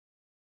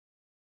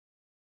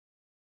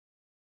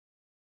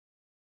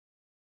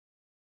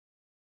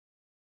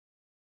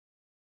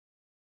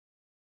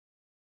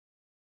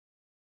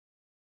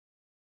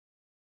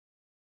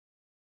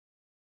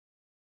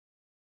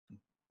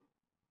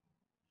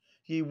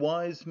Ye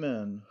wise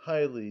men,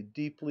 highly,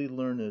 deeply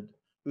learned,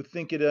 who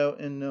think it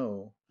out and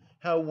know,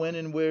 how, when,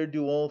 and where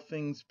do all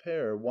things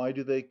pair, why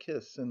do they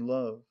kiss and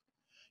love?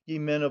 Ye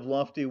men of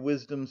lofty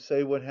wisdom,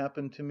 say what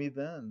happened to me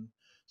then.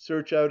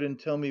 Search out and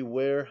tell me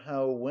where,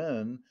 how,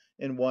 when,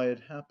 and why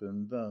it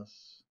happened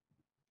thus.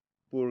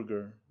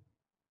 Bürger.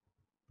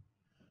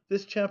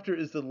 This chapter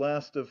is the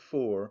last of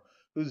 4,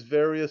 whose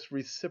various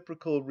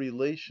reciprocal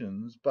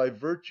relations, by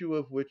virtue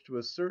of which to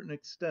a certain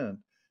extent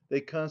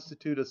they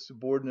constitute a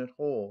subordinate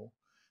whole,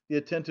 the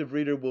attentive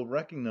reader will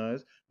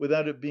recognise,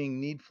 without it being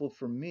needful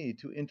for me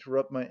to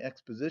interrupt my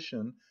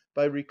exposition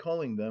by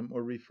recalling them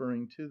or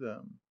referring to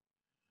them.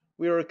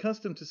 We are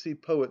accustomed to see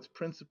poets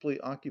principally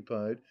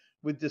occupied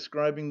with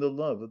describing the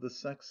love of the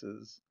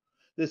sexes.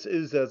 This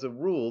is, as a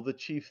rule, the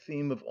chief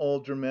theme of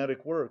all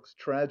dramatic works,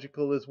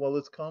 tragical as well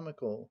as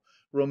comical,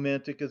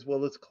 romantic as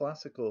well as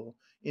classical,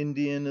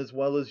 Indian as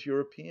well as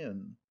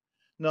European.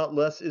 Not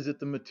less is it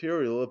the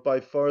material of by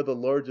far the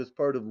largest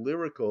part of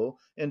lyrical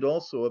and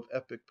also of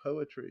epic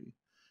poetry,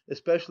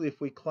 especially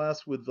if we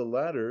class with the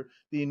latter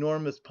the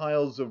enormous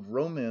piles of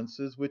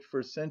romances which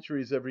for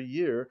centuries every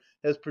year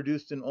has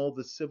produced in all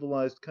the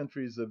civilised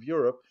countries of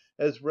Europe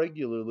as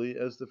regularly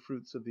as the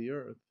fruits of the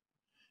earth.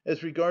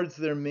 As regards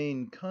their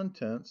main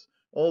contents,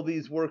 all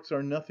these works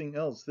are nothing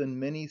else than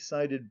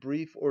many-sided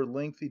brief or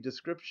lengthy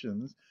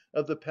descriptions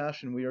of the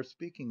passion we are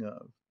speaking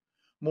of.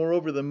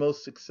 Moreover, the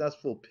most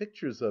successful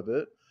pictures of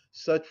it,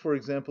 such, for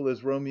example,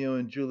 as Romeo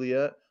and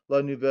Juliet, La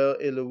Nouvelle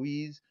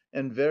Héloïse,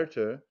 and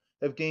Werther,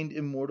 have gained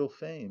immortal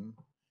fame.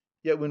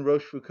 Yet when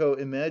Rochefoucauld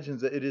imagines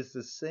that it is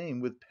the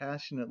same with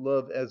passionate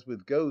love as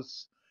with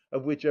ghosts,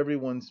 of which every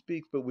one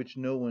speaks but which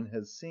no one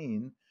has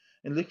seen,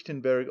 and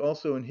Lichtenberg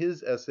also in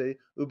his essay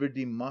 "Über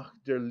die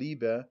Macht der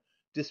Liebe"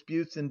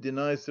 disputes and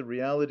denies the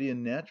reality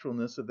and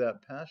naturalness of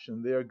that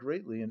passion, they are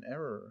greatly in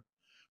error.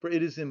 For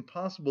it is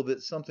impossible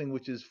that something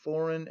which is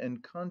foreign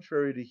and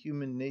contrary to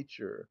human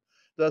nature,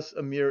 thus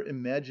a mere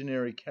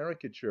imaginary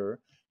caricature,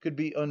 could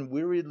be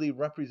unweariedly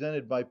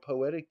represented by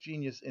poetic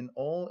genius in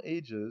all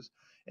ages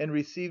and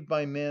received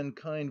by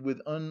mankind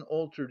with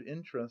unaltered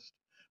interest,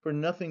 for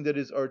nothing that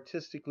is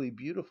artistically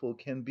beautiful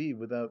can be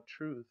without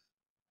truth.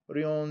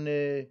 Rien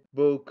n'est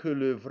beau que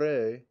le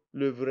vrai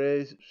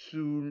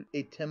seul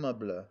est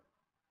aimable.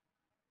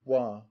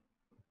 Wow.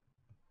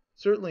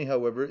 Certainly,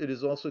 however, it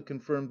is also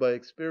confirmed by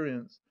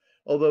experience,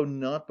 although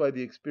not by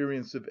the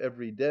experience of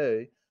every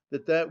day,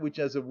 that that which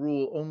as a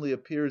rule only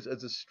appears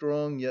as a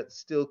strong yet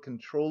still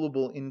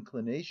controllable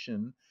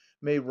inclination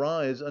may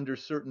rise, under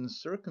certain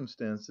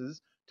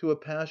circumstances, to a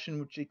passion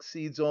which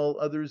exceeds all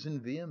others in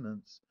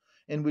vehemence,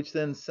 and which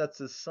then sets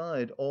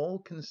aside all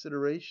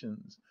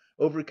considerations,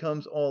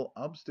 overcomes all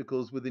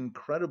obstacles with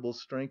incredible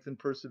strength and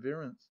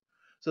perseverance,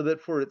 so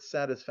that for its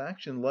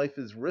satisfaction life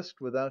is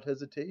risked without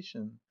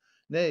hesitation,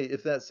 nay,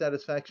 if that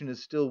satisfaction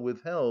is still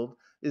withheld,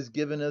 is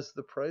given as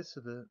the price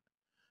of it.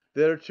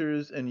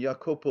 Werthers and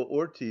Jacopo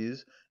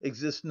Ortis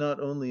exist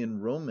not only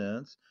in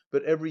romance,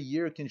 but every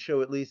year can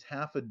show at least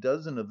half a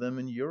dozen of them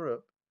in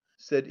Europe.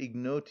 Sed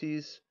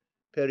ignotis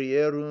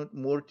perierunt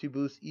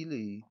mortibus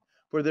illi,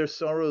 for their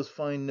sorrows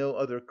find no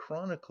other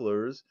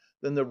chroniclers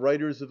than the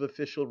writers of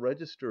official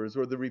registers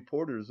or the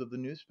reporters of the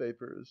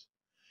newspapers.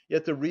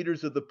 Yet the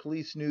readers of the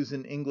police news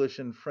in English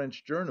and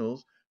French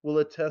journals will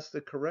attest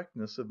the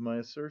correctness of my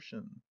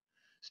assertion.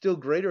 Still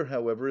greater,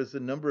 however, is the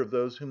number of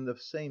those whom the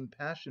same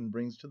passion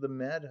brings to the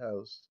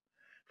madhouse.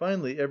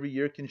 Finally, every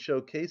year can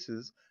show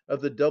cases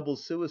of the double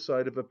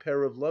suicide of a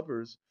pair of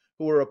lovers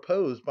who are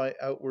opposed by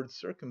outward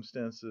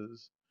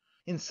circumstances.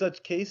 In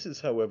such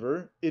cases,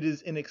 however, it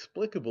is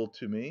inexplicable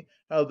to me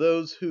how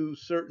those who,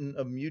 certain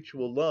of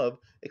mutual love,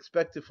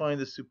 expect to find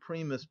the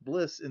supremest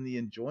bliss in the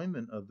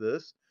enjoyment of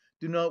this,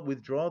 do not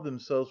withdraw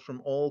themselves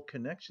from all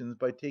connections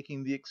by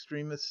taking the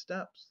extremest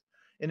steps,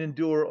 and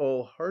endure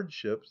all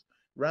hardships,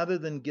 rather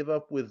than give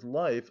up with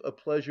life a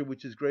pleasure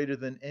which is greater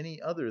than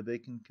any other they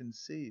can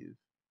conceive.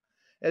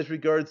 As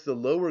regards the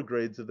lower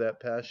grades of that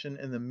passion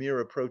and the mere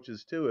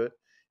approaches to it,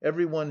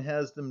 every one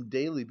has them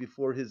daily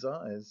before his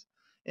eyes,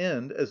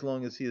 and, as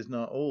long as he is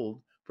not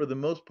old, for the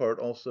most part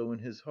also in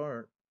his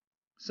heart.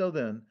 So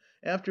then,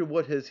 after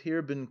what has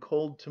here been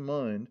called to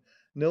mind,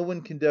 no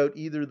one can doubt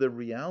either the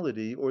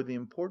reality or the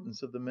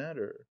importance of the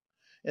matter.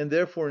 And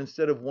therefore,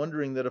 instead of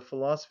wondering that a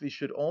philosophy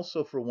should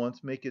also for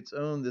once make its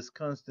own this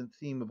constant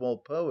theme of all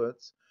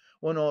poets,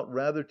 one ought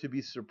rather to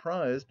be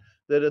surprised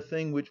that a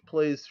thing which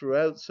plays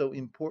throughout so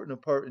important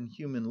a part in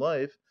human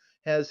life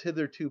has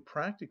hitherto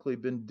practically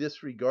been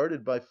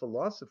disregarded by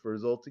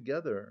philosophers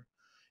altogether,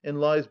 and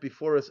lies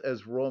before us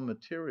as raw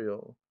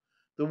material.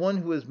 The one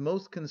who has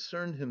most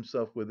concerned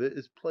himself with it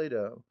is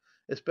Plato,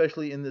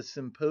 especially in the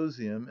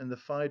Symposium and the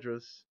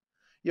Phaedrus.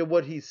 Yet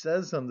what he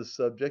says on the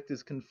subject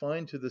is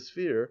confined to the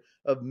sphere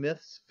of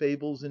myths,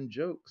 fables, and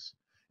jokes,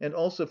 and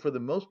also for the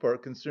most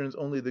part concerns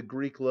only the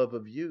Greek love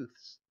of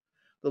youths.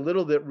 The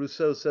little that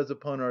Rousseau says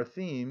upon our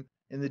theme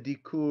in the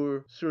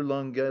Discours sur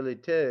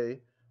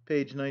l'égalité,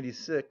 p.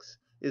 96,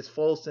 is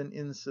false and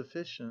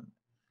insufficient.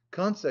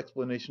 Kant's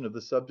explanation of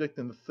the subject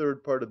in the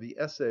third part of the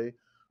essay,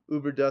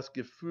 über das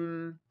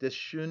Gefühl des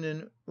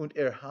Schönen und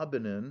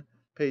Erhabenen,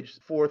 page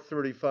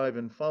 435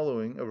 and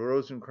following of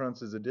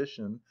Rosenkranz's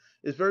edition,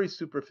 is very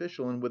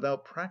superficial and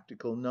without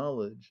practical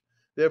knowledge;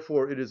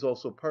 therefore it is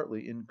also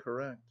partly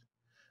incorrect.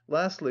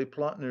 Lastly,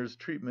 Plotner's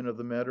treatment of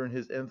the matter in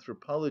his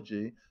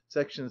Anthropology, §§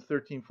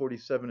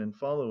 1347 and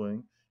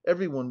following,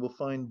 every one will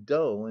find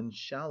dull and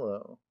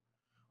shallow.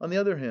 On the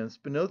other hand,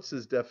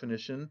 Spinoza's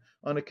definition,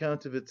 on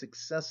account of its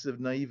excessive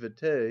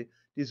naïveté,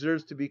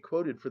 deserves to be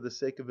quoted for the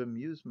sake of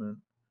amusement.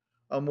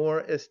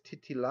 Amor est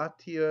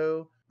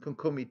titillatio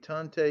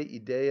concomitante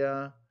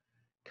idea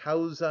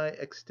causae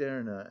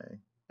externae.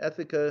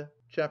 Ethica,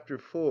 chapter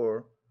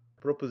 4,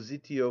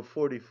 propositio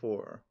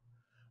 44.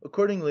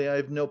 Accordingly, I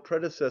have no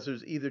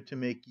predecessors either to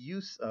make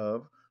use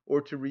of or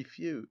to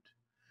refute.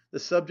 The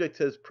subject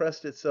has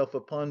pressed itself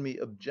upon me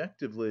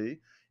objectively,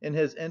 and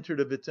has entered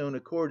of its own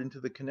accord into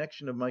the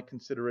connection of my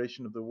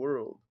consideration of the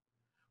world.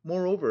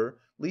 Moreover,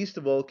 least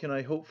of all can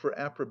I hope for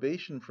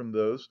approbation from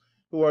those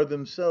who are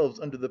themselves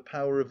under the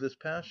power of this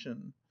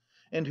passion,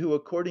 and who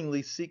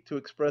accordingly seek to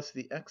express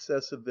the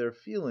excess of their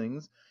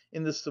feelings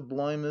in the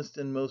sublimest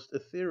and most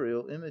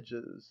ethereal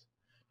images.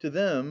 To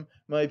them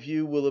my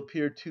view will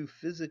appear too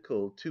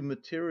physical, too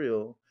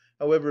material,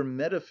 however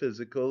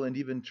metaphysical and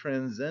even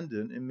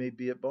transcendent it may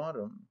be at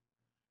bottom.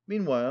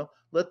 Meanwhile,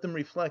 let them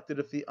reflect that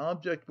if the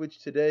object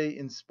which to‐day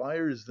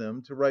inspires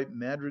them to write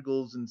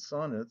madrigals and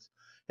sonnets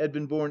had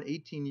been born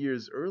 18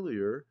 years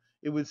earlier,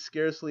 it would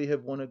scarcely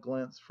have won a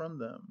glance from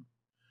them.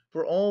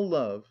 For all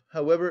love,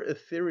 however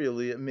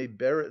ethereally it may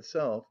bear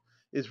itself,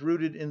 is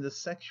rooted in the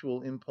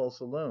sexual impulse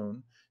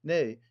alone,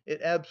 nay,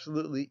 it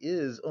absolutely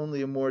is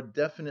only a more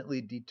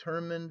definitely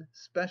determined,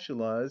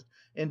 specialised,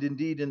 and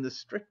indeed in the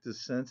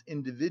strictest sense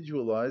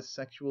individualised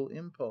sexual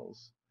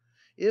impulse.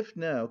 If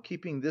now,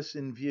 keeping this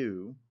in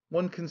view,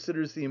 one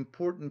considers the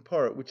important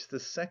part which the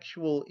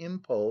sexual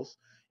impulse,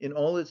 in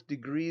all its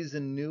degrees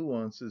and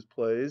nuances,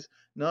 plays,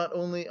 not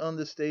only on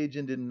the stage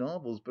and in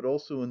novels, but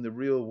also in the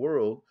real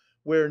world,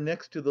 where,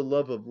 next to the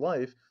love of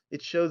life,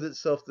 it shows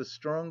itself the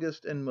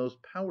strongest and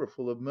most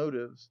powerful of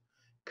motives,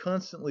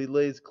 constantly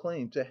lays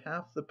claim to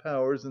half the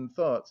powers and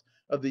thoughts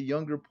of the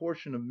younger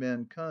portion of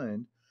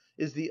mankind,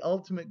 is the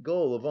ultimate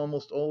goal of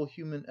almost all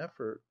human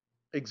effort,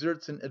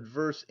 exerts an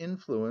adverse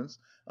influence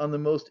on the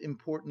most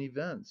important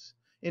events,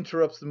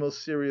 interrupts the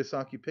most serious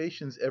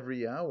occupations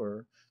every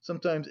hour,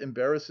 sometimes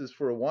embarrasses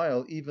for a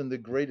while even the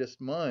greatest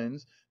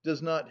minds,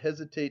 does not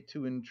hesitate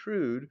to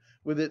intrude,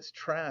 with its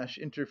trash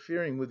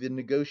interfering with the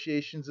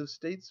negotiations of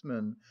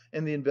statesmen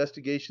and the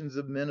investigations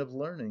of men of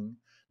learning,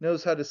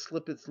 knows how to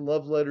slip its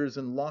love‐letters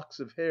and locks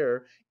of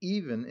hair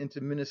even into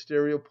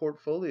ministerial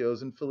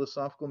portfolios and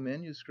philosophical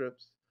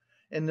manuscripts,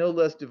 and no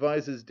less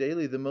devises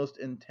daily the most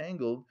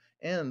entangled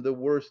and the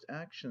worst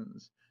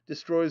actions,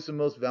 destroys the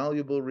most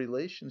valuable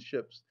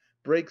relationships,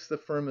 breaks the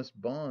firmest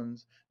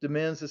bonds,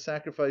 demands the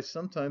sacrifice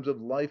sometimes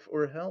of life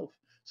or health,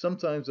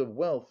 sometimes of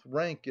wealth,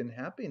 rank, and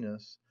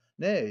happiness,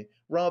 nay,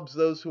 robs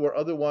those who are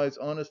otherwise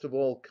honest of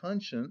all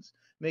conscience,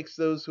 makes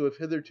those who have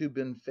hitherto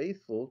been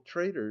faithful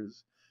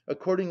traitors,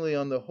 accordingly,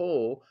 on the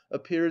whole,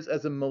 appears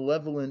as a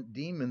malevolent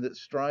demon that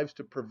strives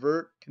to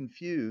pervert,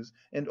 confuse,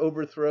 and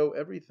overthrow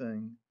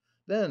everything.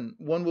 Then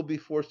one will be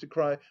forced to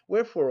cry,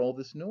 "Wherefore all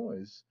this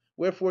noise?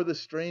 Wherefore the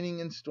straining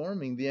and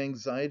storming, the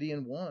anxiety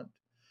and want?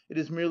 It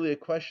is merely a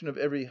question of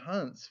every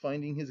Hans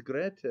finding his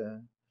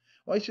Grethe.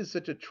 Why should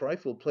such a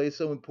trifle play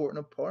so important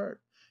a part,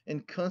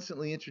 and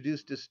constantly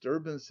introduce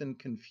disturbance and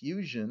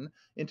confusion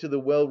into the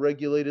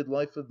well‐regulated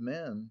life of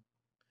man?"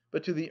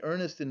 But to the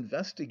earnest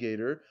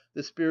investigator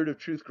the spirit of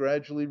truth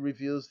gradually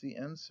reveals the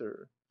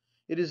answer.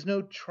 It is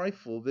no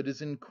trifle that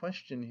is in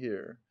question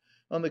here.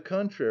 On the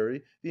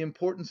contrary, the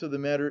importance of the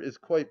matter is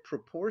quite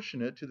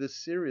proportionate to the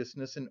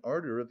seriousness and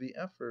ardour of the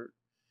effort.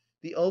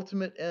 The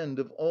ultimate end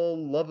of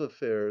all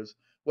love‐affairs,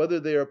 whether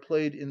they are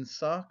played in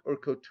sock or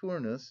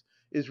cothurnus,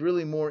 is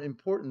really more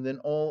important than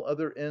all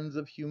other ends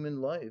of human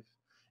life,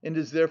 and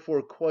is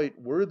therefore quite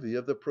worthy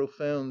of the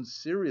profound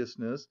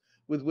seriousness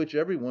with which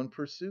every one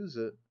pursues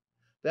it.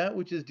 That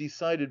which is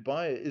decided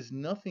by it is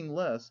nothing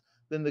less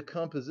than the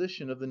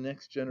composition of the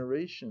next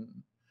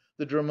generation.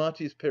 The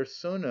dramatis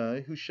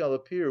personæ who shall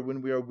appear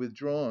when we are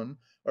withdrawn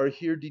are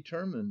here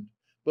determined,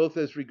 both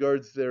as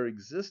regards their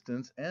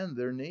existence and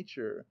their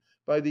nature,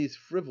 by these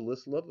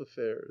frivolous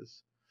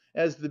love‐affairs.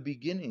 As the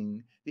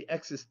beginning, the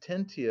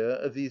existentia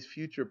of these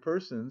future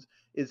persons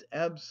is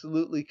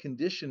absolutely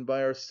conditioned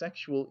by our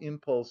sexual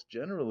impulse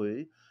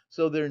generally,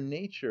 so their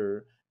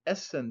nature,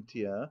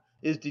 essentia,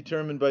 is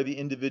determined by the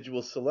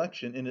individual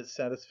selection in its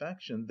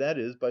satisfaction, that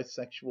is, by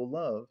sexual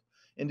love,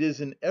 and is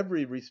in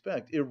every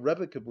respect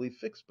irrevocably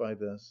fixed by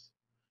this.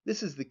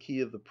 This is the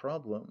key of the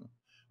problem.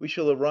 We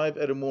shall arrive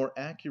at a more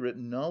accurate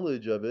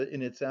knowledge of it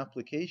in its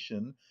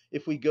application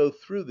if we go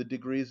through the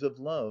degrees of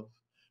love,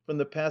 from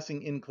the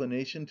passing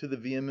inclination to the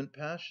vehement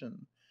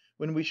passion,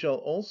 when we shall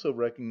also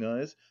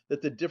recognise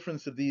that the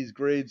difference of these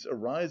grades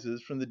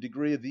arises from the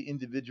degree of the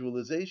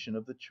individualisation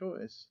of the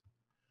choice.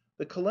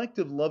 The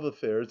collective love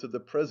affairs of the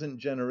present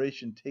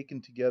generation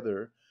taken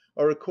together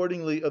are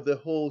accordingly of the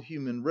whole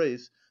human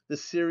race the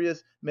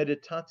serious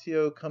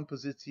meditatio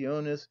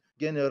compositionis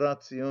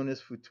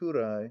generationis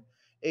futurae,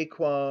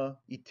 aequa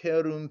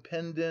iterum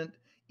pendent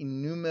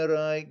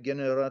innumerae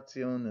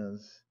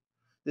generationes.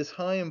 This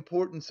high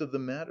importance of the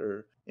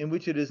matter, in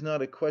which it is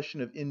not a question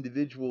of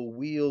individual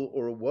weal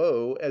or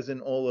woe, as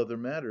in all other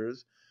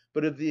matters,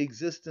 but of the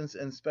existence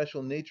and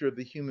special nature of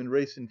the human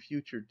race in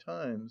future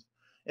times,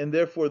 and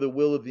therefore the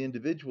will of the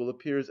individual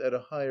appears at a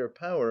higher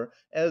power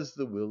as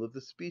the will of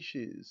the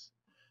species.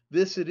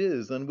 This it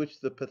is on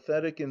which the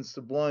pathetic and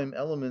sublime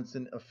elements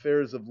in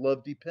affairs of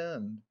love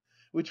depend,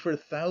 which for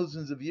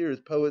thousands of years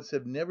poets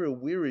have never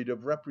wearied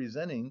of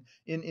representing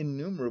in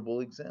innumerable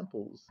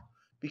examples,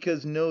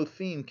 because no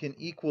theme can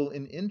equal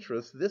in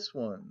interest this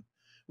one,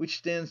 which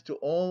stands to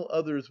all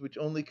others which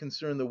only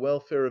concern the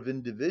welfare of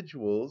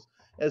individuals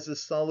as the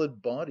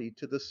solid body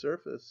to the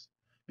surface,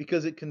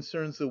 because it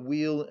concerns the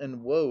weal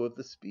and woe of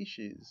the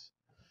species.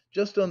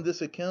 Just on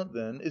this account,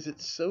 then, is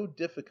it so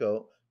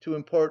difficult to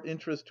impart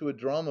interest to a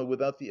drama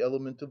without the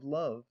element of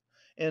love,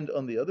 and,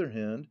 on the other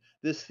hand,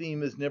 this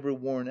theme is never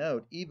worn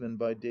out even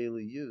by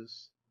daily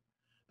use.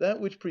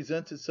 That which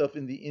presents itself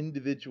in the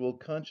individual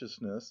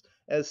consciousness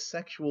as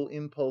sexual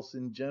impulse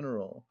in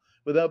general,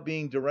 without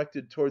being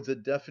directed towards a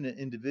definite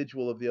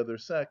individual of the other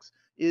sex,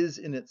 is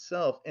in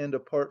itself, and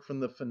apart from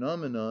the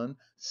phenomenon,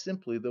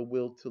 simply the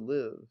will to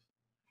live.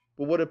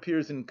 But what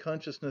appears in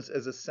consciousness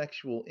as a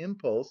sexual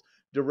impulse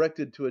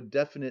directed to a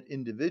definite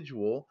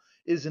individual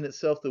is in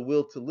itself the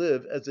will to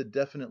live as a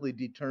definitely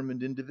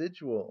determined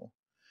individual.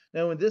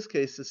 Now in this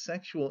case the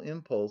sexual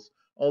impulse,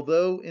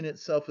 although in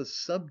itself a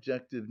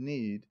subjective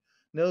need,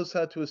 knows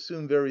how to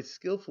assume very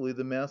skilfully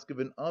the mask of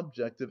an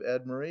objective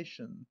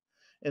admiration,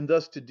 and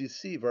thus to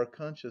deceive our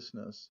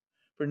consciousness;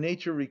 for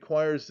nature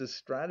requires this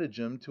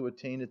stratagem to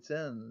attain its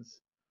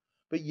ends.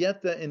 But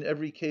yet that in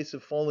every case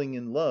of falling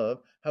in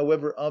love,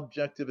 however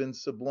objective and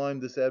sublime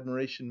this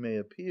admiration may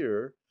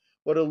appear,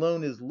 what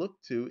alone is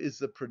looked to is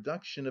the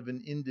production of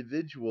an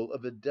individual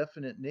of a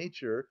definite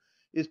nature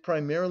is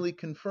primarily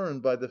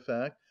confirmed by the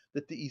fact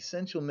that the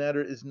essential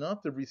matter is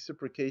not the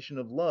reciprocation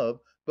of love,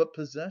 but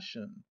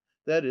possession,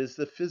 i.e.,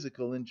 the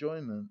physical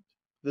enjoyment.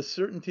 The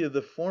certainty of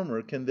the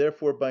former can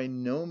therefore by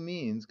no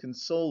means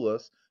console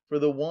us for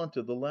the want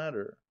of the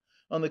latter.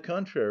 On the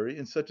contrary,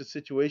 in such a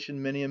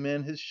situation many a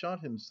man has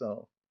shot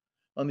himself.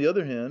 On the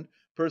other hand,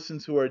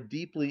 persons who are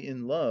deeply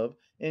in love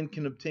and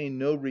can obtain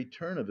no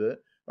return of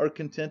it are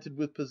contented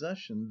with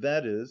possession,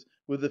 i.e.,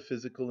 with the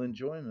physical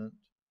enjoyment.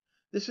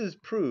 This is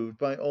proved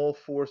by all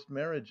forced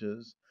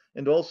marriages,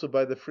 and also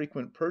by the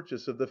frequent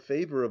purchase of the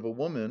favour of a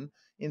woman,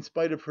 in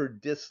spite of her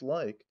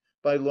dislike,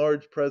 by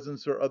large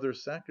presents or other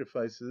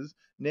sacrifices,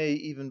 nay,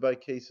 even by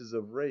cases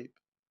of rape.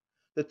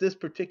 That this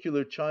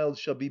particular child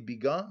shall be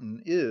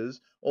begotten is,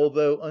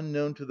 although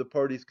unknown to the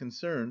parties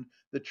concerned,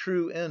 the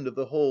true end of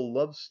the whole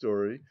love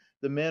story;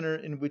 the manner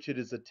in which it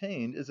is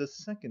attained is a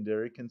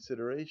secondary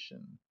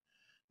consideration.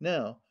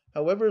 Now,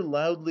 however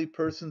loudly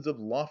persons of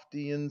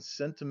lofty and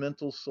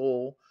sentimental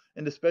soul,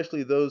 and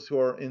especially those who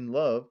are in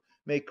love,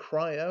 may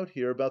cry out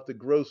here about the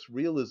gross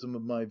realism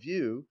of my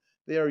view,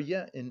 they are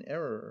yet in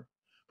error.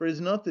 For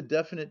is not the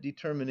definite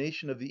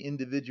determination of the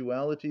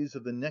individualities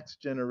of the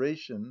next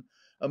generation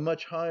a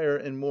much higher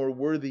and more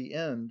worthy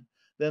end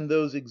than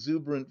those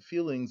exuberant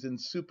feelings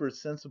and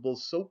supersensible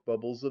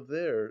soap‐bubbles of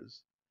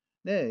theirs?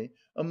 Nay,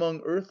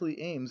 among earthly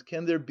aims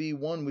can there be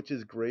one which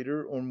is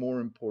greater or more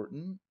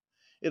important?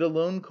 It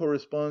alone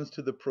corresponds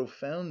to the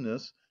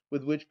profoundness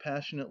with which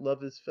passionate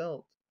love is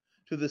felt,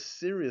 to the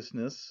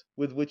seriousness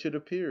with which it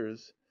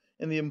appears,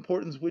 and the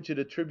importance which it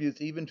attributes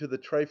even to the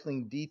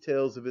trifling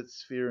details of its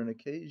sphere and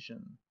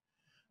occasion.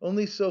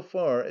 Only so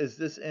far as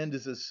this end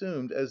is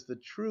assumed as the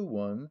true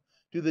one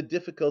do the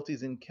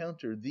difficulties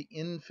encountered, the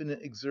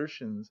infinite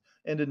exertions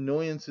and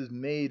annoyances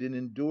made and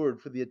endured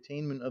for the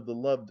attainment of the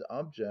loved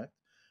object,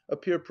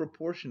 appear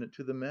proportionate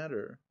to the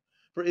matter;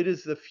 for it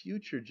is the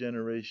future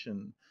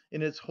generation,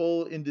 in its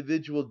whole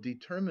individual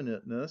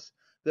determinateness,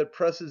 that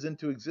presses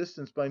into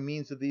existence by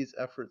means of these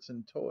efforts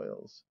and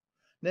toils.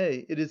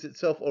 Nay, it is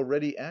itself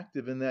already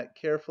active in that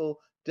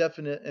careful,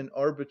 definite, and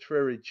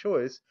arbitrary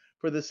choice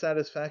for the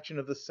satisfaction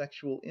of the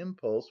sexual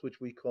impulse which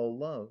we call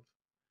love.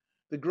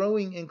 The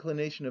growing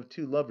inclination of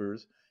two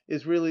lovers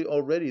is really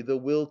already the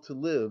will to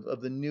live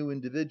of the new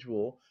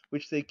individual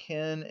which they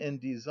can and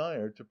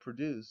desire to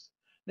produce;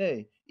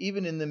 nay,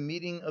 even in the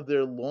meeting of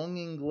their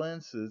longing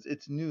glances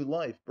its new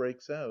life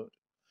breaks out,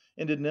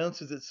 and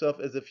announces itself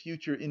as a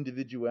future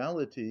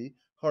individuality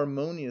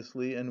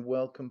harmoniously and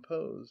well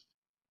composed.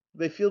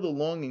 They feel the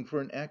longing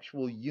for an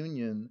actual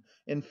union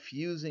and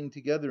fusing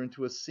together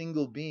into a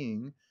single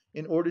being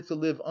in order to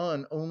live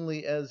on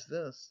only as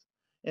this,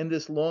 and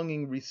this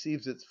longing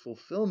receives its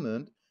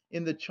fulfilment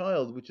in the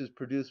child which is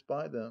produced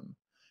by them,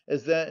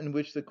 as that in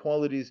which the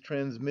qualities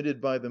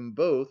transmitted by them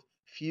both,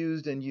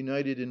 fused and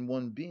united in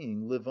one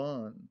being, live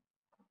on.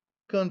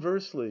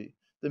 Conversely,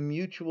 the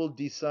mutual,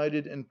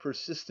 decided, and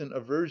persistent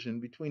aversion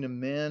between a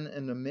man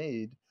and a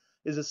maid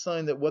is a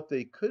sign that what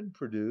they could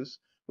produce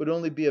would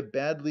only be a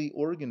badly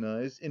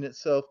organised, in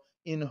itself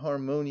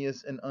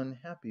inharmonious and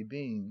unhappy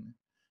being.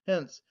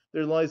 Hence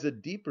there lies a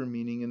deeper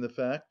meaning in the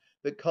fact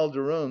that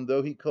Calderon,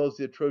 though he calls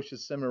the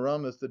atrocious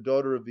Semiramis the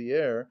daughter of the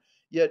air,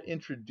 yet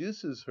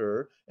introduces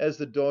her as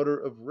the daughter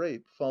of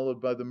rape,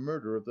 followed by the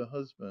murder of the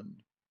husband.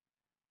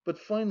 But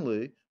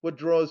finally, what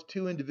draws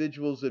two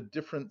individuals of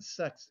different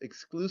sex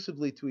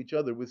exclusively to each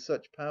other with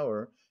such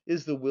power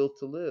is the will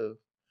to live,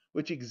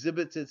 which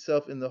exhibits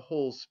itself in the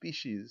whole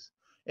species,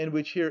 and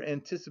which here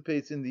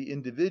anticipates in the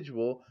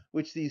individual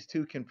which these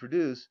two can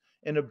produce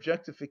an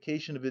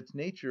objectification of its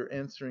nature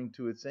answering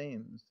to its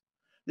aims.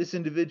 This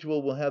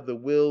individual will have the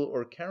will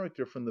or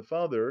character from the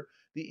father,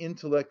 the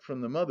intellect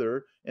from the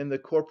mother, and the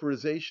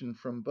corporisation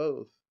from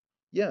both.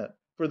 Yet,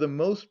 for the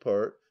most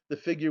part, the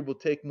figure will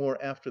take more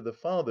after the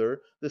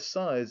father, the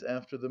size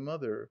after the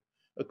mother,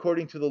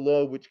 according to the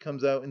law which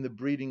comes out in the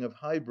breeding of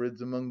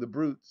hybrids among the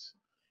brutes,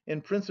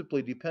 and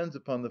principally depends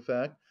upon the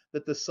fact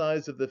that the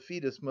size of the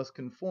fetus must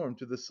conform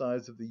to the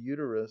size of the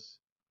uterus.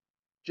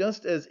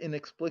 Just as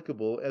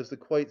inexplicable as the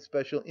quite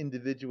special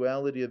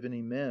individuality of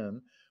any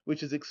man,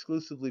 which is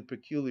exclusively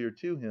peculiar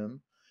to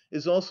him,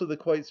 is also the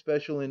quite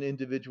special and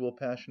individual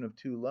passion of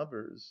two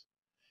lovers.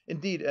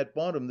 Indeed, at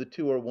bottom the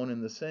two are one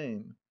and the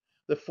same.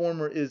 The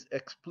former is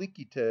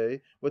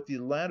explicite what the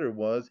latter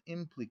was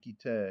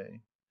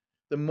implicite.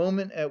 The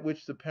moment at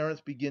which the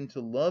parents begin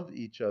to love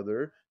each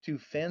other, to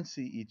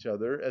fancy each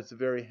other, as the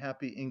very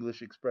happy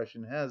English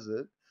expression has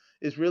it,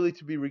 is really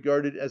to be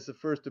regarded as the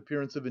first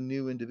appearance of a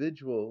new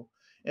individual,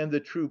 and the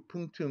true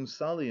punctum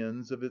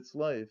saliens of its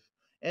life,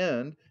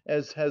 and,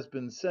 as has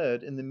been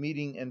said, in the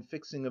meeting and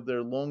fixing of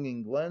their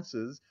longing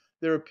glances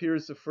there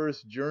appears the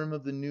first germ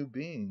of the new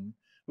being,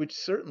 which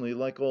certainly,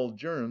 like all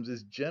germs,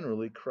 is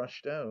generally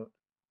crushed out.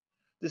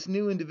 This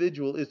new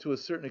individual is to a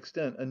certain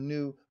extent a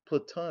new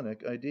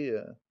Platonic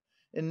idea.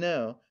 And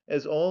now,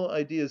 as all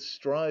ideas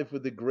strive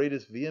with the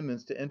greatest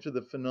vehemence to enter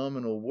the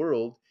phenomenal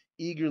world,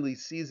 eagerly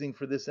seizing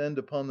for this end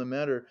upon the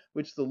matter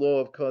which the law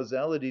of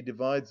causality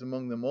divides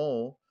among them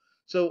all,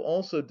 so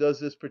also does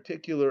this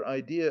particular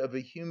idea of a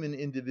human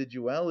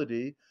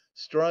individuality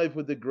strive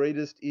with the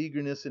greatest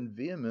eagerness and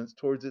vehemence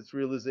towards its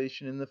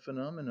realisation in the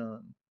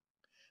phenomenon.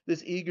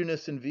 This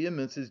eagerness and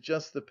vehemence is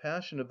just the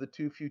passion of the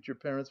two future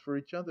parents for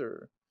each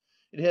other.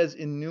 It has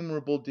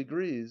innumerable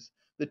degrees,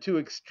 the two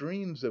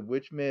extremes of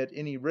which may at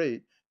any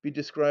rate be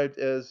described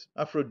as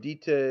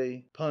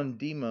Aphrodite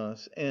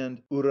Pandimas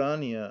and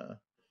Urania.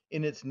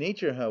 In its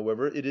nature,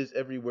 however, it is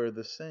everywhere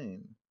the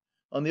same.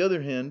 On the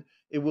other hand,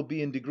 it will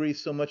be in degree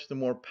so much the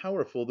more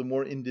powerful the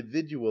more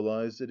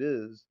individualised it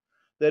is,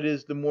 that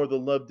is, the more the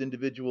loved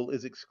individual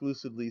is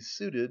exclusively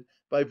suited,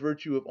 by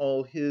virtue of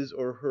all his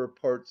or her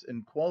parts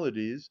and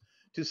qualities,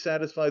 to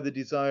satisfy the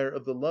desire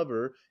of the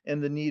lover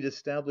and the need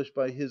established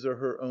by his or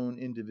her own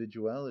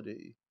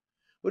individuality.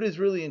 What is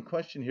really in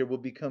question here will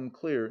become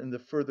clear in the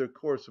further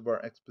course of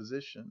our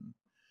exposition.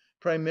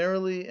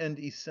 Primarily and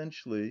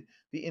essentially,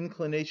 the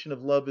inclination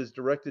of love is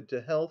directed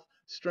to health,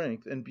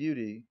 strength, and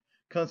beauty,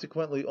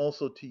 consequently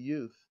also to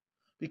youth,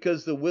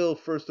 because the will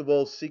first of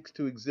all seeks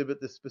to exhibit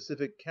the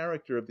specific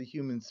character of the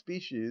human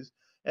species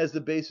as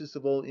the basis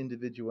of all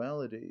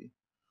individuality.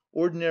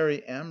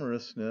 Ordinary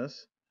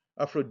amorousness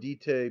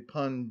 (Aphrodite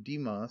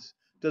Pandimas)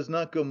 does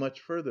not go much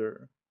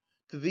further.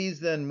 To these,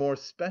 then, more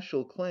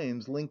special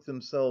claims link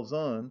themselves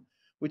on,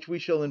 which we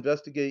shall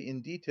investigate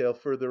in detail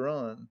further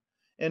on,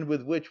 and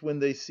with which, when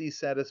they see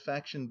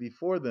satisfaction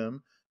before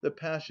them, the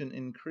passion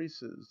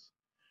increases.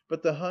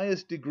 But the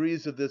highest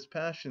degrees of this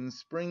passion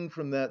spring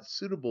from that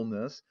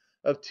suitableness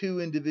of two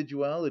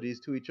individualities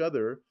to each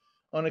other,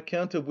 on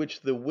account of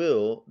which the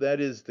will, that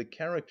is, the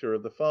character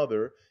of the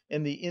father,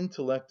 and the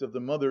intellect of the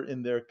mother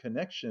in their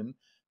connection,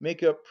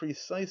 make up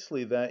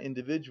precisely that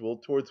individual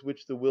towards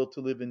which the will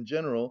to live in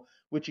general,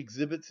 which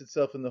exhibits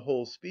itself in the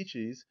whole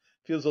species,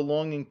 feels a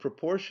longing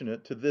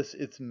proportionate to this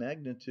its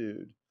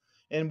magnitude,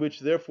 and which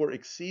therefore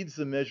exceeds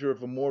the measure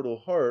of a mortal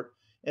heart,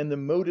 and the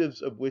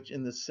motives of which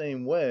in the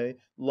same way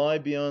lie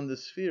beyond the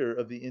sphere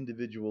of the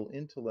individual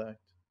intellect.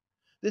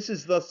 This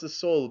is thus the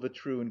soul of a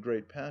true and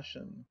great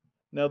passion.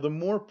 Now the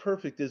more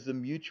perfect is the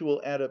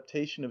mutual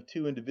adaptation of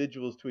two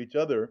individuals to each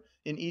other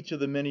in each of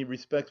the many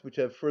respects which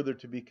have further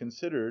to be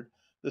considered,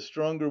 the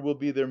stronger will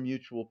be their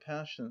mutual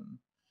passion.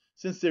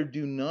 Since there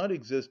do not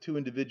exist two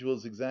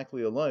individuals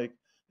exactly alike,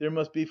 there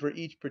must be for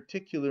each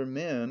particular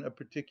man a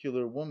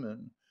particular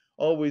woman,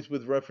 always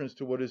with reference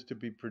to what is to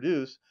be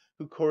produced,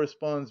 who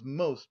corresponds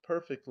most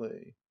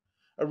perfectly.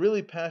 A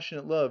really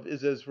passionate love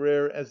is as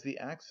rare as the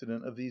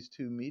accident of these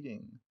two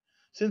meeting.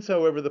 Since,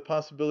 however, the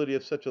possibility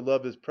of such a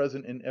love is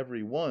present in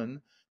every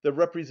one, the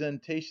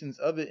representations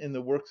of it in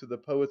the works of the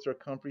poets are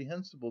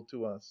comprehensible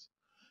to us,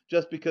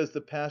 just because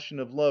the passion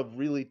of love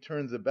really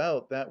turns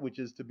about that which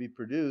is to be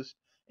produced,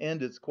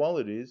 and its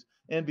qualities,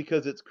 and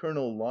because its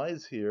kernel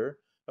lies here,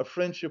 a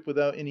friendship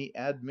without any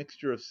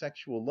admixture of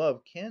sexual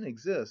love can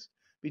exist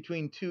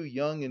between two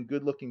young and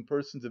good‐looking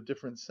persons of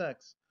different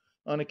sex,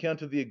 on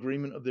account of the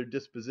agreement of their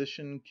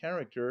disposition,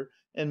 character,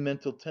 and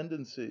mental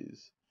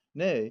tendencies.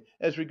 Nay,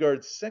 as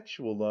regards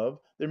sexual love,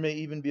 there may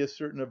even be a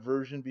certain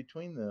aversion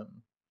between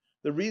them.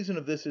 The reason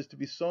of this is to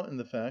be sought in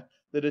the fact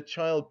that a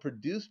child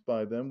produced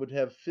by them would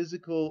have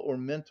physical or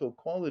mental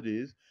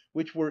qualities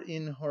which were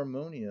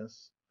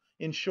inharmonious.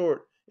 In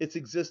short, its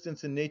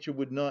existence in nature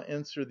would not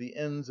answer the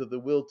ends of the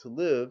will to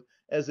live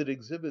as it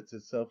exhibits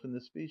itself in the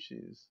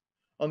species.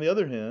 On the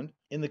other hand,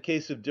 in the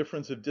case of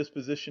difference of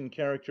disposition,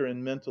 character,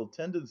 and mental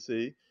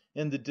tendency,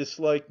 and the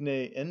dislike,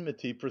 nay,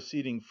 enmity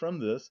proceeding from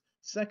this,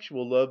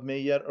 sexual love may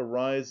yet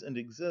arise and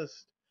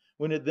exist,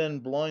 when it then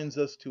blinds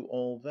us to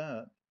all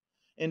that.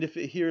 And if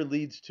it here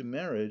leads to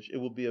marriage, it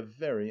will be a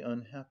very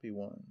unhappy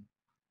one.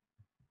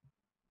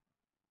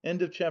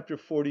 End of chapter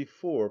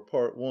 44,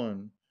 part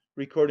 1.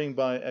 Recording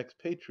by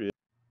Expatriate.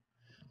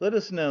 Let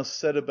us now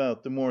set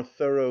about the more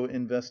thorough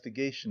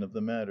investigation of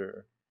the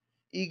matter.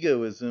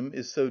 Egoism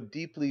is so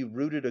deeply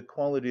rooted a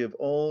quality of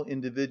all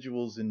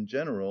individuals in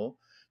general,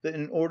 that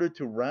in order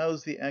to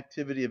rouse the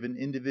activity of an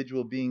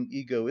individual being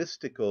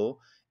egoistical,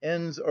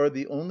 ends are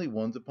the only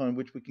ones upon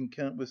which we can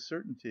count with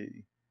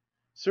certainty.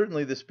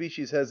 Certainly the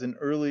species has an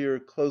earlier,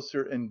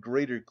 closer, and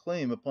greater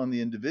claim upon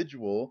the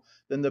individual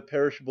than the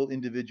perishable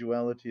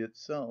individuality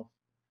itself.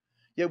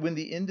 Yet when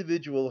the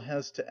individual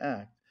has to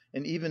act,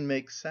 and even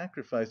make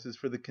sacrifices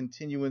for the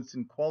continuance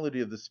and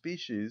quality of the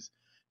species,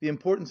 the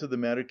importance of the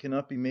matter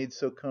cannot be made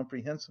so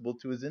comprehensible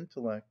to his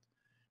intellect,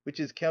 which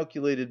is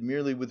calculated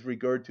merely with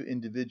regard to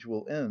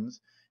individual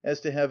ends, as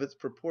to have its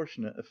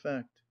proportionate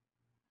effect.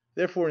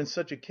 Therefore in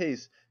such a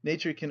case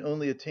nature can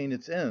only attain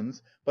its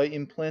ends by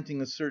implanting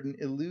a certain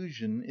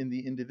illusion in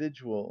the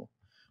individual,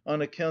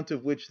 on account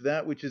of which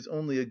that which is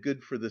only a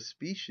good for the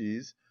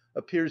species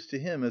appears to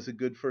him as a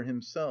good for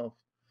himself,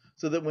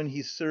 so that when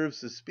he serves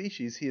the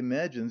species he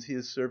imagines he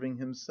is serving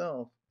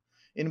himself,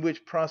 in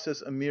which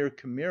process a mere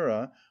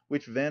chimera,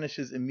 which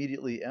vanishes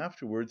immediately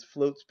afterwards,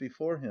 floats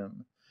before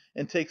him,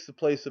 and takes the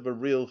place of a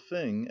real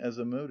thing as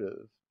a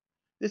motive.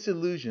 This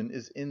illusion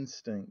is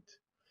instinct.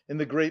 In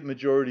the great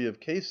majority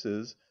of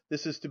cases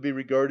this is to be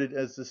regarded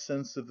as the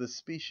sense of the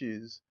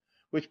species,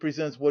 which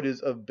presents what is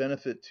of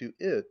benefit to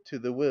it to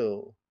the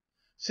will.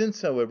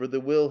 Since, however, the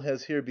will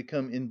has here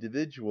become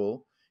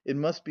individual, it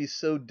must be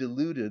so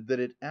deluded that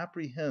it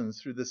apprehends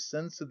through the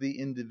sense of the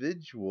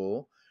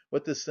individual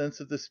what the sense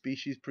of the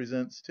species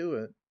presents to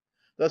it,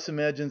 thus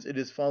imagines it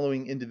is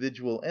following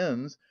individual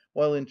ends,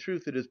 while in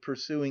truth it is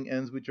pursuing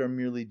ends which are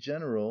merely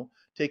general,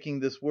 taking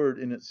this word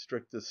in its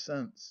strictest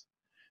sense.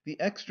 The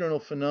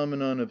external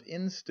phenomenon of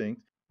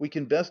instinct we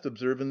can best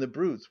observe in the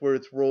brutes, where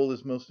its rôle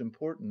is most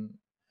important;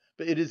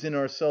 but it is in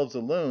ourselves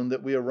alone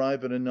that we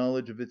arrive at a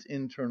knowledge of its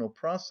internal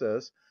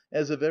process,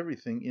 as of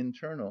everything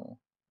internal.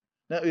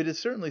 Now it is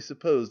certainly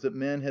supposed that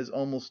man has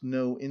almost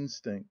no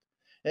instinct,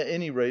 at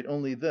any rate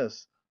only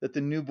this, that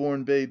the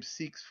new‐born babe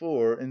seeks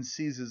for and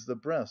seizes the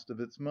breast of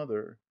its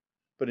mother.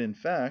 But in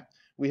fact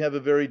we have a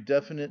very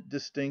definite,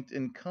 distinct,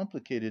 and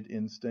complicated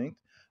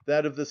instinct,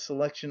 that of the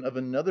selection of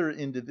another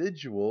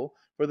individual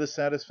for the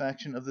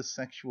satisfaction of the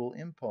sexual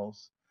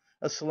impulse,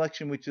 a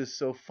selection which is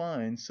so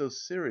fine, so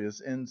serious,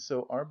 and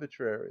so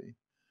arbitrary.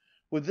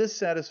 With this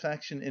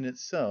satisfaction in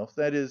itself,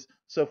 that is,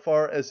 so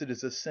far as it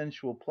is a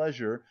sensual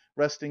pleasure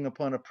resting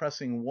upon a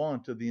pressing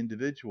want of the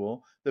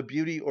individual, the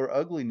beauty or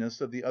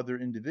ugliness of the other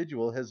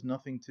individual has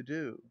nothing to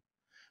do.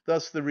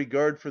 Thus the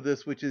regard for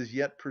this which is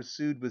yet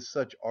pursued with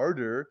such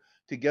ardour,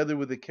 together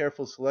with the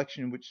careful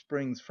selection which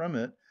springs from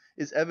it,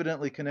 is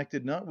evidently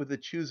connected not with the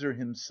chooser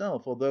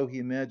himself, although he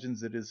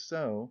imagines it is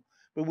so,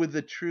 but with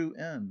the true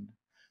end,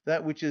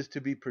 that which is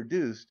to be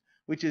produced,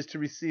 which is to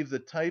receive the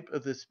type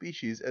of the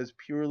species as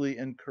purely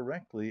and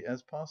correctly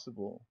as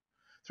possible.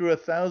 Through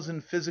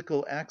 1,000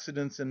 physical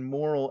accidents and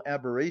moral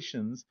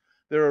aberrations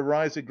there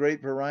arise a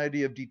great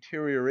variety of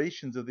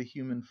deteriorations of the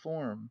human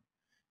form,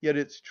 yet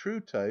its true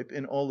type,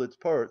 in all its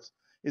parts,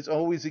 is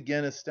always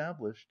again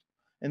established,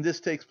 and this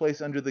takes place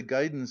under the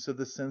guidance of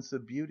the sense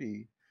of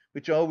beauty,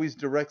 which always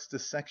directs the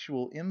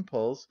sexual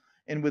impulse,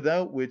 and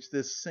without which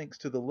this sinks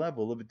to the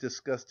level of a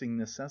disgusting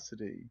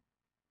necessity.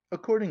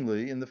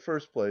 Accordingly, in the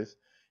first place,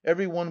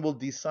 every one will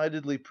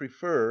decidedly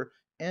prefer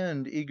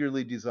and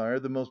eagerly desire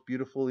the most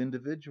beautiful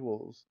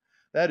individuals,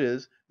 that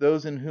is,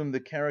 those in whom the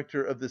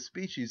character of the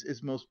species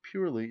is most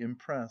purely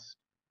impressed.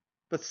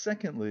 But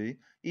secondly,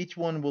 each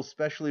one will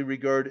specially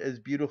regard as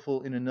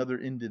beautiful in another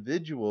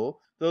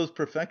individual those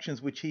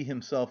perfections which he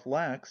himself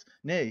lacks,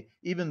 nay,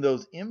 even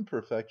those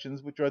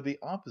imperfections which are the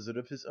opposite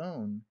of his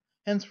own.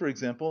 Hence, for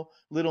example,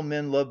 little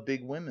men love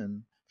big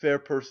women, fair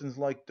persons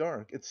like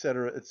dark, &c.,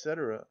 &c.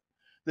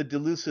 The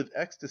delusive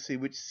ecstasy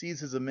which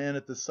seizes a man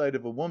at the sight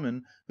of a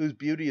woman whose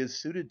beauty is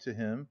suited to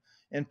him,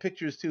 and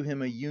pictures to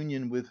him a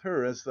union with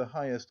her as the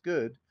highest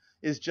good,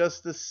 is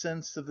just the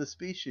sense of the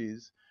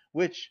species,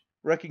 which,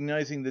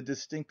 recognising the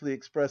distinctly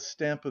expressed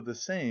stamp of the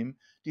same,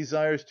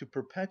 desires to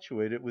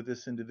perpetuate it with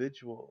this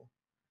individual.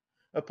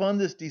 Upon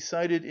this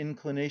decided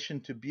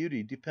inclination to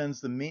beauty depends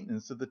the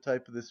maintenance of the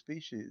type of the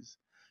species;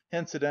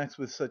 hence it acts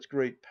with such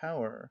great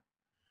power.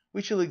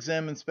 We shall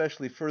examine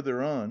specially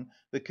further on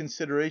the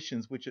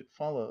considerations which it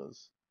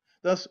follows.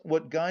 Thus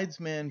what guides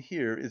man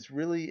here is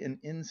really an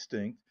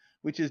instinct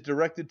which is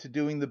directed to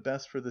doing the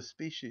best for the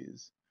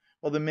species,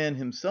 while the man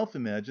himself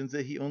imagines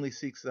that he only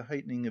seeks the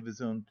heightening of his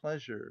own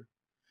pleasure.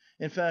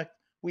 In fact,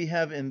 we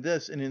have in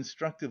this an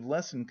instructive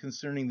lesson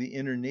concerning the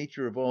inner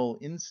nature of all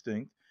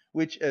instinct,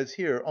 which, as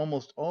here,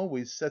 almost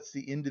always sets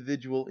the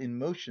individual in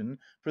motion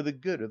for the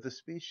good of the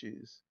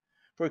species.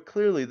 For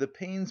clearly the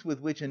pains with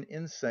which an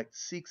insect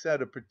seeks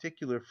out a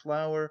particular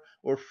flower,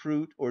 or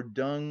fruit, or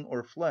dung,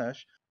 or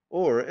flesh,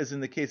 or, as in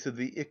the case of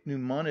the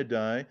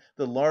Ichneumonidae,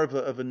 the larva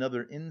of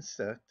another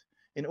insect,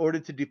 in order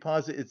to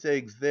deposit its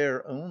eggs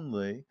there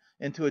only,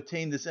 and to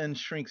attain this end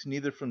shrinks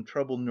neither from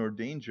trouble nor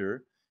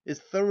danger, is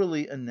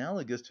thoroughly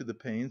analogous to the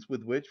pains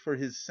with which, for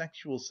his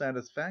sexual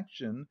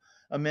satisfaction,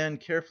 a man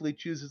carefully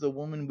chooses a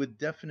woman with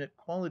definite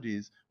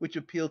qualities which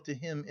appeal to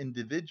him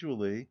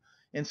individually,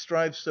 and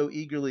strives so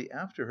eagerly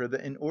after her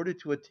that in order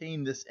to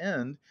attain this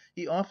end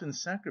he often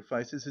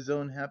sacrifices his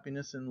own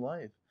happiness in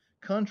life,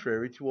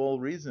 contrary to all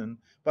reason,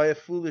 by a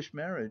foolish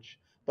marriage,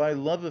 by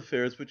love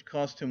affairs which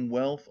cost him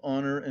wealth,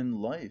 honour,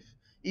 and life,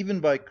 even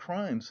by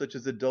crimes such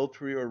as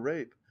adultery or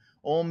rape,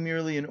 all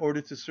merely in order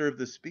to serve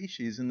the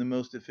species in the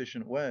most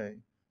efficient way,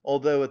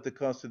 although at the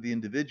cost of the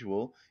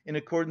individual, in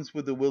accordance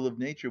with the will of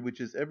nature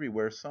which is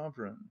everywhere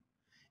sovereign.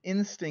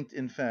 Instinct,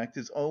 in fact,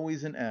 is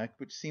always an act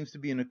which seems to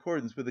be in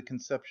accordance with the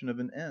conception of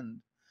an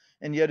end,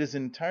 and yet is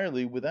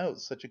entirely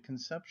without such a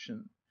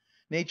conception.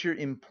 Nature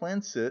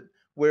implants it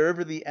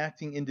wherever the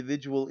acting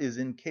individual is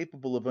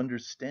incapable of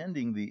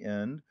understanding the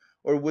end,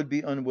 or would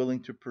be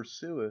unwilling to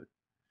pursue it.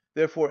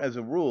 Therefore, as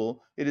a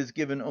rule, it is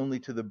given only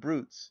to the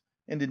brutes,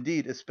 and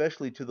indeed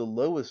especially to the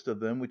lowest of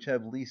them, which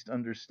have least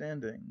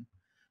understanding.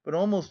 But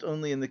almost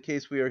only in the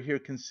case we are here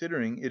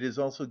considering it is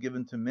also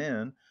given to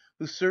man,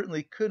 who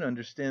certainly could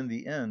understand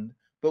the end,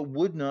 but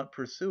would not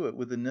pursue it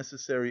with the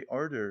necessary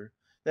ardour,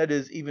 that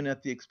is, even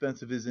at the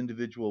expense of his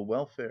individual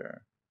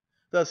welfare.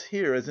 Thus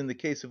here, as in the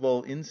case of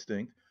all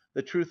instinct,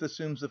 the truth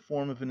assumes the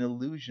form of an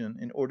illusion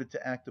in order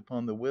to act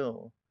upon the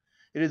will.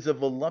 It is a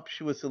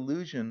voluptuous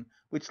illusion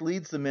which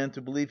leads the man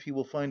to believe he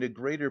will find a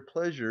greater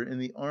pleasure in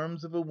the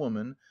arms of a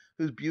woman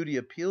whose beauty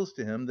appeals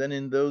to him than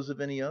in those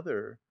of any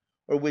other,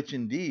 or which,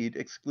 indeed,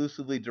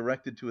 exclusively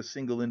directed to a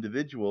single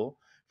individual,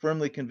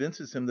 firmly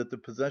convinces him that the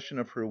possession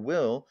of her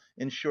will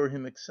ensure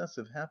him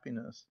excessive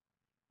happiness.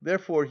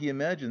 Therefore he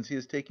imagines he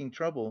is taking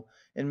trouble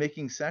and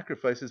making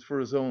sacrifices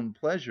for his own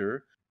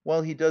pleasure,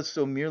 while he does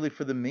so merely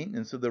for the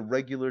maintenance of the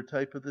regular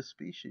type of the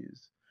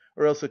species,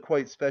 or else a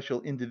quite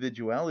special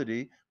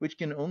individuality, which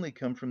can only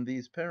come from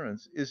these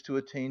parents, is to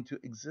attain to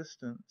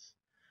existence.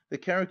 The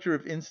character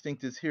of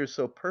instinct is here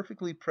so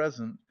perfectly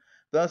present,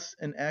 thus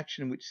an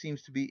action which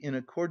seems to be in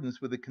accordance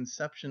with the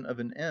conception of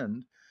an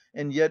end,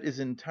 and yet is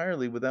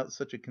entirely without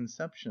such a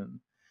conception,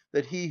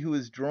 that he who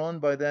is drawn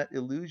by that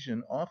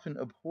illusion often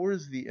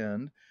abhors the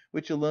end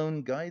which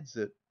alone guides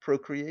it,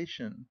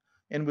 procreation,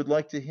 and would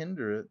like to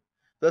hinder it.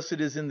 Thus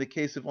it is in the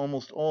case of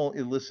almost all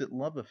illicit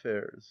love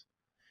affairs.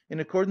 In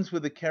accordance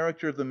with the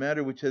character of the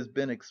matter which has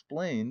been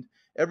explained,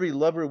 every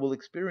lover will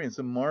experience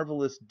a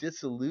marvellous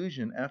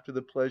disillusion after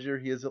the pleasure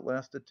he has at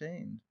last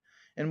attained,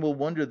 and will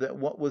wonder that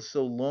what was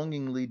so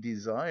longingly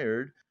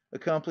desired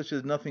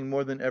accomplishes nothing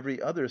more than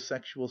every other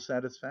sexual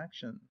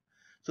satisfaction,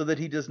 so that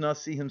he does not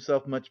see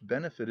himself much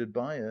benefited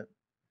by it.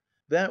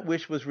 That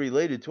wish was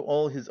related to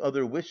all his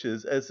other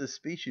wishes as the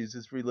species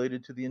is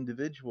related to the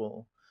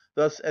individual,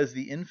 thus as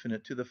the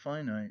infinite to the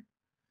finite.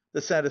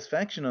 The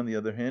satisfaction, on the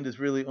other hand, is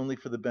really only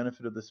for the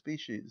benefit of the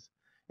species,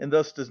 and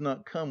thus does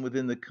not come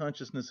within the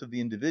consciousness of the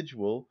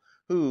individual,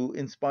 who,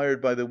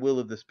 inspired by the will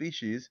of the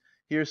species,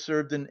 here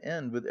served an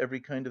end with every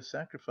kind of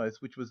sacrifice,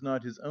 which was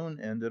not his own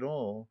end at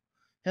all.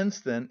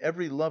 Hence, then,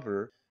 every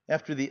lover,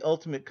 after the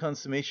ultimate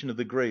consummation of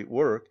the great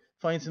work,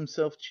 finds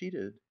himself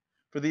cheated,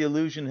 for the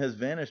illusion has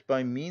vanished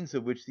by means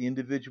of which the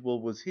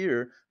individual was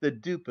here the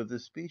dupe of the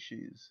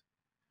species.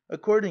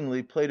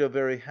 Accordingly Plato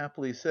very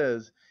happily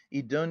says,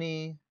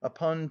 "Idoni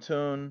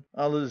apanton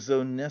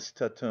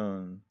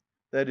allozoonestaton,"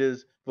 that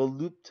is,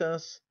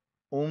 voluptas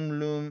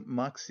omlum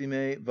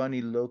maxime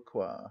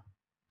vaniloqua.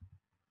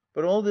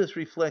 But all this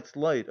reflects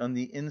light on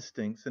the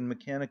instincts and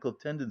mechanical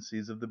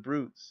tendencies of the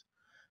brutes.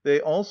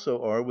 They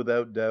also are,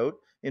 without doubt,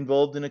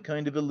 involved in a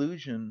kind of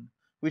illusion,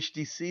 which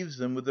deceives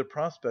them with the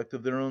prospect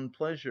of their own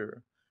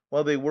pleasure,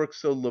 while they work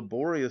so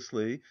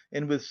laboriously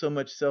and with so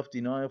much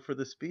self‐denial for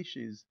the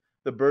species.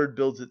 The bird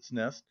builds its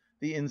nest,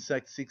 the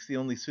insect seeks the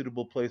only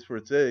suitable place for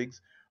its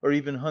eggs, or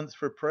even hunts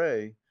for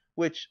prey,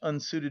 which,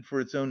 unsuited for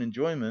its own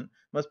enjoyment,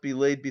 must be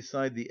laid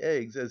beside the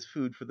eggs as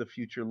food for the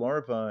future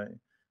larvæ.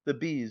 The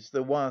bees,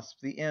 the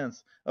wasps, the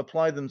ants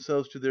apply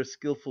themselves to their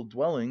skilful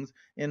dwellings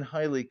in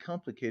highly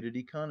complicated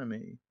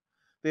economy.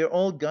 They are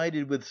all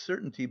guided with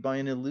certainty by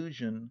an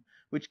illusion,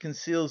 which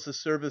conceals the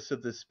service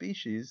of the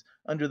species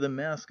under the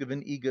mask of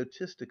an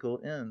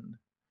egotistical end.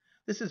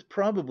 This is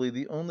probably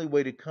the only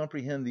way to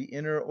comprehend the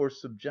inner or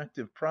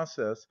subjective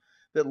process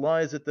that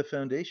lies at the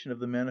foundation of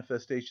the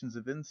manifestations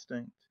of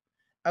instinct.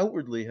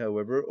 Outwardly,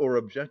 however, or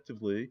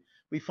objectively,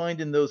 we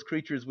find in those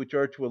creatures which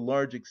are to a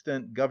large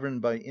extent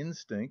governed by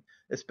instinct,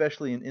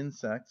 especially in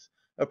insects,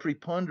 a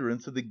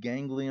preponderance of the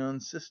ganglion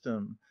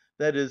system,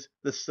 that is,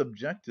 the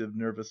subjective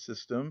nervous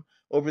system,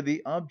 over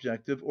the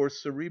objective or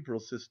cerebral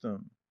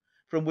system,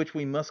 from which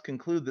we must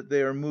conclude that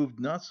they are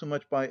moved not so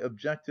much by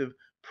objective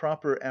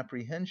proper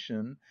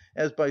apprehension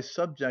as by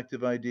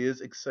subjective ideas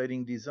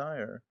exciting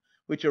desire,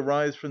 which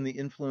arise from the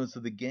influence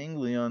of the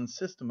ganglion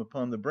system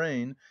upon the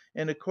brain,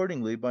 and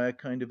accordingly by a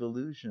kind of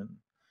illusion;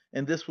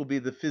 and this will be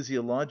the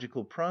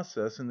physiological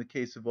process in the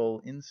case of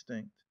all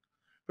instinct.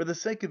 For the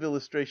sake of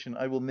illustration,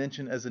 I will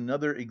mention as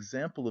another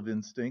example of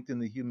instinct in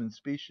the human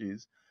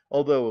species,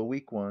 although a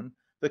weak one,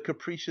 the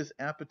capricious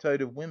appetite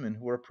of women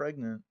who are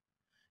pregnant.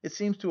 It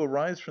seems to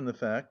arise from the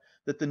fact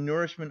that the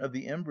nourishment of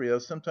the embryo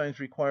sometimes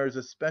requires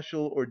a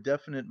special or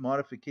definite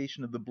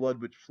modification of the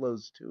blood which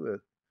flows to it,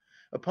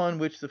 upon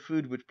which the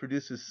food which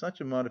produces such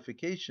a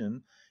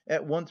modification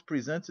at once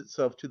presents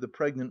itself to the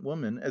pregnant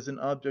woman as an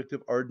object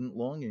of ardent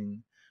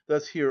longing;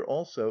 thus here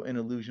also an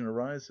illusion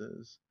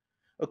arises.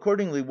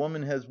 Accordingly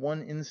woman has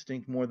one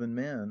instinct more than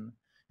man,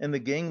 and the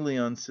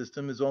ganglion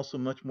system is also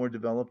much more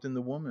developed in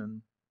the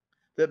woman.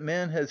 That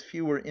man has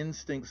fewer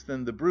instincts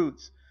than the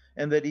brutes,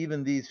 and that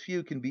even these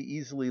few can be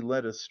easily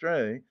led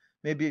astray,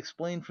 may be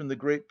explained from the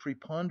great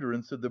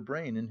preponderance of the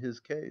brain in his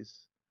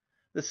case.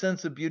 The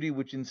sense of beauty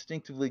which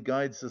instinctively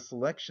guides the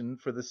selection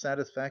for the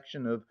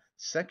satisfaction of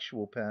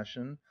sexual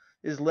passion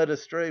is led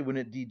astray when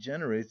it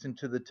degenerates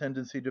into the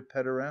tendency to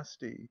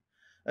pederasty,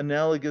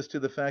 analogous to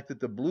the fact that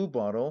the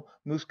blue‐bottle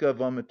 (Musca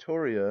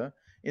vomitoria),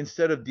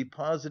 instead of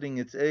depositing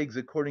its eggs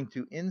according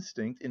to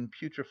instinct in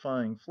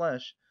putrefying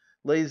flesh,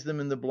 lays them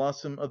in the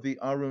blossom of the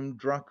Arum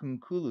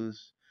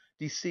dracunculus,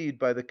 deceived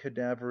by the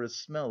cadaverous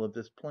smell of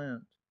this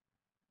plant.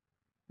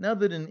 Now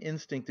that an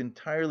instinct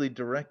entirely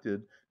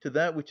directed to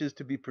that which is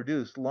to be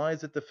produced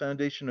lies at the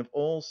foundation of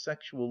all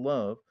sexual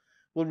love,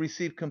 will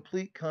receive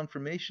complete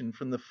confirmation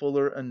from the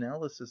fuller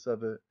analysis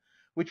of it,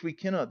 which we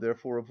cannot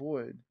therefore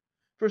avoid.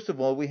 First of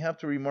all, we have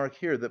to remark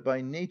here that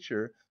by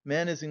nature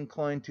man is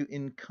inclined to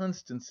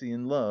inconstancy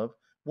in love,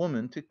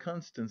 woman to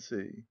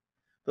constancy.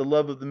 The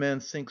love of the man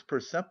sinks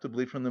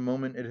perceptibly from the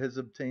moment it has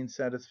obtained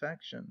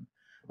satisfaction.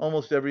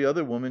 Almost every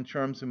other woman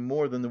charms him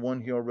more than the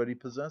one he already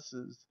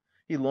possesses.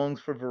 He longs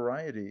for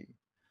variety.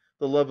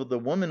 The love of the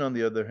woman, on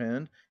the other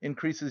hand,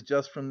 increases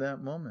just from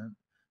that moment.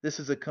 This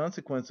is a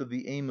consequence of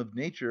the aim of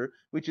nature,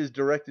 which is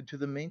directed to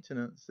the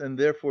maintenance, and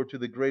therefore to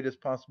the greatest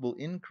possible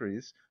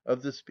increase,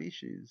 of the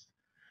species.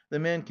 The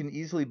man can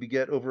easily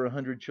beget over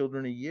 100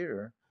 children a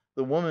year.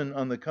 The woman,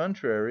 on the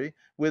contrary,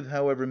 with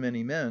however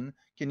many men,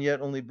 can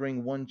yet only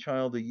bring one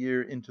child a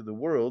year into the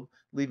world,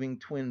 leaving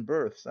twin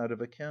births out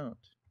of account.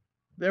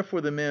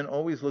 Therefore the man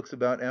always looks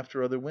about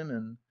after other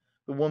women.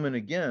 The woman,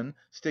 again,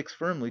 sticks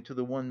firmly to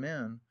the one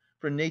man,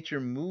 for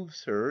nature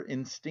moves her,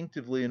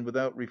 instinctively and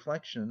without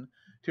reflection,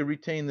 to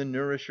retain the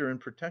nourisher and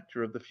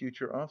protector of the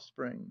future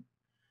offspring.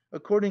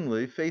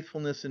 Accordingly,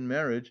 faithfulness in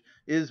marriage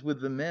is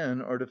with the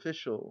man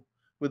artificial,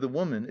 with the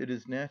woman it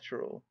is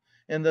natural,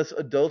 and thus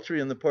adultery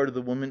on the part of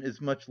the woman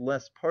is much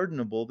less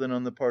pardonable than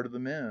on the part of the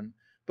man,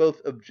 both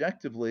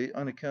objectively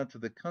on account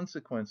of the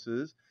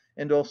consequences,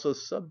 and also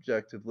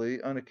subjectively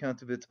on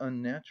account of its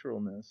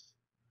unnaturalness.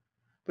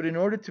 But in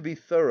order to be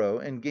thorough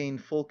and gain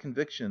full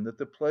conviction that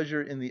the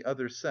pleasure in the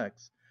other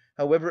sex,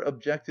 however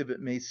objective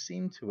it may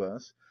seem to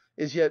us,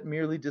 is yet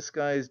merely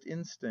disguised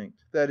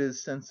instinct, i.e.,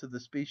 sense of the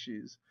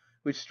species,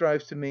 which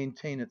strives to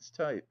maintain its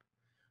type,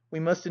 we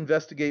must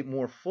investigate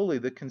more fully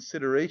the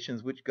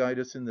considerations which guide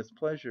us in this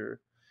pleasure,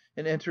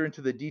 and enter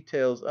into the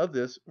details of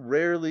this,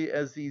 rarely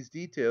as these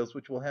details,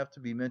 which will have to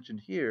be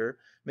mentioned here,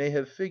 may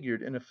have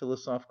figured in a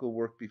philosophical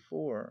work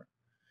before.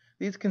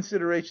 These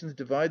considerations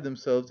divide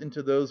themselves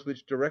into those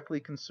which directly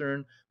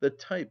concern the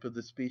type of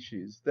the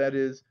species,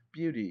 i.e.,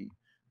 beauty,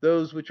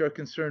 those which are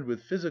concerned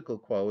with physical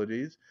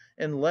qualities,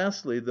 and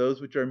lastly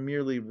those which are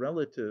merely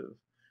relative,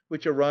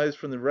 which arise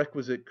from the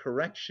requisite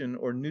correction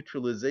or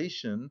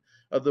neutralisation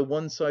of the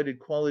one‐sided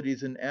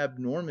qualities and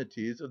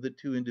abnormities of the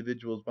two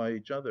individuals by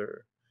each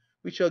other.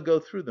 We shall go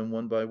through them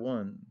one by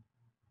one.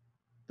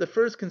 The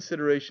first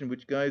consideration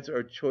which guides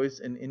our choice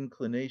and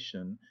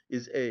inclination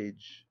is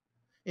age.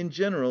 In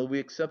general, we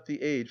accept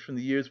the age from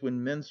the years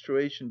when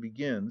menstruation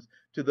begins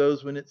to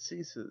those when it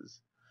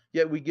ceases;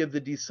 yet we give the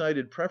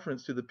decided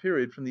preference to the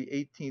period from the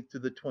 18th to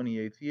the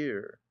 28th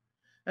year.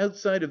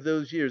 Outside of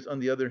those years, on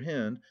the other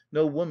hand,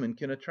 no woman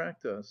can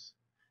attract us.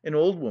 An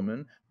old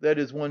woman, that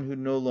is, one who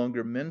no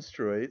longer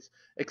menstruates,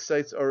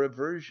 excites our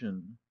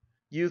aversion.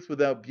 Youth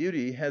without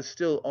beauty has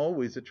still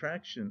always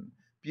attraction;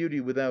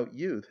 beauty without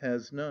youth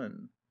has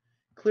none.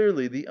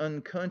 Clearly the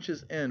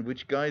unconscious end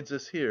which guides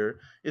us here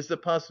is the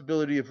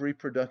possibility of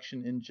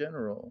reproduction in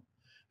general.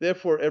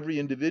 Therefore every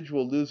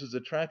individual loses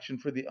attraction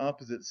for the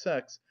opposite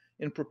sex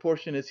in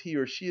proportion as he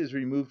or she is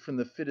removed from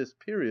the fittest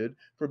period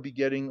for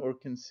begetting or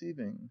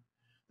conceiving.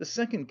 The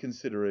second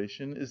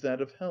consideration is that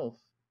of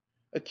health.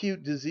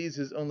 Acute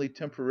diseases only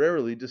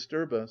temporarily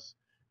disturb us;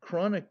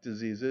 chronic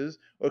diseases,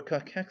 or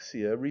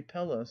cachexia,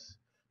 repel us,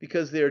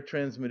 because they are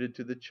transmitted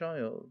to the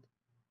child.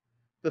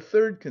 The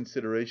third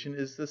consideration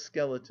is the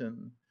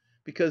skeleton,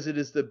 because it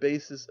is the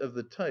basis of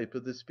the type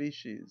of the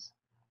species.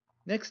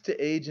 Next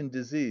to age and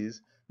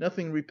disease,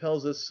 Nothing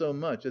repels us so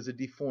much as a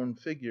deformed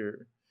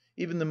figure.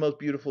 Even the most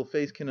beautiful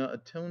face cannot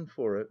atone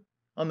for it.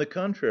 On the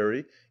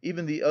contrary,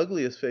 even the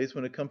ugliest face,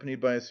 when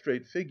accompanied by a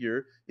straight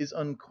figure, is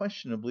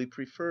unquestionably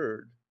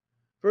preferred.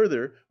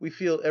 Further, we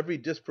feel every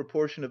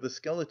disproportion of the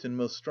skeleton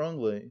most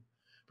strongly.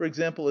 For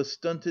example, a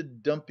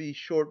stunted, dumpy,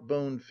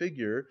 short‐boned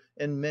figure,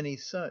 and many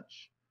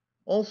such.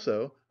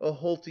 Also, a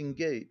halting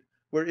gait,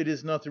 where it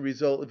is not the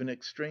result of an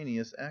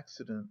extraneous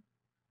accident.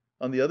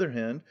 On the other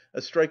hand,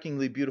 a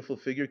strikingly beautiful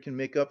figure can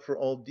make up for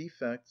all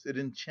defects; it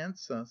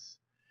enchants us.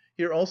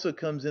 Here also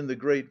comes in the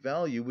great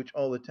value which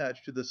all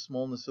attach to the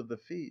smallness of the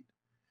feet.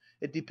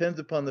 It depends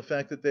upon the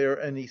fact that they are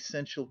an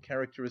essential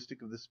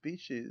characteristic of the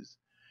species;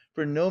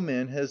 for no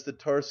man has the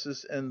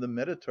tarsus and the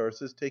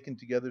metatarsus taken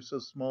together so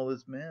small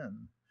as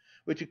man,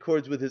 which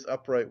accords with his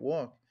upright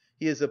walk: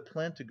 he is a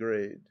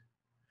plantigrade.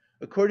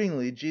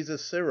 Accordingly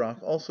Jesus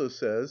Sirach also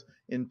says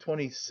in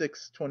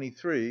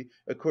 26:23,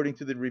 according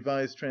to the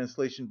Revised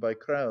Translation by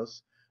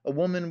Krauss, "A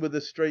woman with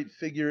a straight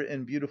figure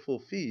and beautiful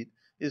feet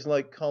is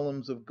like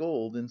columns of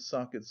gold in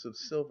sockets of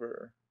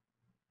silver."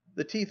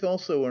 The teeth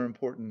also are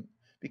important,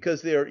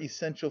 because they are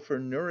essential for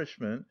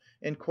nourishment,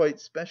 and quite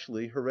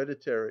specially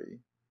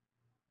hereditary.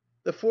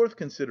 The fourth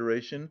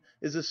consideration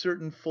is a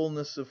certain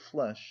fulness of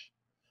flesh,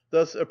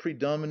 thus a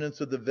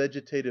predominance of the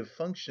vegetative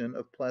function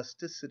of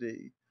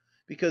plasticity,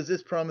 because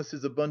this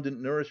promises abundant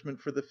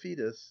nourishment for the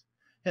fetus;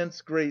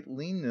 hence great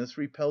leanness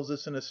repels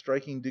us in a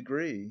striking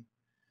degree.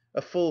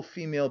 A full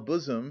female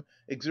bosom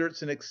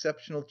exerts an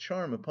exceptional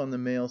charm upon the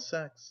male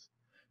sex,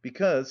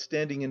 because,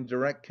 standing in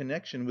direct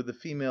connection with the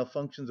female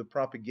functions of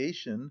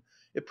propagation,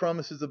 it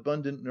promises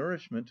abundant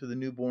nourishment to the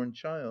new‐born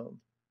child.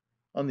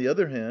 On the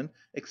other hand,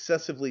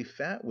 excessively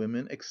fat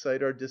women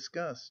excite our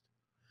disgust.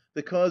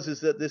 The cause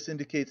is that this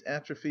indicates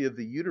atrophy of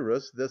the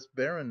uterus, thus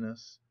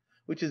barrenness,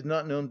 which is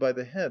not known by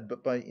the head,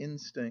 but by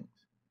instinct.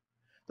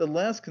 The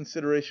last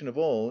consideration of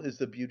all is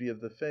the beauty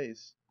of the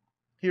face.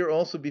 Here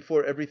also,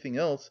 before everything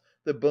else,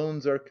 the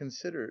bones are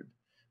considered;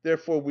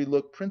 therefore we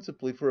look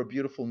principally for a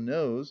beautiful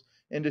nose,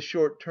 and a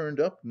short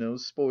turned‐up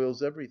nose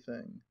spoils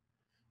everything.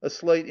 A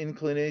slight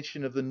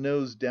inclination of the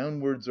nose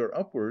downwards or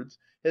upwards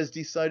has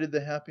decided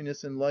the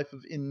happiness in life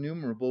of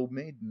innumerable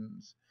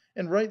maidens;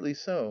 and rightly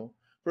so,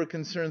 for it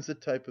concerns the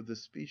type of the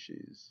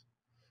species.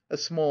 A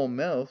small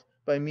mouth,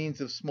 by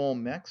means of small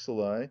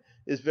maxillae,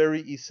 is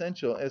very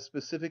essential as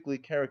specifically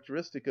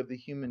characteristic of the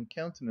human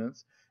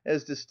countenance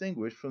as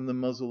distinguished from the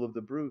muzzle of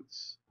the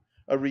brutes.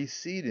 A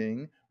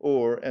receding,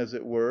 or, as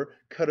it were,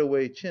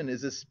 cut‐away chin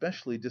is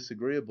especially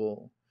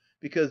disagreeable,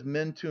 because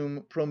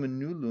mentum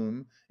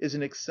prominulum is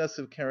an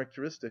excessive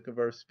characteristic of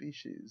our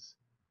species.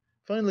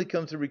 Finally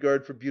comes the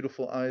regard for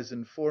beautiful eyes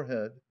and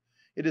forehead.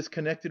 It is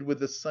connected with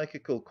the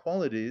psychical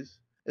qualities,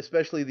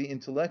 especially the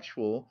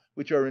intellectual,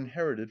 which are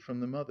inherited from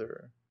the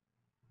mother.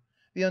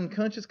 The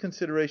unconscious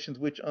considerations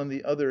which, on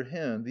the other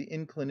hand, the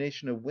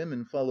inclination of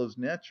women follows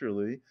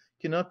naturally,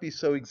 cannot be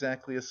so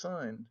exactly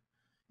assigned.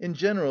 In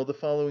general, the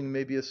following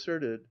may be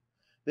asserted.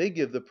 They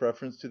give the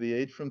preference to the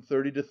age from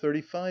 30 to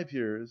 35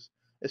 years,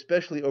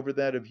 especially over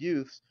that of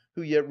youths,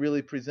 who yet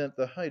really present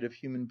the height of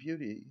human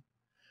beauty.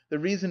 The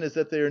reason is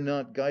that they are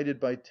not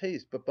guided by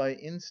taste, but by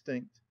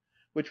instinct,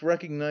 which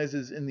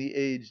recognises in the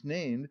age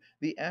named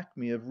the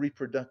acme of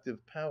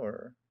reproductive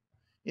power.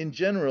 In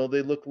general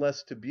they look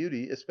less to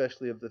beauty,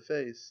 especially of the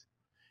face.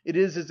 It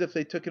is as if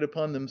they took it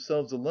upon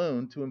themselves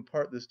alone to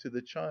impart this to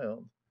the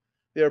child.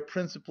 They are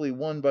principally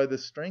won by the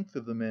strength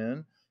of the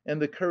man,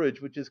 and the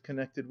courage which is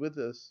connected with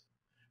this;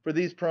 for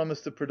these promise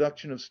the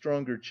production of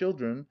stronger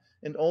children,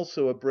 and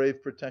also a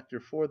brave protector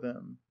for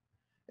them.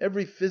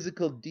 Every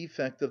physical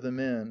defect of the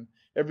man,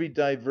 every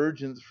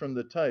divergence from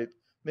the type,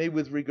 may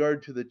with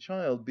regard to the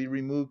child be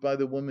removed by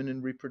the woman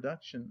in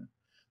reproduction,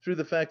 through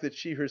the fact that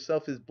she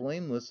herself is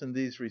blameless in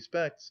these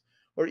respects,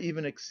 or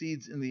even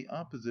exceeds in the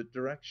opposite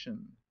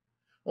direction.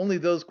 Only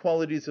those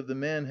qualities of the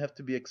man have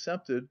to be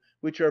accepted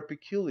which are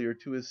peculiar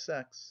to his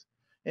sex,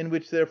 and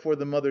which therefore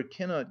the mother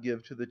cannot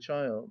give to the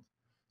child.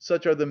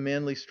 Such are the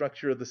manly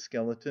structure of the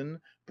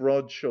skeleton,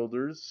 broad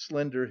shoulders,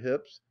 slender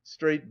hips,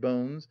 straight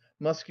bones,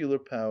 muscular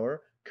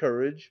power,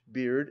 courage,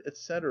 beard,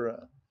 &c.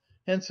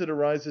 Hence it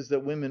arises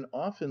that women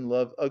often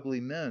love ugly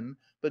men,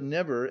 but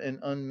never an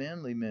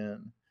unmanly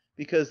man,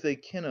 because they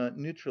cannot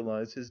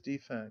neutralise his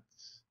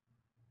defects.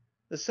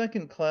 The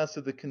second class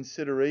of the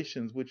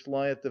considerations which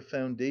lie at the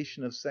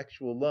foundation of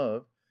sexual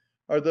love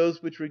are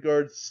those which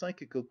regard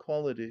psychical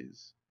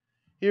qualities.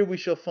 Here we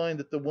shall find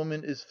that the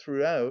woman is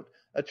throughout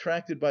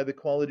attracted by the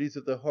qualities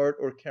of the heart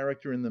or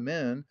character in the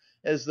man,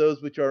 as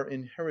those which are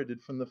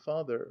inherited from the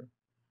father.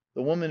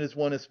 The woman is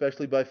won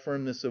especially by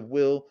firmness of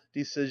will,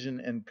 decision,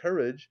 and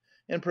courage,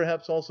 and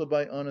perhaps also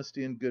by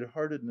honesty and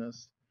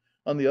good‐heartedness.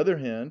 On the other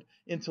hand,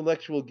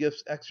 intellectual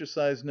gifts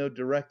exercise no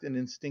direct and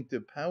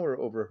instinctive power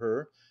over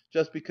her,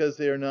 just because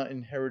they are not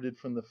inherited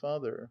from the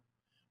father.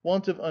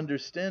 Want of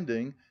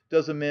understanding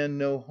does a man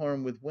no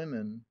harm with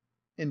women.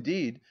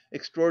 Indeed,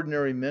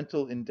 extraordinary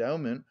mental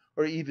endowment,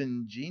 or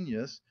even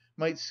genius,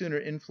 might sooner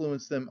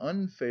influence them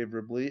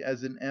unfavourably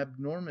as an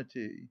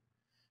abnormity.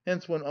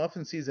 Hence one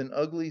often sees an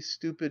ugly,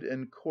 stupid,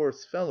 and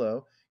coarse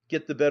fellow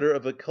get the better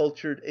of a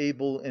cultured,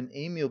 able, and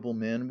amiable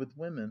man with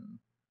women.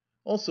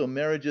 Also,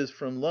 marriages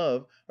from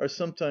love are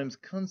sometimes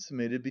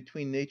consummated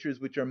between natures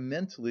which are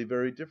mentally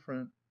very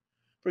different.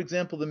 For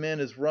example, the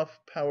man is rough,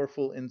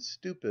 powerful, and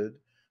stupid,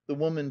 the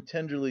woman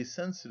tenderly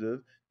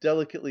sensitive,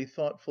 delicately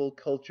thoughtful,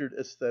 cultured,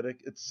 æsthetic,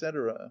 &c.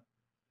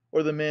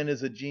 Or the man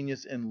is a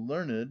genius and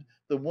learned,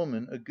 the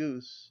woman a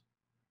goose.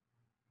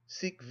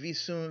 Sic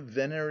visum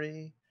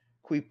Veneri,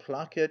 qui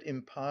placet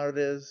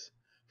impares,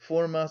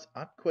 formas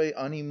atque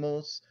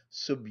animos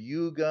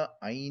subjuga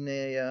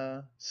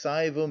Aenea,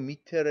 saevo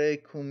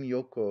mittere cum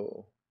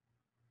joco.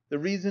 The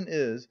reason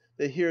is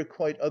that here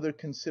quite other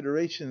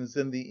considerations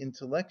than the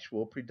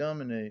intellectual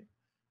predominate,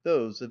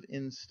 those of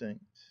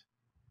instinct.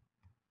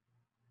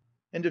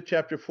 End of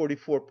chapter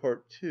 44,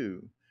 part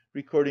 2.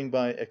 Recording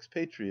by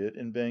Expatriate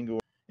in Bangor.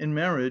 In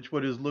marriage,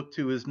 what is looked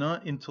to is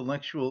not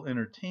intellectual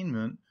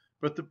entertainment,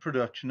 but the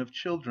production of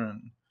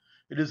children.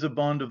 It is a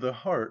bond of the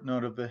heart,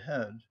 not of the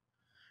head.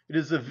 It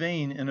is a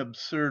vain and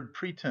absurd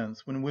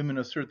pretence when women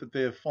assert that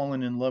they have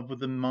fallen in love with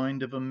the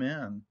mind of a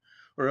man,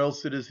 or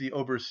else it is the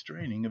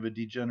overstraining of a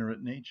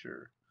degenerate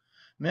nature.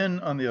 Men,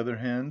 on the other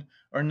hand,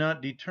 are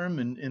not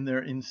determined in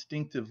their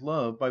instinctive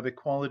love by the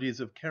qualities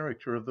of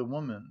character of the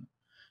woman.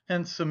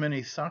 Hence so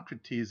many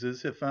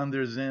Socrateses have found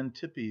their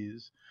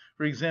Xantippes,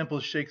 for example,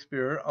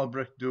 Shakespeare,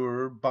 Albrecht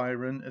Dürer,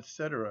 Byron,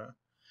 etc.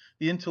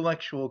 The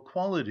intellectual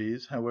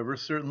qualities, however,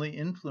 certainly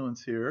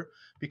influence here,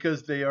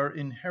 because they are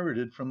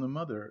inherited from the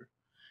mother.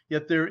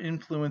 Yet their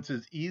influence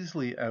is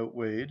easily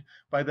outweighed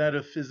by that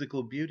of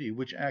physical beauty,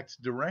 which acts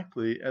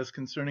directly as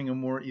concerning a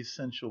more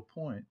essential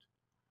point.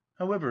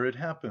 However, it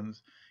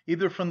happens,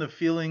 either from the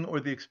feeling or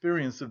the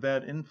experience of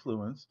that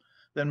influence,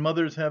 that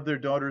mothers have their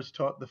daughters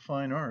taught the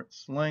fine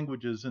arts,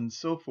 languages, and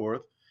so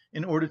forth,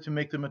 in order to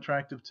make them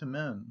attractive to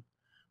men,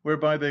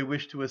 whereby they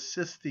wish to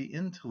assist the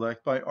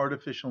intellect by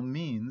artificial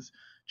means,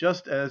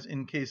 just as,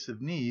 in case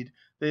of need,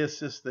 they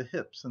assist the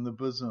hips and the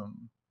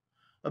bosom.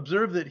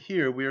 Observe that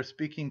here we are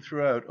speaking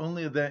throughout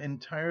only of that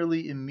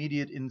entirely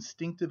immediate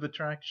instinctive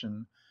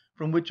attraction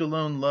from which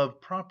alone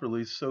love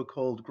properly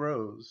so-called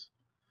grows.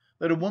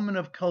 That a woman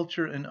of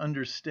culture and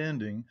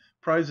understanding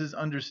prizes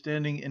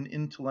understanding and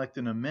intellect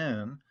in a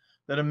man,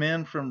 that a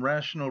man from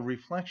rational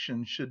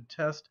reflection should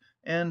test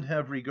and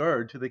have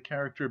regard to the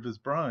character of his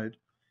bride,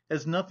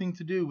 has nothing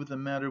to do with the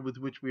matter with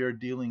which we are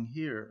dealing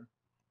here.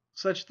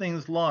 Such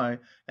things lie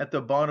at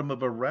the bottom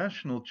of a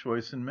rational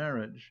choice in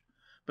marriage,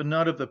 but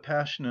not of the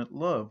passionate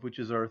love which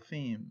is our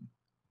theme.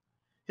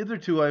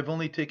 Hitherto I have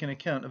only taken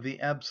account of the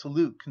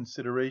absolute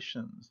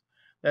considerations,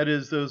 that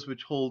is, those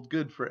which hold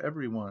good for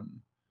every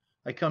one.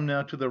 I come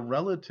now to the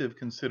relative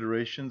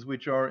considerations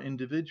which are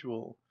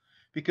individual,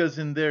 because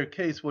in their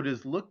case what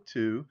is looked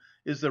to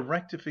is the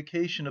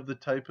rectification of the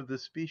type of the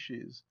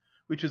species,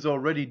 which is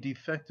already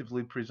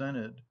defectively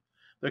presented,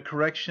 the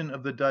correction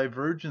of the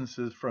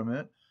divergences from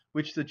it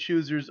which the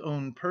chooser's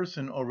own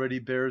person already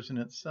bears in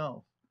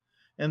itself,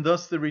 and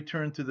thus the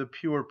return to the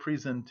pure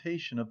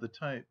presentation of the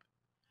type.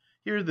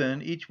 Here,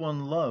 then, each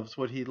one loves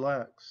what he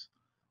lacks.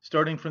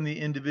 Starting from the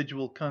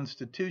individual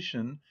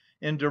constitution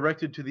and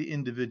directed to the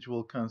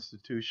individual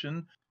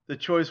constitution, the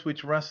choice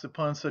which rests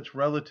upon such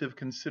relative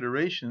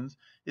considerations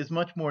is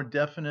much more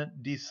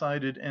definite,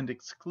 decided, and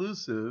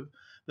exclusive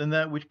than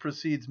that which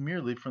proceeds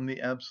merely from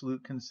the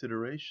absolute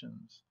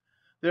considerations.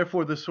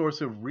 Therefore the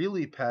source of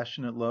really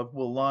passionate love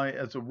will lie,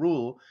 as a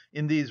rule,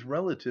 in these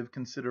relative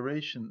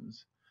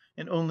considerations,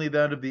 and only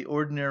that of the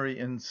ordinary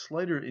and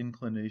slighter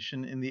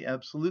inclination in the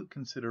absolute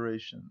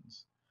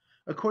considerations.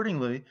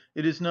 Accordingly,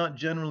 it is not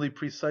generally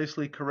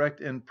precisely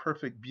correct and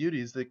perfect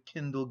beauties that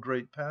kindle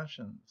great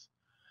passions.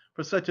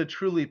 For such a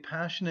truly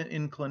passionate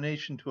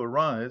inclination to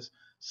arise,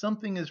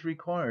 something is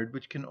required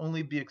which can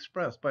only be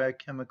expressed by a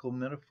chemical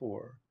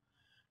metaphor.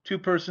 Two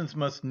persons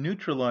must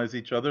neutralise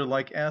each other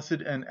like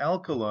acid and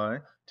alkali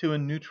to a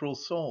neutral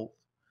salt.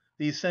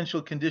 The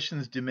essential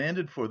conditions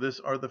demanded for this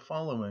are the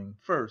following.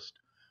 First,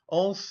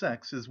 all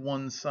sex is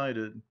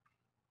one-sided.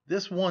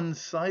 This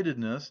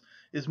one-sidedness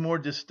is more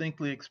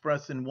distinctly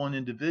expressed in one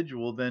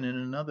individual than in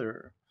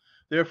another.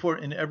 Therefore,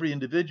 in every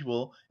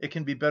individual it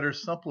can be better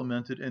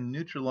supplemented and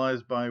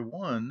neutralised by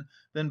one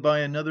than by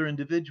another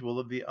individual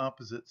of the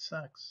opposite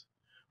sex.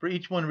 For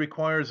each one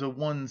requires a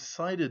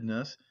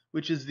one-sidedness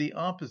which is the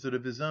opposite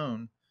of his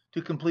own,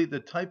 to complete the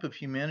type of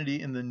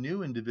humanity in the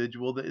new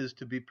individual that is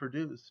to be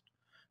produced,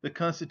 the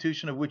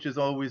constitution of which is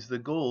always the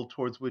goal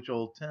towards which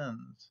all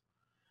tends.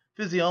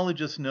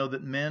 Physiologists know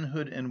that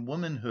manhood and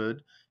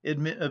womanhood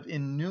admit of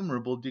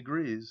innumerable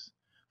degrees,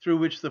 through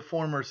which the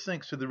former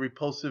sinks to the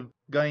repulsive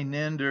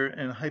gynander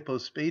and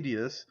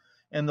hypospadias,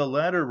 and the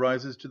latter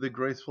rises to the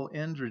graceful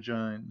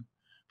androgyne.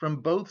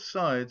 From both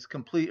sides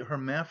complete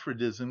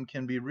hermaphrodism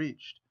can be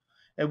reached,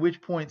 at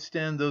which point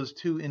stand those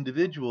two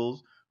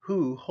individuals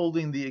who,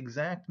 holding the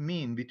exact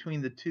mean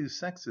between the two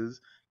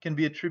sexes, can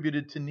be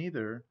attributed to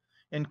neither,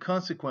 and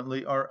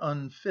consequently are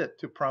unfit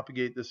to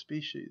propagate the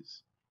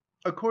species.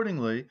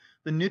 Accordingly,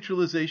 the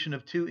neutralisation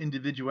of two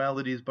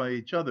individualities by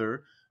each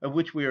other of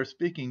which we are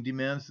speaking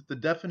demands that the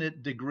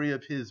definite degree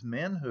of his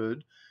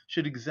manhood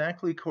should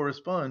exactly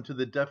correspond to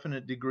the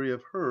definite degree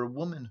of her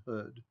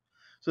womanhood,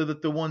 so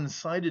that the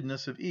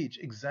one‐sidedness of each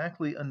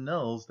exactly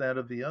annuls that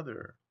of the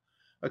other.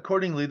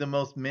 Accordingly, the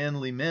most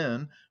manly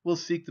man will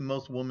seek the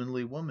most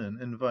womanly woman,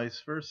 and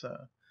vice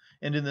versa;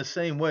 and in the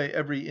same way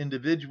every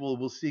individual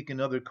will seek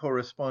another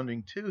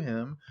corresponding to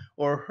him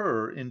or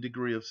her in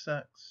degree of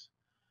sex.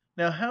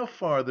 Now, how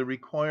far the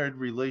required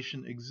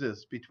relation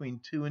exists between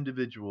two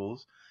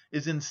individuals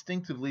is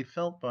instinctively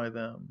felt by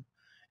them,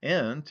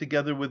 and,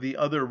 together with the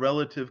other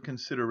relative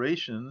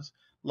considerations,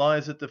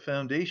 lies at the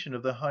foundation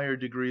of the higher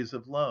degrees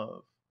of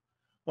love.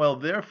 While,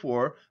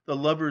 therefore, the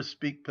lovers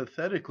speak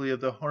pathetically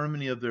of the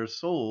harmony of their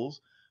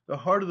souls, the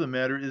heart of the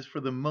matter is for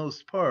the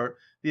most part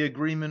the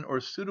agreement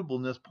or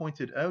suitableness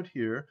pointed out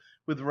here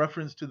with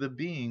reference to the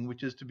being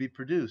which is to be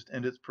produced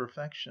and its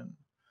perfection,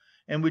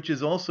 and which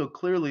is also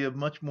clearly of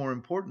much more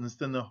importance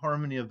than the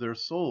harmony of their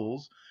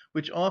souls,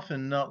 which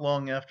often, not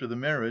long after the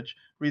marriage,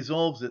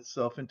 resolves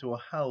itself into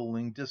a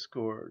howling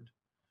discord.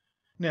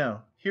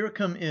 Now, here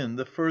come in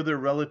the further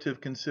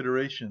relative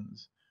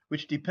considerations,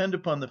 which depend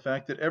upon the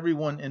fact that every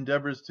one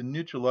endeavours to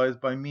neutralise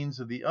by means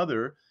of the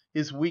other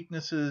his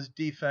weaknesses,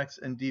 defects,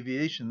 and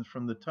deviations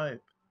from the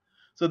type,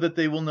 so that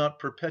they will not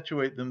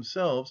perpetuate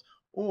themselves,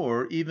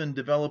 or even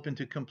develop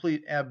into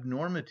complete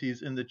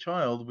abnormities in the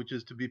child which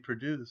is to be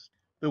produced.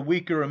 The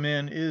weaker a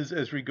man is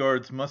as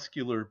regards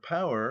muscular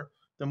power,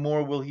 the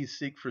more will he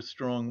seek for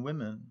strong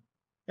women,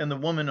 and the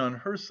woman on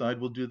her side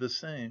will do the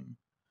same.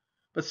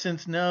 But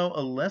since now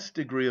a less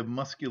degree of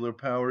muscular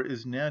power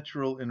is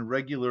natural and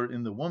regular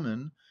in the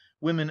woman,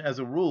 women as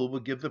a rule will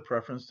give the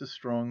preference to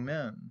strong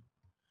men.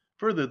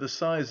 Further, the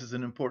size is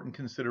an important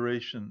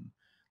consideration.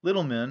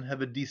 Little men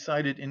have a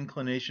decided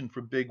inclination for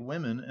big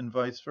women, and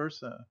vice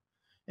versa.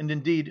 And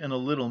indeed, in a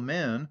little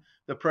man,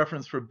 the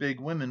preference for big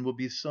women will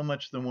be so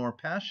much the more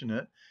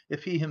passionate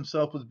if he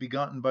himself was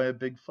begotten by a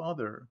big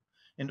father,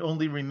 and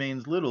only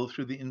remains little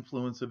through the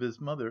influence of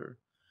his mother,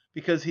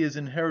 because he has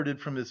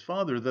inherited from his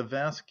father the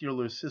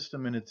vascular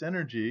system and its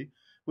energy,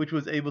 which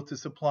was able to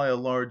supply a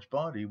large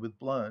body with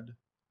blood.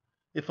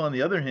 If, on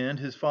the other hand,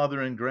 his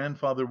father and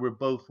grandfather were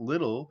both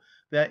little,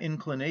 that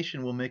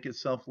inclination will make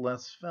itself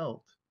less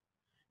felt.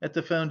 At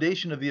the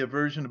foundation of the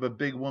aversion of a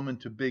big woman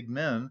to big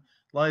men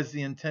lies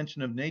the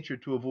intention of nature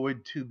to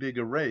avoid too big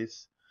a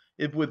race,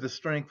 if with the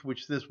strength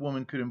which this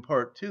woman could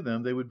impart to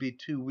them they would be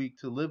too weak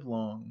to live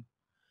long.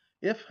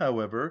 If,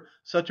 however,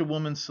 such a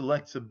woman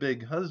selects a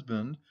big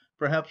husband,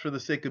 perhaps for the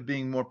sake of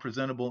being more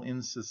presentable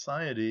in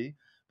society,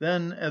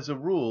 then, as a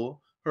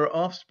rule, her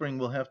offspring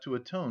will have to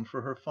atone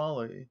for her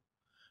folly.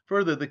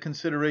 Further, the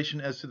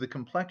consideration as to the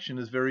complexion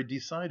is very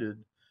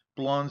decided.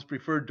 Blondes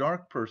prefer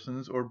dark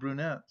persons or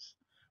brunettes,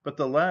 but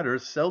the latter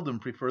seldom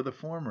prefer the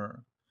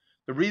former.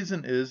 The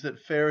reason is that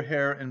fair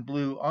hair and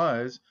blue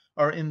eyes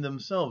are in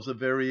themselves a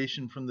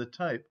variation from the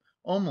type,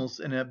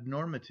 almost an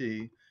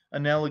abnormity,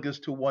 analogous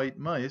to white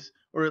mice,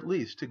 or at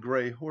least to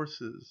grey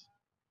horses.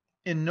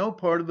 In no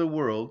part of the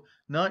world,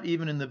 not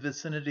even in the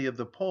vicinity of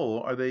the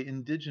pole, are they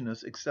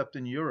indigenous, except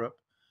in Europe,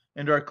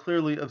 and are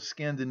clearly of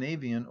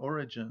Scandinavian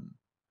origin.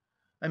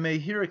 I may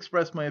here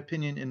express my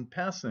opinion in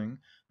passing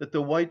that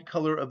the white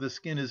colour of the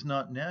skin is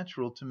not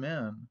natural to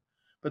man,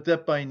 but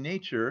that by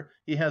nature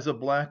he has a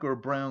black or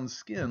brown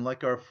skin,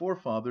 like our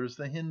forefathers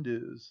the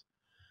Hindus;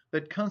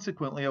 that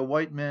consequently a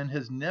white man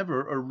has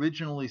never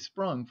originally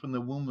sprung from the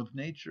womb of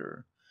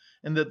nature,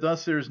 and that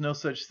thus there is no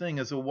such thing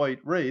as a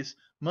white race,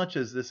 much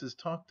as this is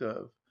talked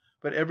of,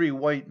 but every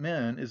white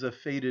man is a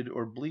faded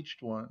or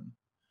bleached one.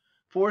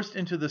 Forced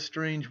into the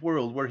strange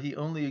world where he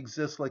only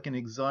exists like an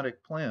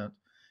exotic plant,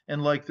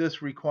 and like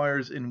this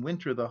requires in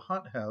winter the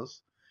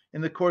hothouse,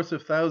 in the course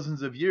of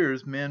thousands of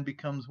years man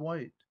becomes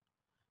white.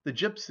 The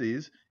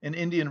gipsies, an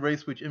Indian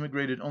race which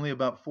immigrated only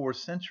about 4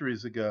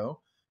 centuries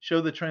ago,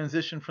 show the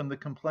transition from the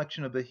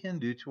complexion of the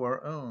Hindu to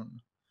our own.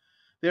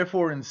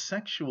 Therefore in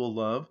sexual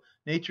love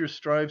nature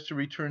strives to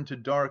return to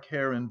dark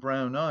hair and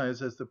brown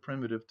eyes as the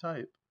primitive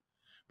type.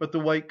 But the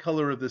white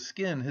colour of the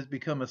skin has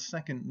become a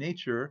second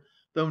nature,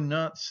 though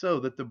not so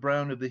that the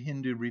brown of the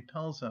Hindu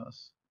repels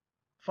us.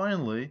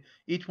 Finally,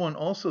 each one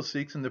also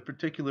seeks in the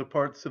particular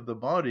parts of the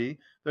body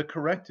the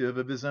corrective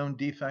of his own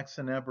defects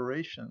and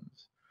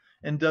aberrations,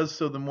 and does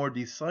so the more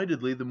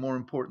decidedly the more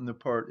important the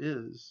part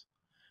is.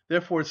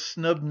 Therefore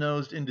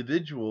snub‐nosed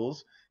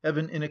individuals have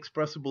an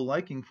inexpressible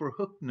liking for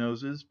hooked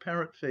noses,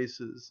 parrot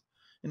faces,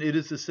 and it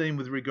is the same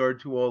with regard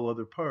to all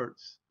other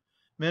parts.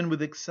 Men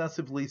with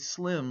excessively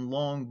slim,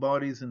 long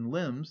bodies and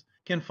limbs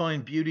can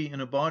find beauty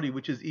in a body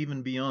which is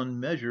even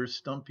beyond measure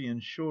stumpy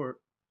and short.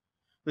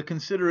 The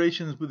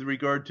considerations with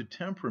regard to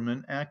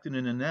temperament act in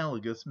an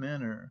analogous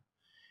manner.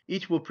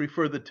 Each will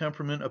prefer the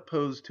temperament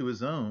opposed to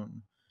his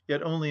own,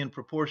 yet only in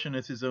proportion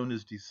as his own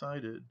is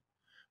decided.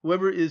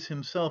 Whoever is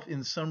himself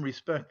in some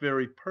respect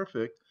very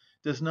perfect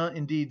does not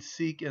indeed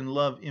seek and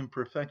love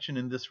imperfection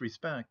in this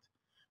respect,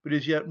 but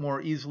is yet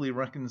more easily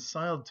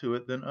reconciled to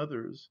it than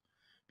others,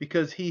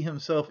 because he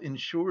himself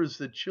insures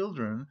the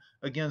children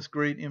against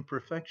great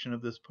imperfection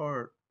of this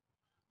part.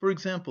 For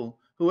example,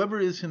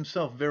 Whoever is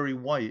himself very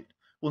white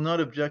will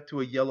not object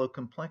to a yellow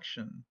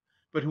complexion,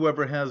 but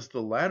whoever has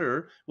the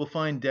latter will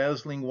find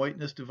dazzling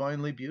whiteness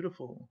divinely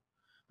beautiful.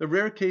 The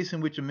rare case in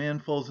which a man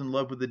falls in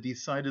love with a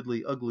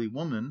decidedly ugly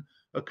woman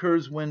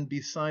occurs when,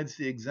 besides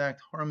the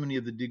exact harmony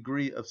of the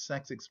degree of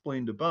sex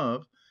explained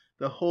above,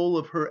 the whole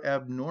of her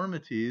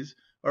abnormities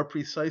are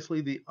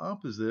precisely the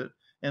opposite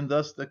and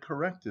thus the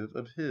corrective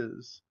of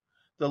his.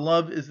 The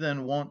love is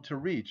then wont to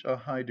reach a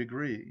high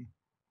degree.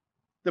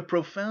 The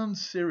profound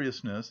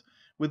seriousness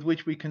with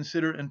which we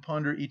consider and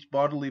ponder each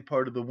bodily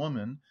part of the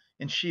woman,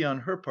 and she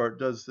on her part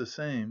does the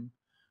same,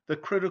 the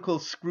critical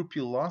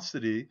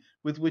scrupulosity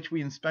with which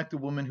we inspect a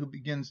woman who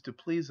begins to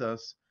please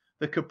us,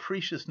 the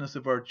capriciousness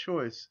of our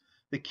choice,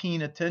 the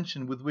keen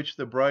attention with which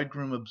the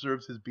bridegroom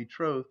observes his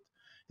betrothed,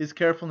 his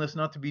carefulness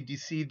not to be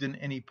deceived in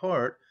any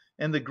part,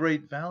 and the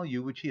great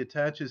value which he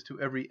attaches to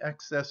every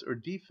excess or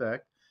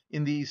defect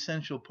in the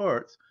essential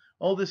parts,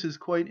 all this is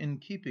quite in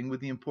keeping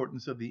with the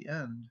importance of the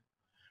end.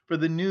 For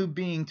the new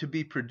being to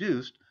be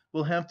produced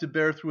will have to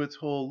bear through its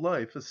whole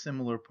life a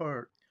similar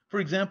part.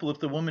 For example, if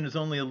the woman is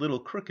only a little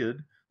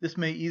crooked, this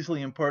may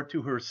easily impart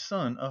to her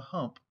son a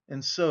hump,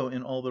 and so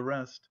in all the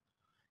rest.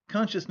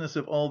 Consciousness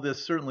of all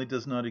this certainly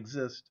does not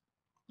exist.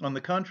 On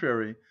the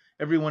contrary,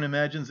 every one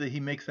imagines that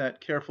he makes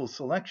that careful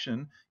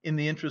selection in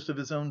the interest of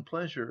his own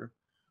pleasure,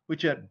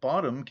 which at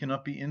bottom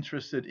cannot be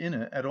interested in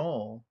it at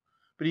all.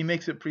 But he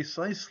makes it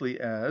precisely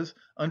as,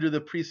 under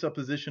the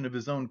presupposition of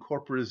his own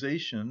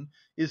corporisation,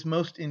 is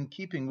most in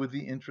keeping with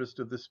the interest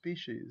of the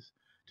species,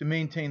 to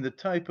maintain the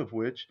type of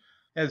which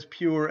as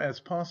pure as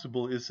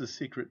possible is the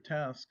secret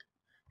task.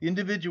 The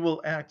individual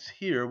acts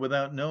here,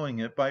 without knowing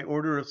it, by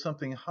order of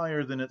something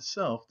higher than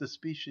itself, the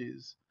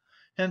species.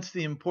 Hence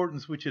the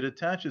importance which it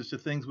attaches to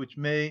things which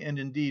may and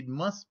indeed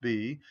must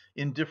be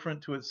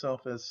indifferent to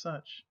itself as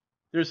such.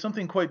 There is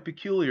something quite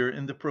peculiar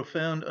in the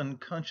profound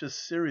unconscious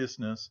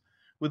seriousness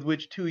with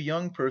which two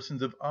young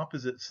persons of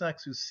opposite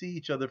sex who see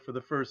each other for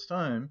the first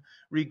time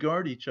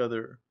regard each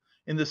other,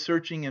 in the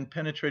searching and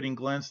penetrating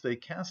glance they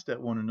cast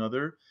at one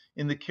another,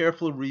 in the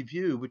careful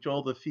review which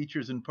all the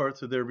features and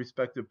parts of their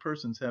respective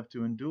persons have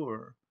to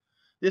endure.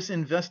 This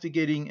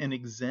investigating and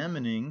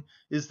examining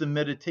is the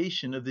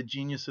meditation of the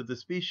genius of the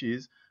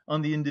species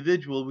on the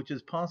individual which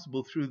is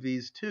possible through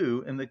these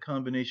two and the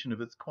combination of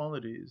its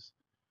qualities.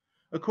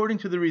 According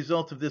to the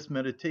result of this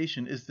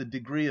meditation is the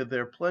degree of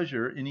their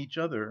pleasure in each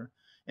other,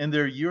 and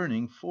their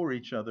yearning for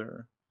each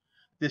other.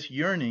 This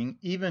yearning,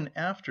 even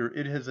after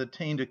it has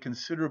attained a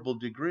considerable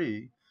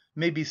degree,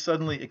 may be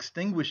suddenly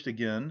extinguished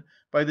again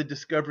by the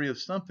discovery of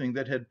something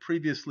that had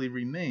previously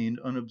remained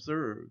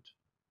unobserved.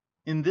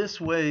 In this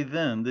way,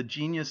 then, the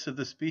genius of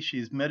the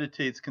species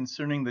meditates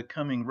concerning the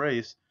coming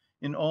race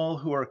in all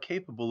who are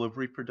capable of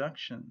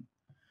reproduction.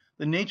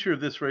 The nature of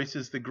this race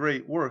is the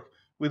great work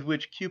with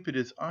which Cupid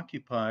is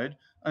occupied,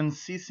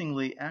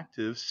 unceasingly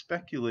active,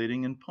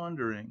 speculating and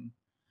pondering.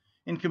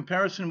 In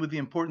comparison with the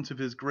importance of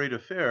his great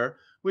affair,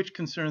 which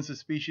concerns the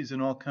species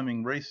and all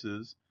coming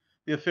races,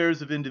 the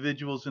affairs of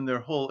individuals in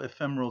their whole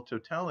ephemeral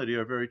totality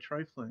are very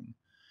trifling.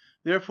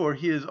 Therefore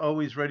he is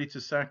always ready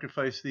to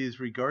sacrifice these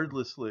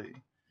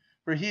regardlessly,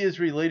 for he is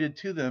related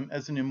to them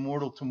as an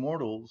immortal to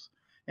mortals,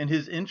 and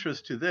his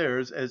interest to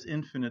theirs as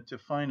infinite to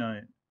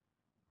finite.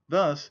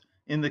 Thus,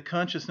 in the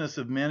consciousness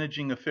of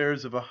managing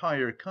affairs of a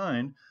higher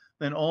kind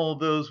than all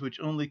those which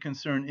only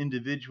concern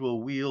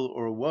individual weal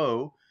or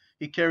woe,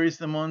 he carries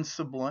them on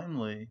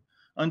sublimely,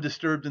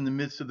 undisturbed in the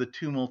midst of the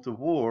tumult of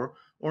war,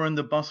 or in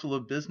the bustle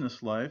of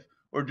business life,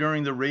 or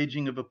during the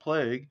raging of a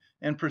plague,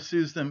 and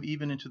pursues them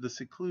even into the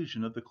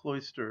seclusion of the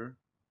cloister.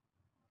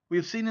 We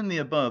have seen in the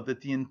above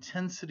that the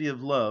intensity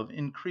of love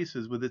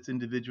increases with its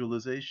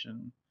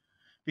individualisation,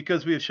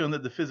 because we have shown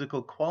that the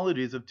physical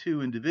qualities of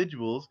two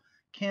individuals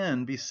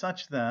can be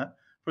such that,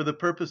 for the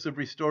purpose of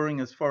restoring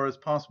as far as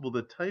possible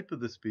the type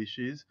of the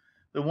species,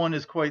 the one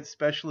is quite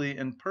specially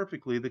and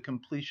perfectly the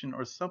completion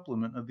or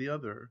supplement of the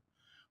other,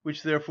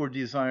 which therefore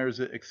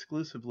desires it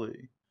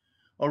exclusively.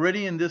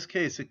 Already in this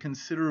case a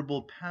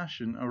considerable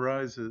passion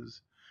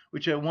arises,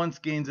 which at once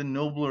gains a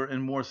nobler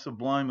and more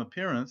sublime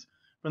appearance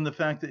from the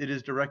fact that it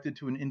is directed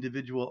to an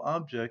individual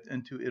object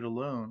and to it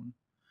alone.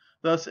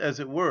 Thus, as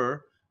it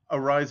were,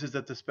 arises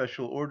at the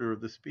special order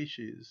of the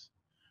species.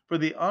 For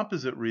the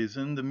opposite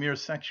reason, the mere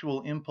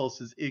sexual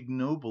impulse is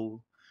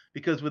ignoble,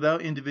 because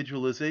without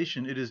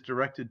individualisation it is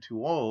directed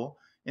to all,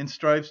 and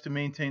strives to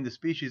maintain the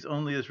species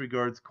only as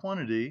regards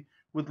quantity,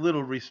 with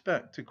little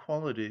respect to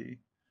quality.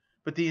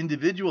 But the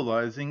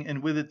individualising,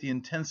 and with it the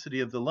intensity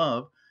of the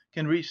love,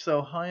 can reach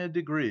so high a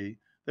degree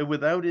that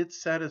without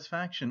its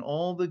satisfaction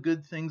all the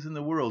good things in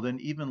the world,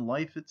 and even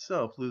life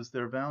itself, lose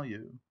their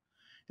value.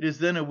 It is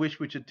then a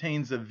wish which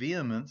attains a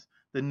vehemence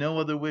that no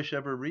other wish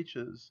ever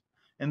reaches,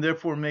 and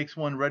therefore makes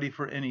one ready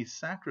for any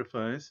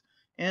sacrifice,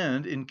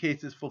 and, in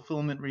case its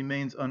fulfilment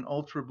remains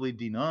unalterably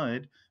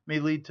denied, may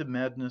lead to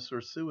madness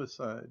or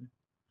suicide.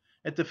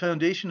 At the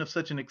foundation of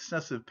such an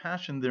excessive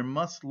passion there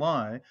must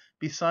lie,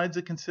 besides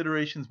the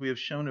considerations we have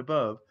shown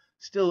above,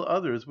 still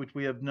others which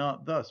we have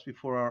not thus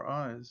before our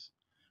eyes.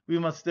 We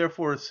must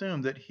therefore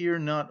assume that here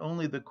not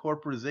only the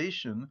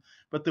corporization,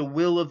 but the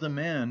will of the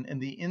man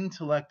and the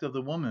intellect of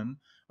the woman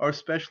are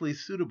specially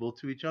suitable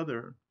to each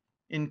other,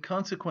 in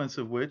consequence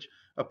of which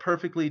a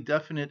perfectly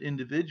definite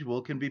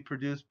individual can be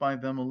produced by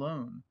them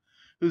alone,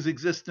 whose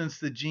existence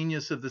the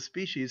genius of the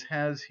species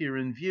has here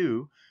in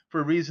view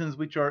for reasons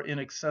which are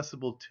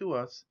inaccessible to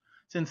us,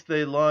 since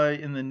they lie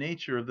in the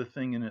nature of the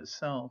thing in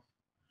itself.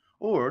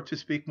 Or, to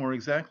speak more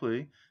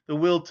exactly, the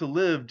will to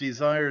live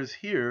desires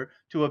here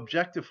to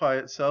objectify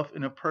itself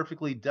in a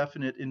perfectly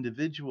definite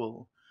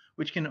individual,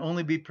 which can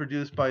only be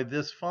produced by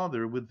this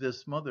father with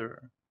this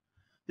mother.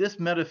 This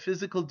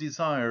metaphysical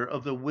desire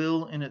of the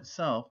will in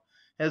itself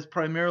has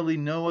primarily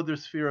no other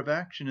sphere of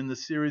action in the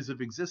series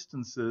of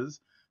existences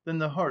than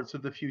the hearts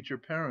of the future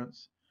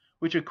parents,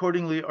 which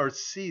accordingly are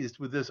seized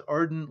with this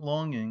ardent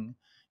longing,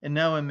 and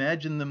now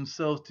imagine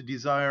themselves to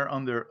desire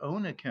on their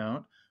own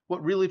account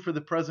what really for the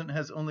present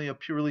has only a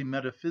purely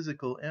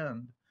metaphysical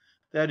end,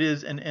 that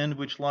is, an end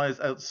which lies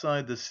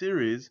outside the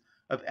series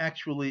of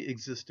actually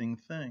existing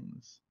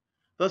things.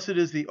 Thus it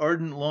is the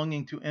ardent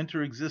longing to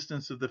enter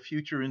existence of the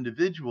future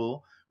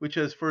individual which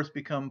has first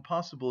become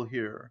possible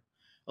here,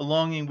 a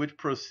longing which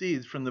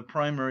proceeds from the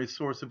primary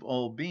source of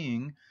all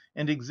being,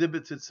 and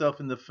exhibits itself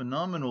in the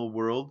phenomenal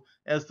world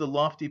as the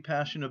lofty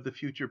passion of the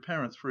future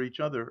parents for each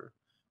other,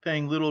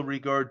 paying little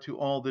regard to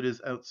all that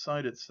is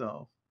outside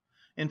itself;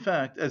 in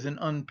fact, as an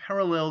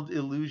unparalleled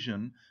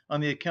illusion, on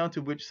the account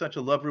of which such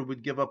a lover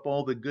would give up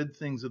all the good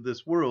things of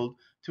this world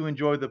to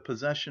enjoy the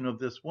possession of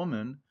this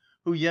woman,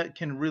 who yet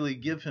can really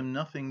give him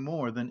nothing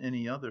more than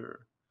any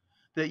other.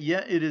 That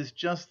yet it is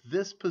just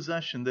this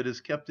possession that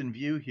is kept in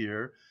view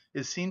here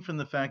is seen from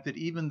the fact that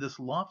even this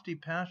lofty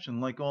passion,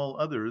 like all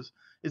others,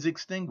 is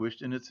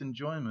extinguished in its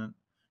enjoyment,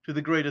 to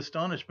the great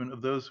astonishment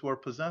of those who are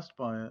possessed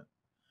by it.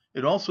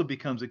 It also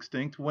becomes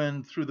extinct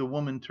when, through the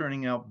woman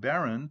turning out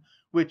barren,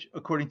 which,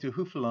 according to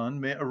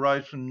Hufeland, may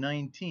arise from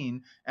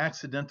 19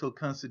 accidental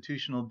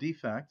constitutional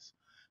defects,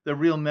 the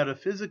real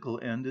metaphysical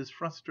end is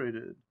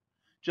frustrated,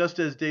 just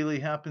as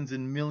daily happens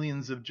in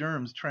millions of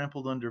germs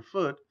trampled under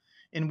foot,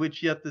 in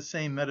which yet the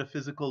same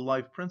metaphysical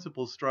life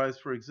principle strives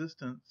for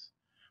existence,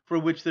 for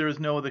which there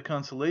is no other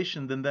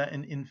consolation than that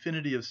an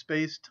infinity of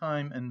space,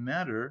 time, and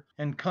matter,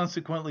 and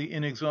consequently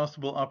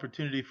inexhaustible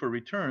opportunity for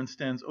return,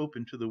 stands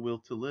open to the will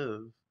to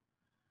live.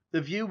 The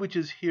view which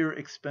is here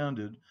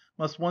expounded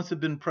must once have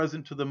been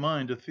present to the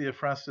mind of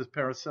Theophrastus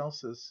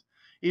Paracelsus,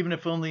 even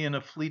if only in a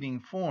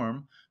fleeting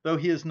form, though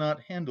he has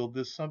not handled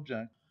this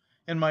subject,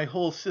 and my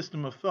whole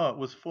system of thought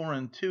was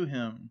foreign to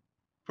him.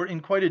 For in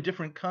quite a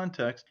different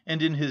context,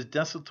 and in his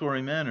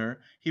desultory manner,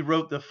 he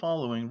wrote the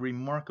following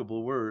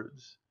remarkable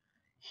words: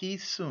 "Hi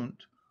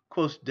sunt,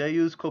 quos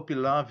Deus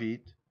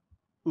copilavit,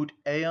 ut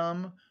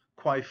eam,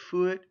 quæ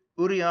fuit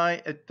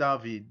Uriae et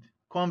David,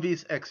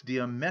 quamvis ex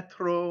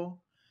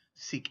diametro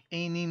sic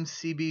enim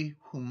sibi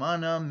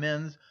humana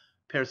mens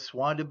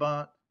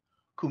persuadebat,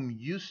 cum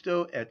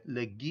justo et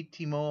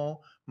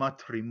legitimo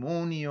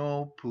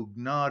matrimonio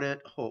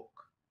pugnaret hoc,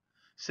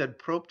 sed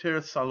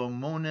propter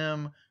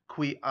Salomonem,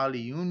 qui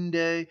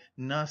aliunde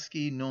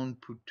nasci non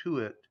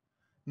putuit,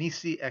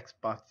 nisi ex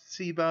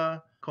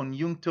Bathseba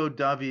conjuncto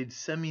David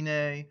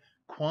semine,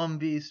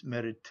 quamvis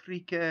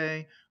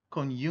meretrice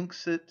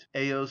conjunxit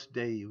eos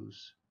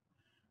Deus."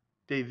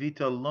 De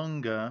Vita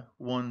Longa,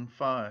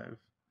 1.5.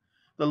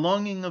 The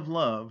longing of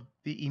love,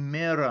 the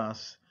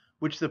ἡμέρας,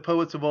 which the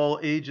poets of all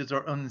ages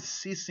are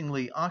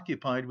unceasingly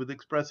occupied with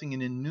expressing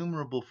in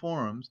innumerable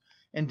forms,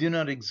 and do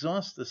not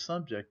exhaust the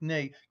subject,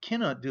 nay,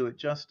 cannot do it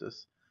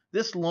justice,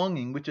 this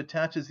longing, which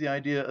attaches the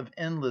idea of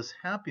endless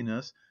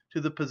happiness to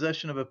the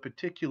possession of a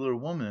particular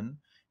woman,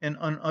 and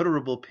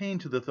unutterable pain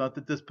to the thought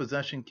that this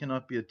possession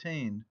cannot be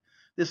attained,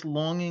 this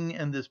longing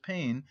and this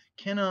pain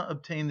cannot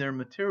obtain their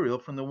material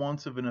from the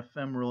wants of an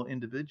ephemeral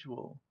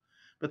individual,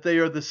 but they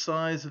are the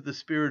sighs of the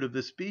spirit of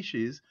the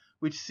species,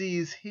 which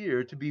sees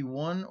here to be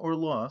won or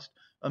lost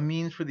a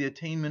means for the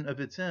attainment of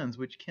its ends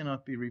which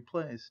cannot be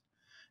replaced,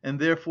 and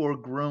therefore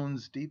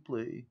groans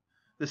deeply.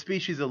 The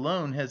species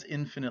alone has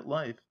infinite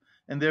life,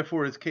 and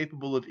therefore is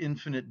capable of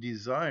infinite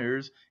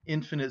desires,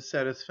 infinite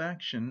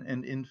satisfaction,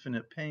 and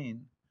infinite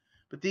pain.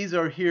 But these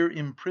are here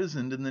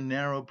imprisoned in the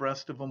narrow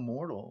breast of a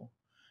mortal.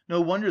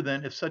 No wonder,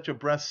 then, if such a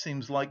breast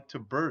seems like to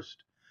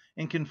burst,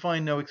 and can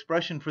find no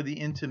expression for the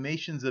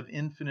intimations of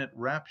infinite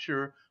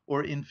rapture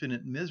or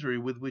infinite misery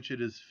with which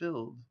it is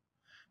filled.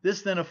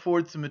 This then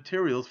affords the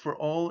materials for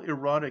all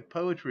erotic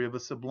poetry of a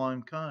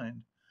sublime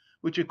kind,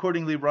 which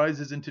accordingly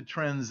rises into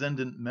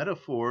transcendent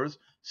metaphors,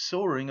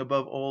 soaring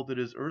above all that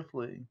is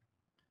earthly.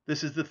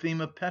 This is the theme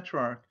of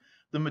Petrarch,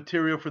 the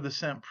material for the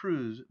St.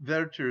 Preux,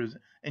 Werthers,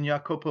 and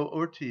Jacopo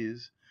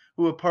Ortis,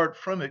 who apart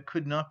from it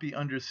could not be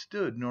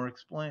understood nor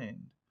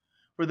explained.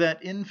 For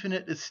that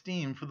infinite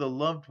esteem for the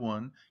loved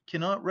one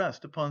cannot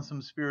rest upon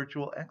some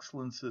spiritual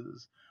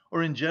excellences,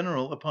 or in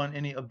general upon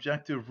any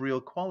objective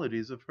real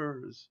qualities of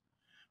hers.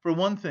 For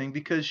one thing,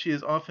 because she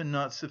is often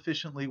not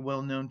sufficiently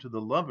well known to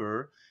the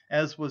lover,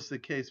 as was the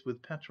case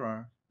with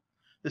Petrarch.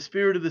 The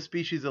spirit of the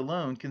species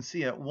alone can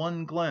see at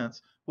one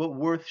glance what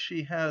worth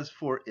she has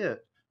for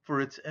it,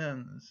 for its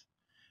ends.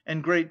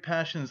 And great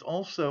passions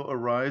also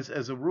arise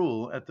as a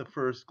rule at the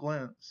first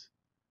glance.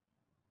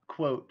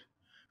 Quote,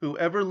 "Who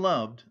ever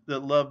loved that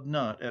loved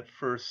not at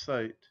first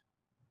sight?"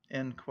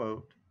 End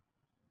quote.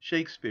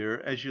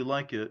 Shakespeare, As You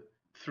Like It,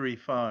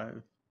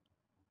 3:5.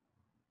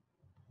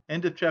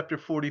 End of chapter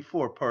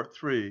 44, part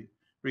 3.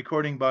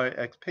 Recording by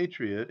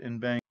Expatriate in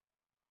Bangkok.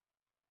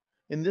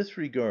 In this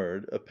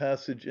regard, a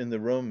passage in the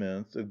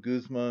romance of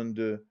Guzman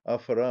de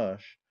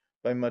Alfarache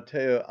by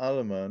Matteo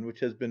Aleman, which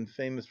has been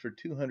famous for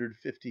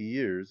 250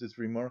 years, is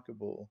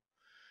remarkable.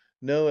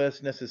 No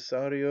es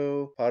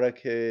necesario para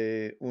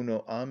que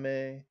uno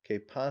ame, que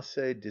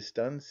pase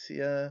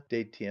distancia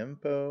de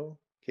tiempo,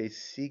 que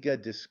siga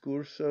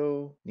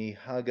discurso, ni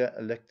haga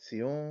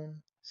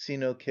elección,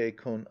 sino que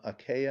con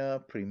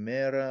aquella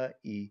primera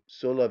y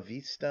sola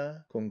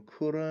vista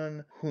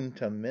concurran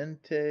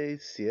juntamente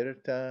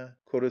cierta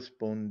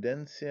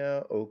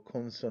correspondencia o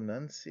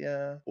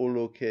consonancia, o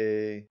lo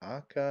que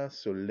acá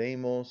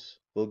solemos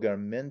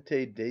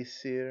vulgarmente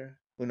decir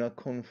una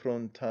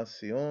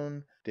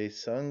confrontación de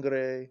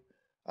sangre,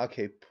 a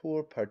que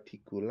por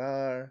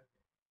particular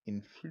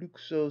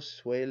influxo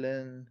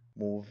suelen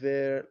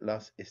mover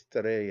las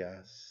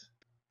estrellas.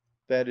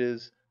 That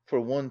is, for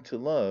one to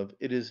love,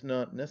 it is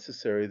not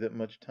necessary that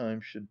much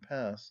time should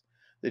pass,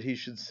 that he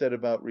should set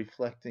about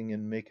reflecting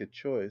and make a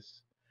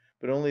choice,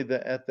 but only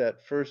that at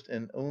that first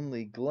and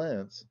only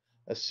glance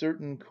a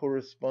certain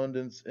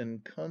correspondence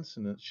and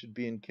consonance should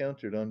be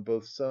encountered on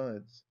both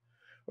sides,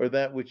 or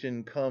that which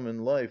in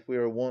common life we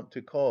are wont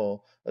to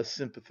call a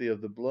sympathy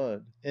of the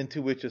blood, and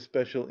to which a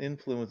special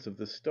influence of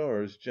the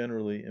stars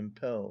generally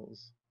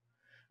impels.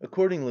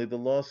 Accordingly, the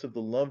loss of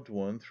the loved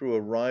one, through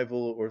a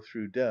rival or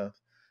through death,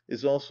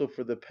 is also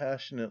for the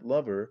passionate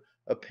lover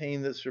a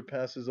pain that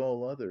surpasses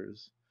all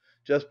others,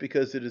 just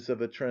because it is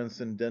of a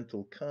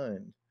transcendental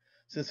kind,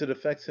 since it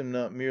affects him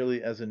not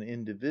merely as an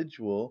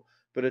individual,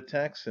 but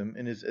attacks him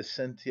in his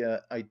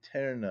essentia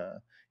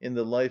æterna, in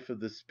the life of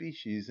the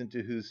species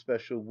into whose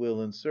special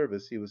will and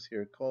service he was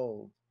here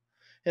called.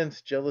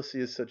 Hence jealousy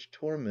is such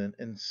torment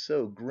and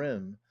so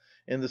grim,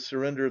 and the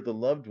surrender of the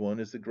loved one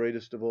is the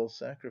greatest of all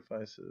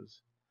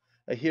sacrifices.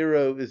 A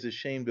hero is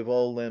ashamed of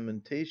all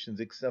lamentations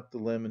except the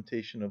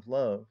lamentation of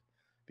love,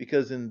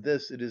 because in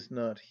this it is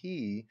not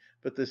he,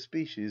 but the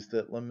species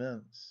that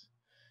laments.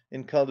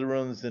 In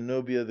Calderon's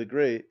Zenobia the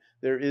Great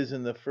there is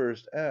in the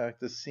first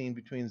act a scene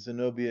between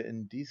Zenobia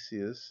and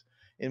Decius,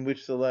 in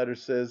which the latter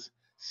says,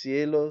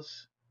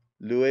 "Cielos,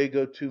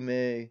 luego tu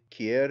me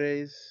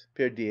quieres,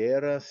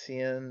 perdiera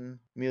cien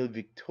mil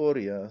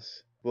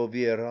victorias,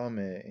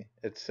 volvierame,"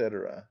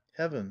 etc.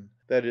 Heaven,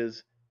 that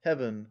is,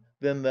 heaven,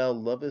 then thou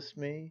lovest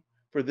me?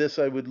 For this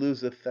I would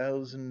lose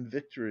 1,000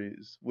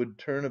 victories, would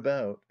turn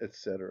about,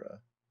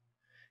 etc.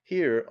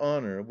 Here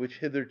honour, which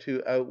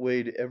hitherto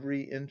outweighed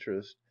every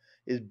interest,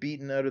 is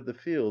beaten out of the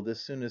field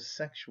as soon as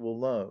sexual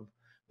love,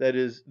 that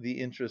is, the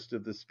interest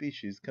of the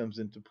species, comes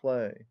into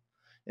play,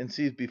 and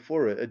sees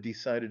before it a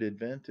decided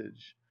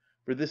advantage;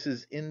 for this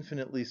is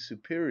infinitely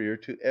superior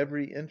to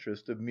every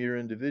interest of mere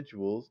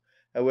individuals,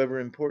 however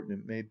important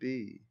it may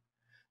be.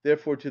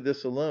 Therefore to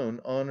this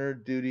alone honour,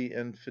 duty,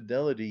 and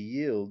fidelity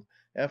yield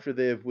after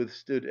they have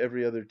withstood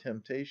every other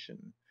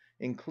temptation,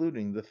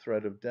 including the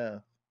threat of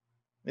death.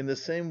 In the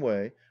same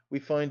way we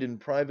find in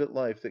private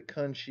life that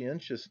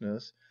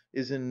conscientiousness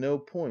is in no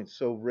point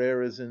so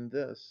rare as in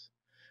this.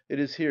 It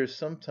is here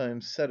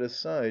sometimes set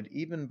aside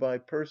even by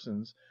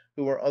persons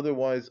who are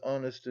otherwise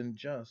honest and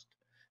just,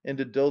 and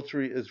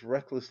adultery is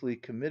recklessly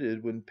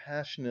committed when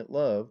passionate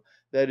love,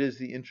 that is,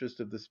 the interest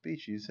of the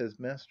species, has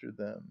mastered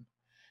them.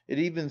 It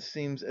even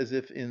seems as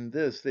if in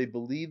this they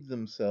believe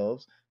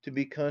themselves to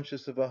be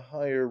conscious of a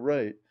higher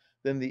right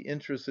than the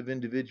interests of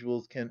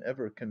individuals can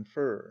ever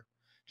confer,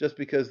 just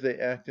because they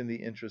act in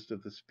the interest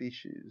of the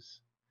species.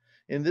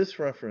 In this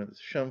reference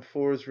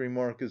Chamfort's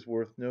remark is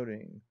worth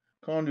noting: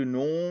 "Quand un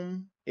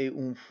homme et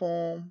une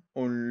femme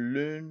ont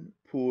l'un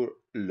pour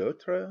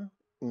l'autre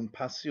une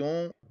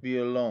passion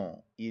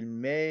violente, il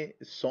me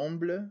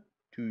semble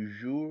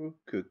toujours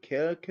que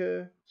quels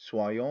que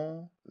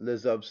soient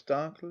les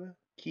obstacles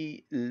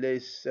qui les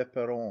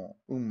séparent,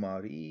 un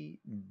mari,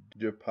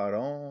 deux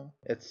parents,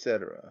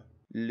 etc.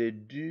 Les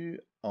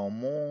deux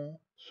amants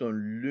sont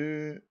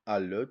l'un à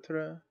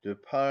l'autre de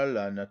par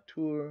la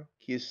nature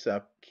qui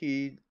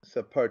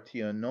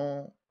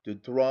s'appartiennent de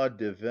droit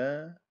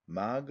divin,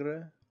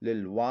 malgré les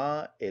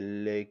lois et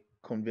les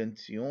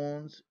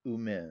conventions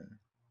humaines."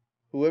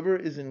 Whoever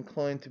is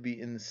inclined to be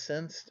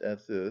incensed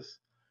at this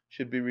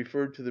should be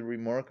referred to the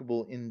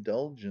remarkable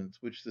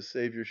indulgence which the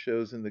Saviour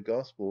shows in the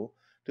Gospel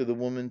to the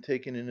woman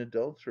taken in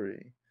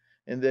adultery,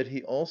 and that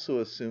he also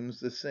assumes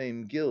the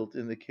same guilt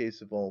in the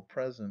case of all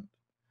present.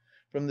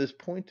 From this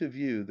point of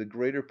view the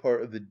greater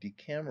part of the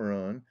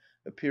Decameron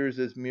appears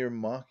as mere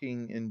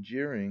mocking and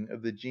jeering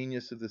of the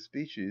genius of the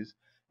species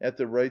at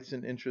the rights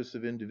and interests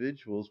of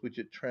individuals which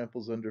it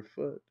tramples under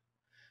foot.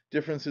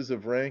 Differences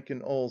of rank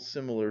and all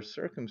similar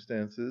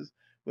circumstances,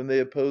 when they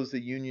oppose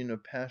the union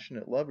of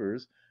passionate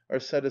lovers, are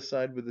set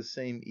aside with the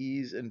same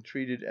ease and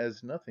treated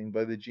as nothing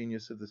by the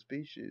genius of the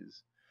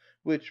species.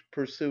 which,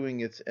 pursuing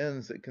its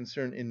ends that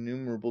concern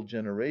innumerable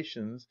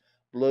generations,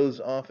 blows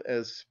off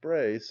as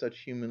spray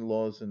such human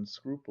laws and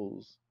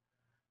scruples.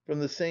 From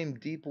the same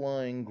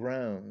deep‐lying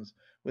grounds,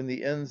 when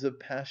the ends of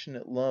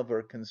passionate love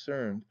are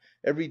concerned,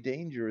 every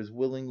danger is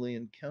willingly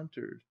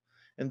encountered,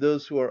 and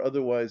those who are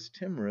otherwise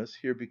timorous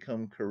here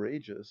become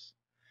courageous.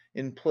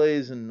 In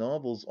plays and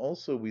novels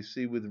also we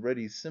see with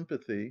ready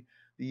sympathy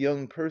the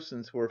young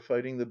persons who are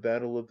fighting the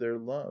battle of their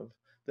love,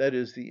 that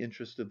is, the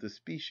interest of the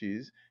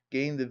species,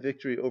 gain the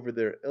victory over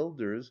their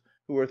elders,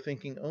 who are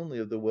thinking only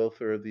of the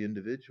welfare of the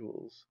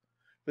individuals.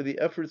 For the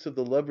efforts of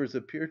the lovers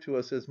appear to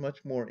us as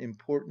much more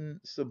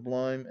important,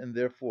 sublime, and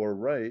therefore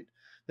right,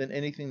 than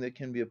anything that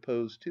can be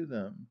opposed to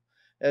them,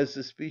 as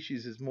the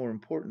species is more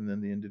important than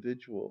the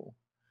individual.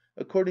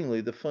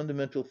 Accordingly, the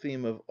fundamental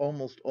theme of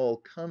almost all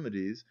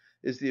comedies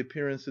is the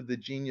appearance of the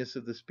genius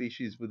of the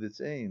species with its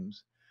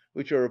aims,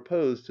 which are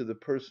opposed to the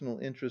personal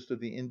interest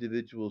of the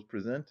individuals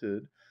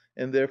presented,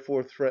 and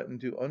therefore threaten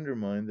to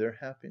undermine their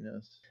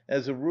happiness.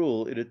 As a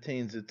rule it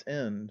attains its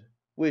end,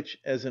 which,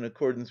 as in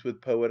accordance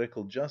with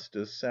poetical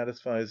justice,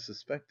 satisfies the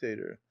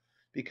spectator,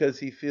 because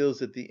he feels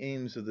that the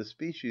aims of the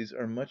species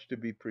are much to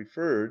be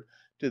preferred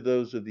to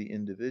those of the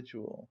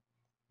individual.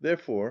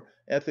 Therefore,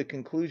 at the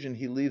conclusion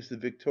he leaves the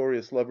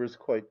victorious lovers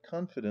quite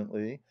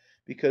confidently,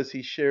 because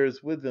he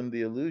shares with them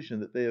the illusion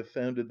that they have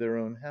founded their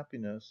own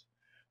happiness,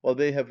 while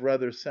they have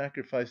rather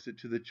sacrificed it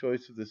to the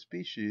choice of the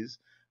species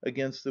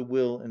against the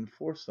will and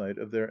foresight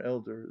of their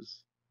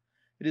elders.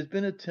 It has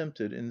been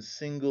attempted in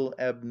single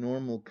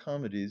abnormal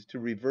comedies to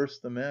reverse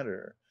the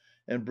matter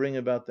and bring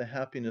about the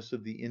happiness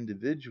of the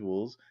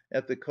individuals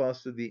at the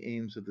cost of the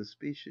aims of the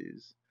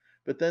species;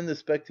 but then the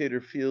spectator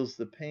feels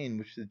the pain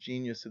which the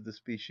genius of the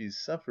species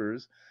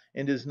suffers,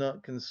 and is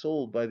not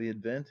consoled by the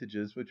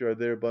advantages which are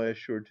thereby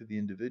assured to the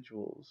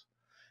individuals.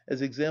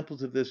 As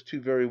examples of this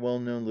two very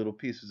well‐known little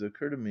pieces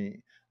occur to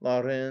me, La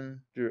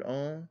Reine de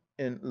Un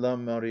and Le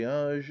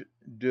Mariage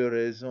de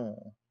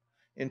Raison.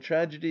 In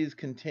tragedies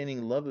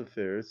containing love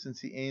affairs,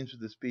 since the aims of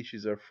the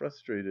species are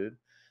frustrated,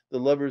 the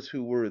lovers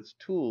who were its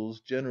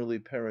tools generally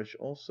perish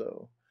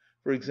also;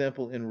 for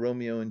example, in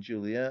Romeo and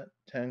Juliet,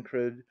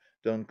 Tancred,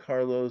 Don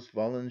Carlos,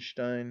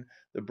 Wallenstein,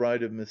 The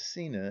Bride of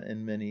Messina,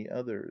 and many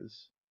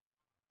others.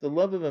 The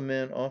love of a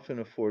man often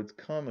affords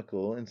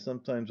comical, and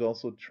sometimes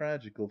also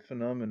tragical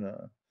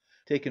phenomena.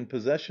 Taken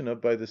possession of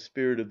by the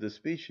spirit of the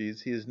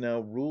species, he is now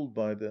ruled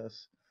by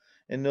this,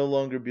 and no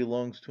longer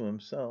belongs to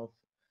himself.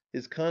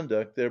 His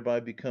conduct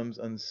thereby becomes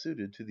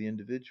unsuited to the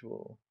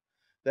individual.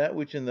 That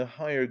which in the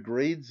higher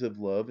grades of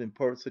love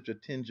imparts such a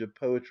tinge of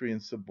poetry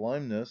and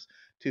sublimeness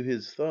to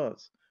his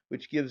thoughts,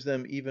 which gives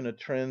them even a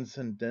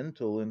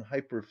transcendental and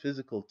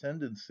hyperphysical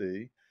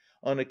tendency,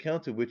 on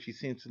account of which he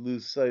seems to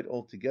lose sight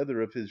altogether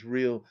of his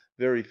real,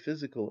 very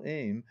physical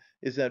aim,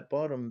 is at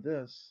bottom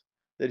this,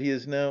 that he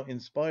is now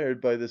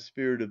inspired by the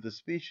spirit of the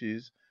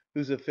species,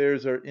 whose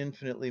affairs are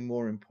infinitely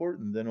more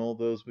important than all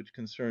those which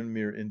concern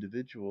mere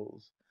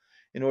individuals,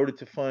 in order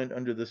to find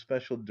under the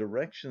special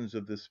directions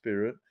of the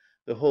spirit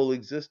the whole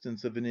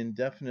existence of an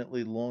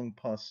indefinitely long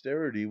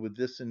posterity with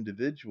this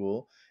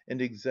individual and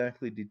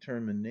exactly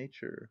determined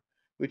nature,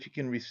 which he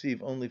can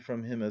receive only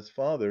from him as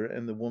father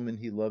and the woman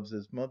he loves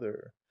as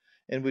mother,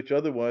 and which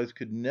otherwise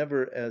could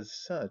never as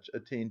such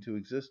attain to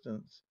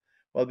existence,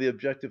 while the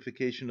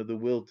objectification of the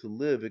will to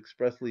live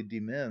expressly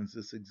demands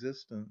this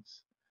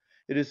existence.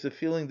 It is the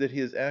feeling that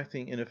he is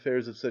acting in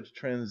affairs of such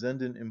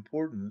transcendent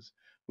importance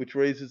which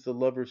raises the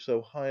lover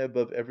so high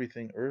above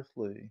everything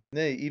earthly,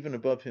 nay, even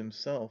above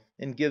himself,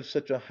 and gives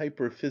such a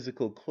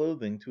hyper‐physical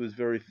clothing to his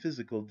very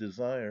physical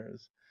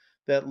desires,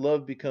 that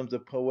love becomes a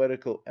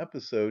poetical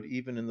episode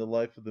even in the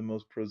life of the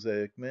most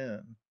prosaic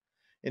man,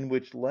 in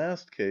which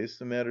last case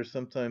the matter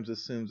sometimes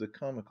assumes a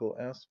comical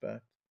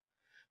aspect.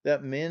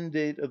 That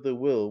mandate of the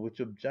will which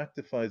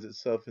objectifies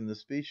itself in the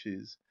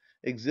species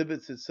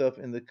exhibits itself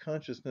in the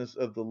consciousness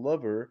of the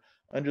lover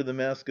under the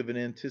mask of an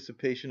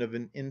anticipation of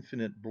an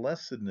infinite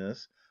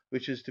blessedness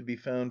which is to be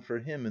found for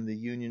him in the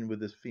union with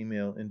this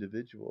female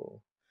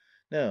individual.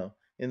 Now,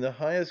 in the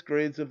highest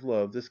grades of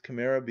love this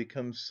chimera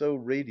becomes so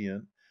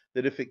radiant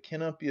that if it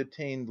cannot be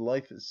attained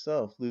life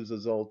itself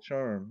loses all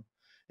charm,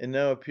 and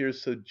now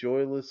appears so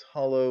joyless,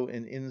 hollow,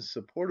 and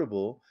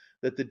insupportable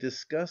that the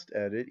disgust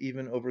at it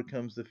even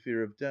overcomes the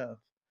fear of death,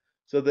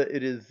 so that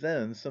it is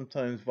then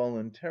sometimes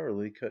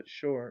voluntarily cut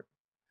short.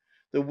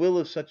 The will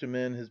of such a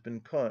man has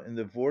been caught in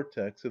the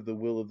vortex of the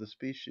will of the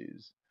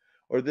species,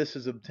 or this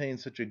has obtained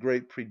such a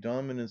great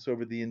predominance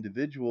over the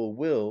individual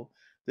will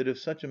that if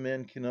such a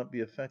man cannot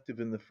be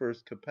effective in the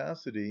first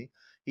capacity,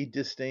 he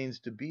disdains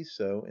to be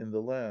so in the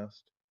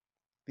last.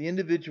 The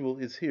individual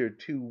is here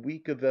too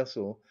weak a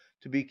vessel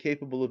to be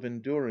capable of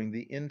enduring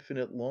the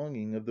infinite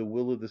longing of the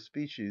will of the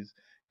species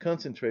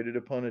concentrated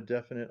upon a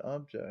definite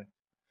object.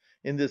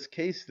 In this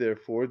case,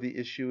 therefore, the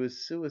issue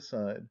is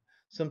suicide,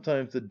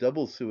 sometimes the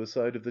double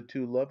suicide of the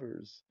two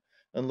lovers,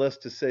 unless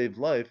to save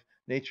life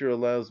nature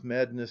allows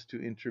madness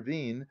to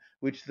intervene,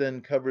 which then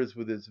covers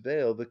with its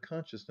veil the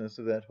consciousness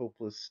of that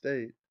hopeless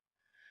state.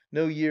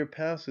 No year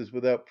passes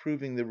without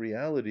proving the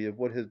reality of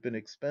what has been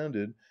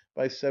expounded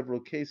by several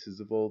cases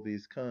of all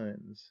these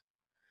kinds.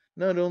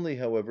 Not only,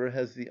 however,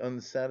 has the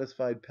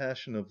unsatisfied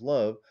passion of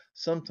love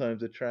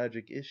sometimes a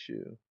tragic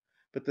issue,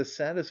 but the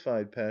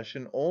satisfied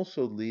passion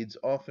also leads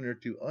oftener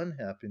to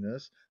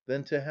unhappiness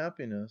than to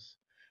happiness,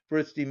 for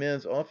its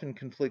demands often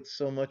conflict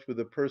so much with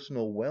the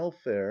personal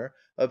welfare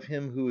of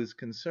him who is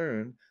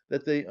concerned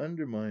that they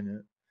undermine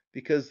it,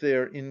 because they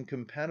are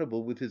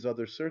incompatible with his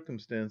other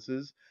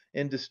circumstances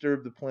and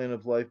disturb the plan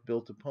of life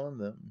built upon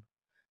them.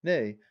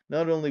 Nay,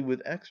 not only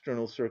with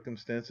external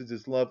circumstances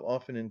is love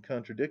often in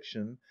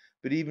contradiction,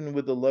 but even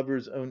with the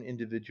lover's own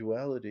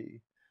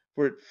individuality,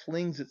 for it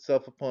flings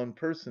itself upon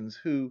persons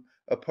who,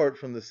 apart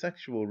from the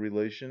sexual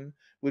relation,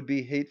 would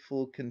be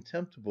hateful,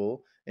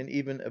 contemptible, and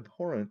even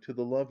abhorrent to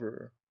the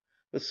lover.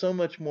 But so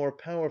much more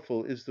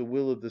powerful is the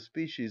will of the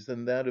species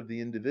than that of the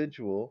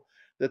individual,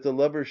 that the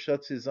lover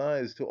shuts his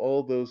eyes to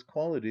all those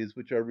qualities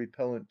which are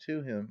repellent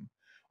to him,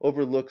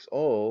 overlooks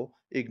all,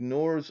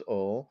 ignores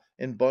all,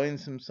 and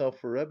binds himself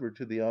for ever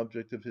to the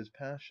object of his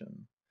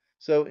passion.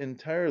 So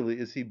entirely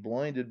is he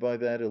blinded by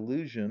that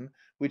illusion,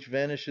 which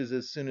vanishes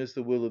as soon as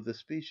the will of the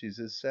species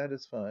is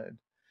satisfied,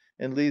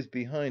 and leaves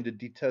behind a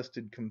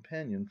detested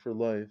companion for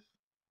life.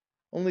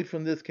 Only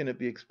from this can it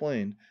be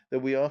explained that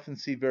we often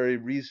see very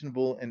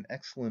reasonable and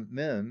excellent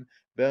men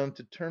bound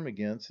to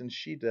termagants and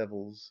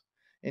she‐devils,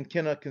 and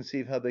cannot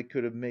conceive how they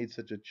could have made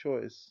such a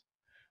choice.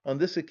 On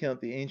this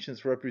account the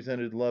ancients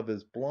represented love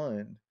as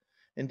blind.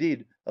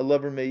 Indeed, a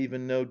lover may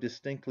even know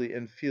distinctly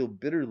and feel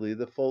bitterly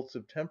the faults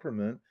of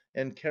temperament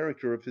and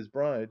character of his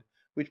bride,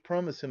 which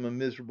promise him a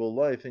miserable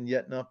life, and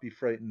yet not be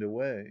frightened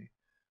away.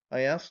 I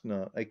ask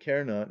not, I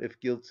care not, if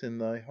guilt's in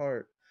thy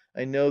heart.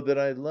 I know that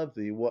I love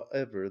thee,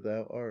 whatever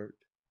thou art.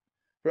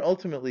 For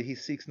ultimately he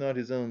seeks not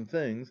his own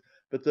things,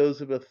 but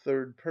those of a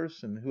third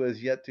person, who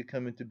has yet to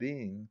come into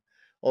being,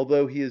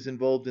 although he is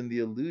involved in the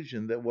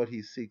illusion that what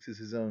he seeks is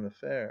his own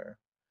affair.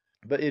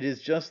 But it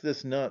is just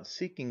this not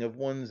seeking of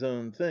one's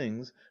own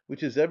things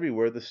which is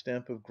everywhere the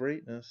stamp of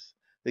greatness,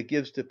 that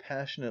gives to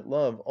passionate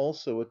love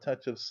also a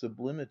touch of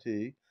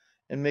sublimity,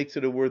 and makes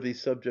it a worthy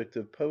subject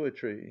of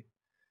poetry.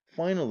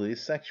 Finally,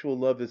 sexual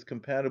love is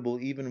compatible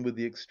even with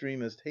the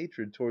extremest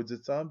hatred towards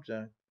its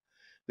object.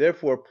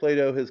 Therefore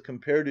Plato has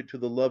compared it to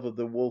the love of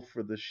the wolf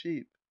for the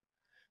sheep.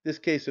 This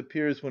case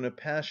appears when a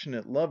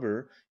passionate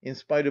lover, in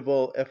spite of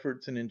all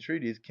efforts and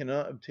entreaties,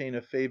 cannot obtain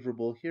a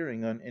favourable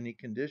hearing on any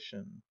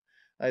condition.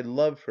 I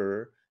love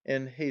her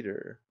and hate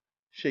her.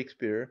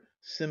 Shakespeare,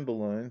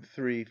 Cymbeline,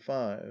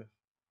 3:5.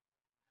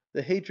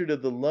 The hatred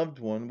of the loved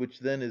one,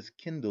 which then is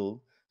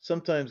kindled,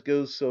 sometimes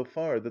goes so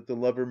far that the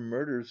lover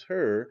murders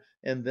her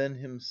and then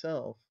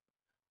himself.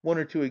 One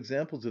or two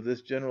examples of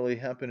this generally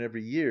happen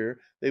every year;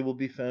 they will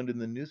be found in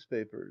the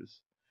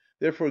newspapers.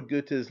 Therefore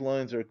Goethe's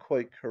lines are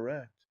quite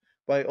correct: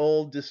 "By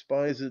all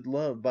despised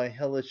love, by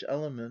hellish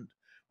element,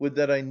 would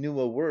that I knew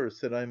a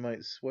worse, that I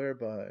might swear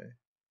by."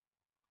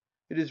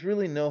 It is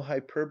really no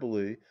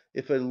hyperbole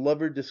if a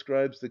lover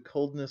describes the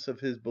coldness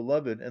of his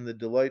beloved and the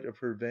delight of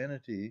her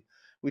vanity,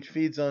 which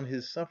feeds on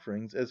his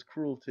sufferings, as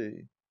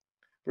cruelty.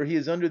 For he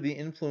is under the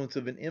influence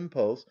of an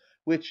impulse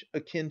which,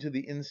 akin to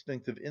the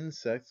instinct of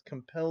insects,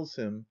 compels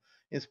him,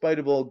 in spite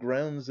of all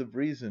grounds of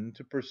reason,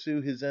 to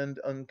pursue his end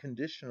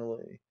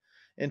unconditionally,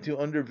 and to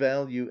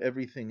undervalue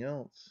everything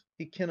else.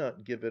 He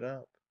cannot give it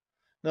up.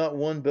 Not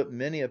one but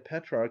many a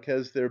Petrarch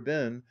has there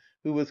been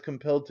who was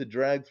compelled to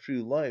drag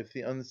through life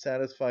the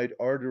unsatisfied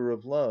ardour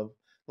of love,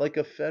 like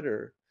a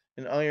fetter,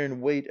 an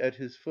iron weight at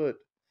his foot,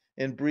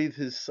 and breathe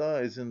his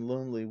sighs in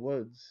lonely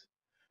woods.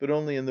 But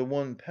only in the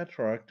one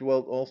Petrarch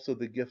dwelt also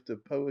the gift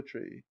of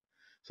poetry,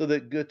 so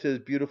that Goethe's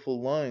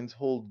beautiful lines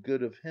hold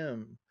good of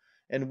him: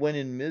 "And when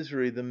in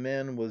misery the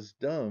man was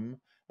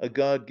dumb, a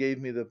god gave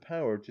me the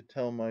power to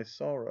tell my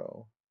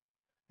sorrow."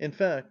 In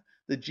fact,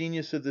 the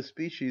genius of the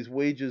species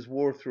wages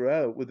war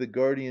throughout with the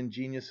guardian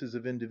geniuses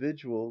of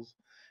individuals,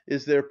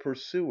 is their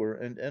pursuer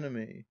and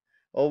enemy,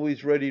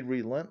 always ready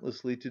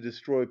relentlessly to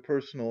destroy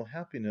personal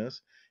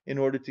happiness in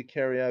order to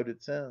carry out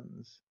its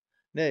ends.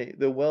 Nay,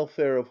 the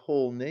welfare of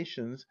whole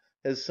nations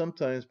has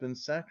sometimes been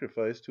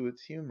sacrificed to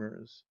its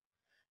humours.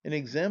 An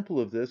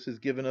example of this is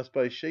given us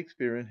by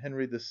Shakespeare in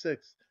Henry VI.,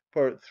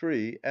 Part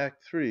 3,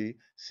 Act 3,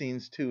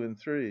 scenes 2 and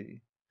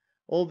 3.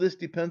 All this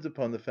depends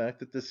upon the fact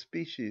that the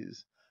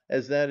species,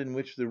 as that in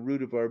which the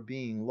root of our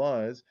being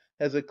lies,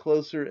 has a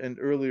closer and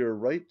earlier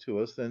right to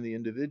us than the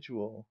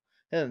individual;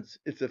 hence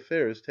its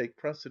affairs take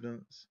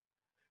precedence.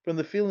 From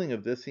the feeling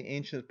of this the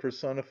ancients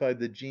personified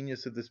the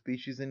genius of the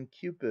species in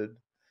Cupid,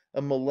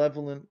 a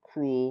malevolent,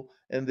 cruel,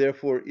 and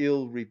therefore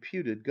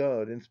ill‐reputed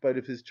god, in spite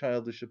of his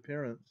childish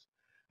appearance,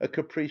 a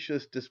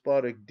capricious,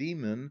 despotic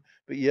demon,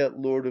 but yet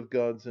lord of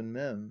gods and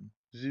men.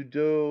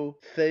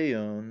 Ζουδο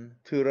θεον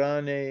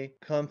τυραννε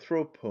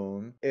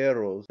kanthropon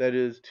eros,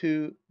 i.e.,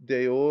 tu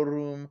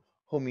deorum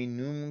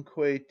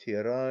hominumque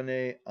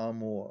tyranne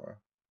amor.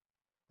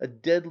 A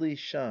deadly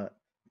shot,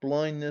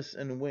 blindness,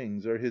 and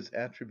wings are his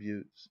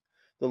attributes.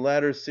 The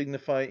latter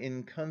signify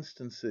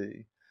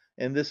inconstancy,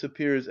 and this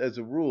appears, as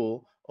a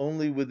rule,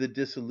 only with the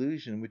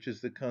disillusion which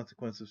is the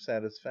consequence of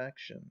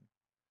satisfaction.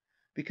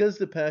 Because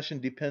the passion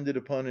depended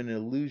upon an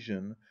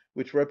illusion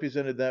which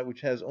represented that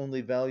which has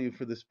only value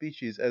for the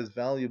species as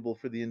valuable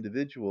for the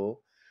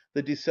individual,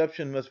 the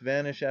deception must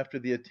vanish after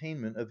the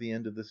attainment of the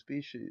end of the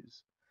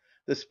species.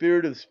 The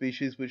spirit of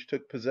species which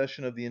took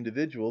possession of the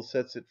individual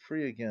sets it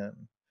free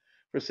again.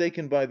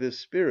 Forsaken by this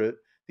spirit,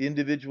 the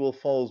individual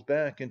falls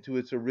back into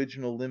its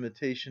original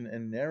limitation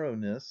and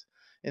narrowness,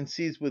 and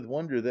sees with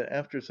wonder that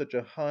after such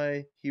a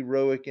high,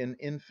 heroic, and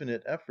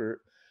infinite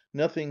effort,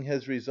 nothing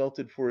has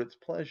resulted for its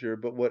pleasure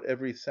but what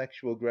every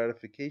sexual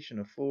gratification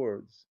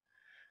affords.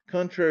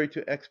 Contrary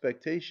to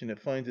expectation, it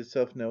finds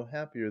itself no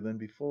happier than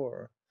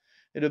before.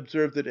 It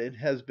observes that it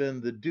has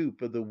been the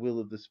dupe of the will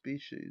of the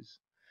species.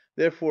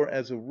 Therefore,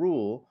 as a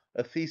rule,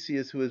 a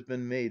Theseus who has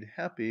been made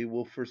happy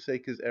will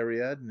forsake his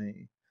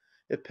Ariadne.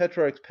 If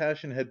Petrarch's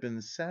passion had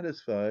been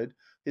satisfied,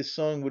 his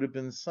song would have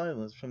been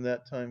silenced from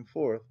that time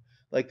forth,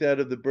 like that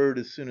of the bird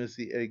as soon as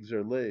the eggs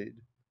are laid.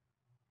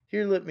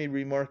 Here let me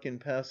remark in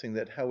passing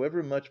that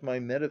however much my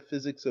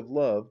metaphysics of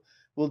love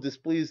will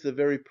displease the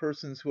very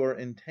persons who are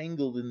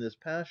entangled in this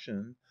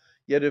passion,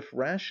 yet if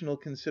rational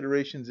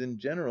considerations in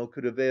general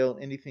could avail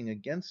anything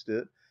against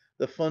it,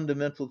 the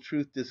fundamental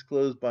truth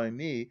disclosed by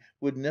me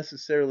would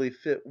necessarily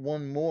fit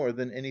one more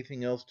than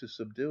anything else to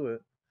subdue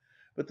it.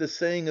 But the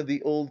saying of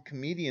the old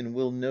comedian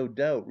will no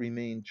doubt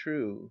remain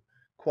true: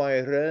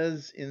 Quæ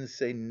res in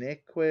se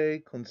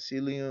neque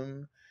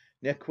consilium,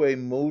 neque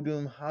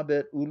modum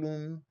habet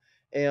ullum,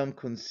 eam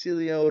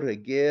consilio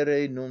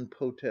regere non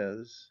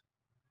potes.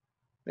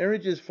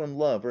 Marriages from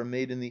love are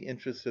made in the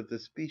interests of the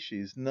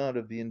species, not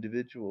of the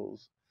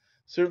individuals.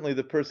 Certainly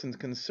the persons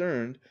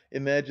concerned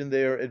imagine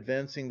they are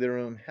advancing their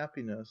own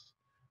happiness,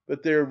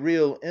 but their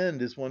real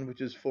end is one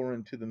which is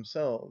foreign to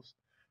themselves,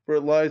 for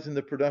it lies in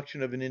the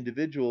production of an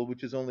individual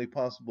which is only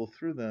possible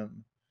through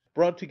them.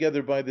 Brought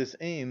together by this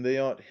aim, they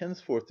ought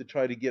henceforth to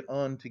try to get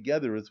on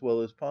together as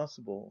well as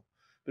possible.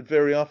 But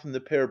very often the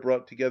pair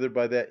brought together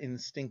by that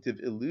instinctive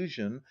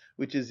illusion,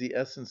 which is the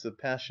essence of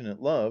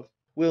passionate love,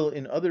 will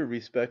in other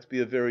respects be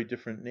of very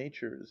different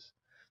natures.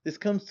 This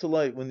comes to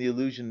light when the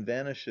illusion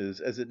vanishes,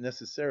 as it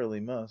necessarily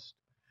must.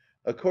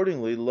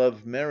 Accordingly,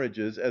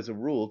 love‐marriages, as a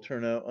rule,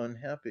 turn out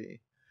unhappy,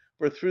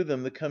 for through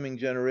them the coming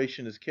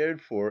generation is cared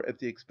for at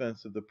the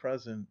expense of the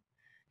present.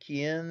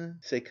 Quien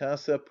se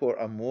casa por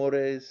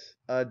amores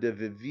ha de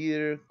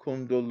vivir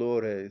con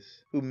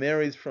dolores. Who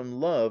marries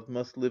from love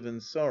must live in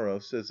sorrow,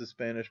 says the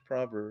Spanish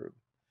proverb.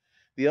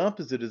 The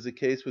opposite is the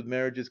case with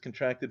marriages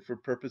contracted for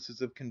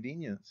purposes of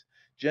convenience,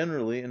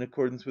 generally in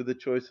accordance with the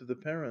choice of the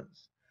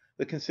parents.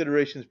 The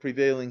considerations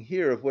prevailing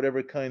here, of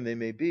whatever kind they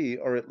may be,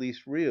 are at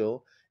least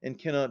real, and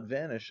cannot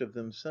vanish of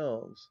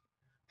themselves.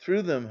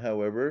 Through them,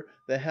 however,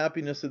 the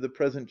happiness of the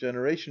present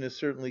generation is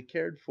certainly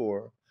cared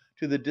for,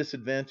 to the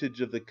disadvantage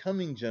of the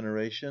coming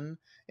generation,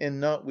 and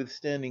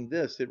notwithstanding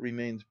this it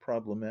remains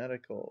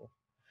problematical.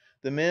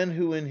 The man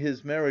who in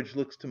his marriage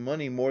looks to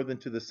money more than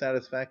to the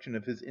satisfaction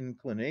of his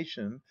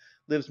inclination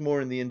lives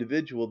more in the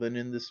individual than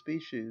in the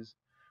species,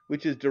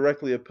 which is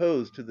directly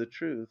opposed to the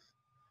truth.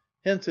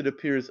 Hence it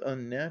appears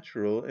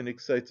unnatural, and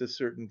excites a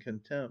certain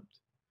contempt.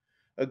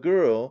 A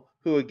girl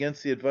who,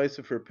 against the advice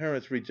of her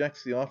parents,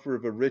 rejects the offer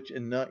of a rich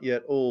and not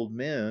yet old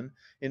man,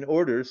 in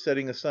order,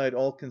 setting aside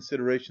all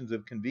considerations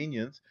of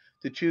convenience,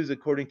 to choose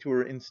according to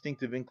her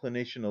instinctive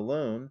inclination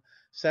alone,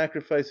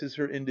 sacrifices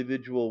her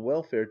individual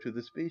welfare to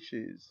the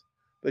species.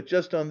 But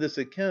just on this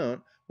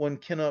account one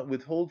cannot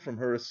withhold from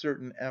her a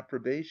certain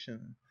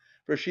approbation,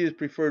 for she has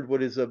preferred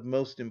what is of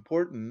most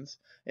importance,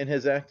 and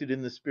has acted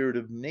in the spirit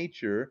of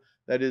nature,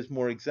 that is,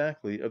 more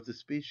exactly, of the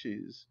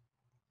species,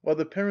 while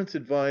the parents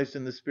advised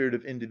in the spirit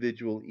of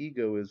individual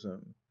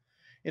egoism.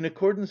 In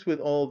accordance with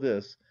all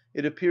this,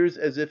 it appears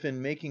as if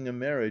in making a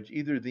marriage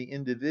either the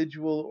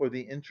individual or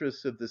the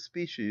interests of the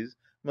species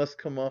must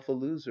come off a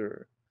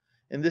loser.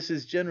 And this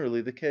is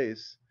generally the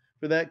case,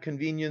 for that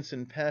convenience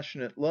and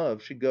passionate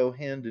love should go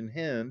hand in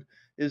hand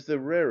is the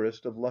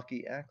rarest of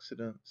lucky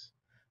accidents.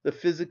 The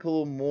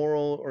physical,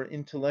 moral, or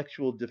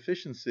intellectual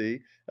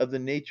deficiency of the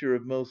nature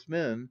of most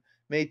men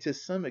may to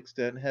some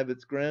extent have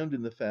its ground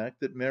in the fact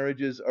that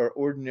marriages are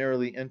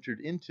ordinarily entered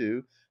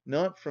into,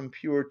 not from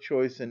pure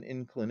choice and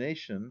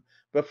inclination,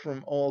 but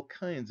from all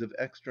kinds of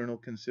external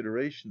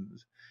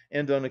considerations,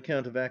 and on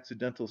account of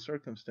accidental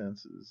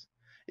circumstances.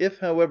 If,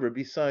 however,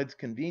 besides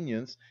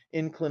convenience,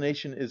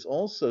 inclination is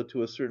also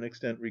to a certain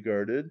extent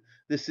regarded,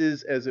 this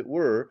is, as it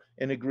were,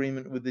 an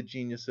agreement with the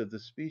genius of the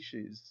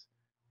species.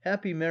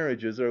 Happy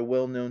marriages are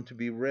well known to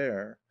be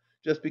rare,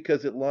 just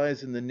because it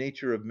lies in the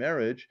nature of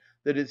marriage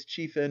that its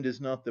chief end is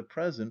not the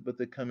present but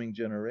the coming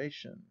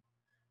generation.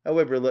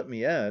 However, let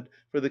me add,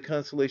 for the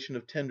consolation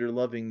of tender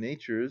loving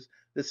natures,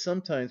 that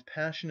sometimes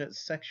passionate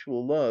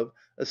sexual love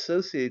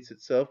associates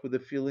itself with a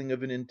feeling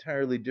of an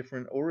entirely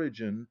different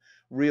origin,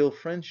 real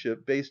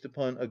friendship based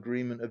upon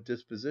agreement of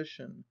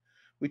disposition,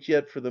 which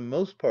yet for the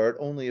most part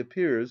only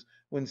appears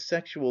when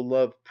sexual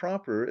love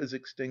proper is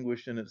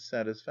extinguished in its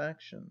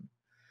satisfaction.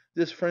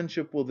 This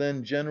friendship will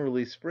then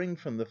generally spring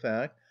from the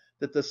fact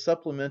that the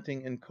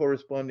supplementing and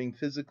corresponding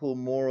physical,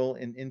 moral,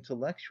 and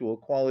intellectual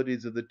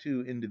qualities of the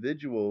two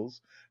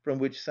individuals from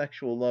which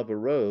sexual love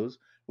arose,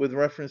 with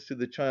reference to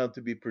the child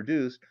to be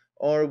produced,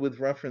 are, with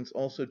reference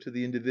also to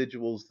the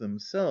individuals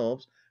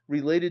themselves,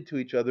 related to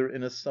each other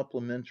in a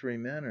supplementary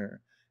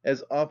manner,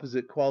 as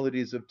opposite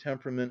qualities of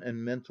temperament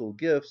and mental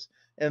gifts,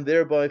 and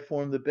thereby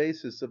form the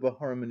basis of a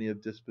harmony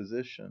of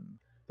disposition.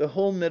 The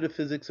whole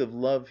metaphysics of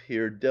love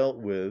here dealt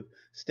with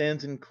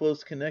stands in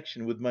close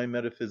connection with my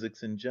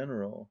metaphysics in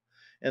general,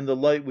 and the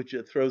light which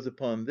it throws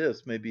upon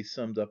this may be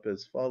summed up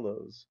as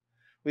follows.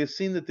 We have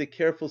seen that the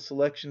careful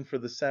selection for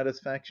the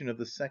satisfaction of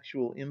the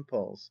sexual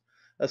impulse,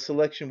 a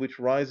selection which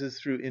rises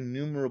through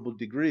innumerable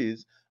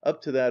degrees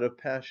up to that of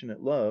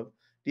passionate love,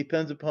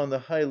 depends upon the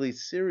highly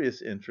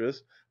serious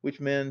interest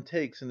which man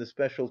takes in the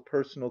special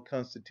personal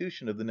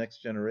constitution of the next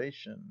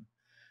generation.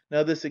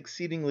 Now this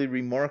exceedingly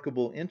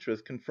remarkable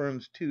interest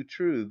confirms two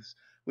truths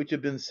which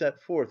have been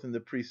set forth in the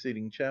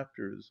preceding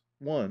chapters.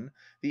 One,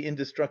 the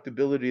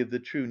indestructibility of the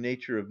true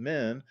nature of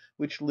man,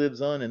 which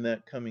lives on in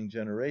that coming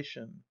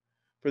generation.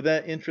 For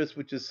that interest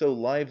which is so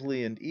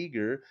lively and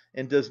eager,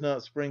 and does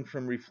not spring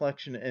from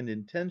reflection and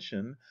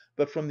intention,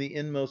 but from the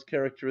inmost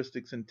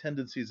characteristics and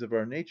tendencies of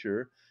our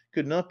nature,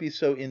 could not be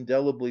so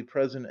indelibly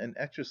present and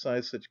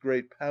exercise such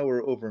great power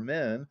over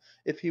man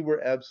if he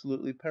were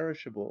absolutely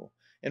perishable,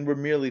 and were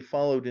merely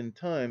followed in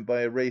time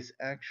by a race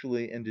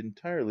actually and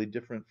entirely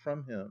different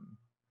from him.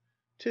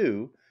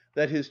 2.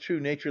 That his true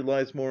nature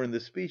lies more in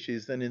the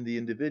species than in the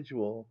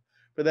individual,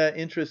 for that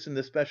interest in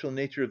the special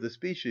nature of the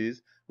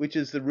species, which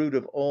is the root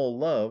of all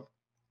love,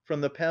 from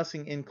the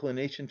passing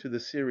inclination to the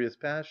serious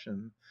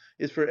passion,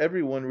 is for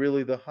every one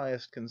really the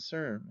highest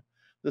concern,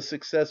 the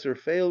success or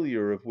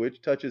failure of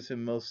which touches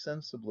him most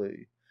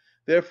sensibly.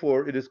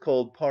 Therefore it is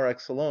called par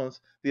excellence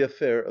the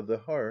affair of the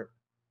heart.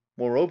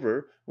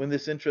 Moreover, when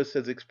this interest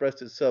has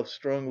expressed itself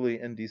strongly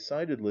and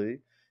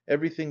decidedly,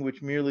 everything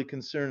which merely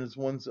concerns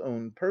one's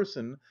own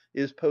person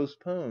is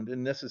postponed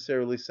and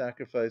necessarily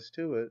sacrificed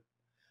to it.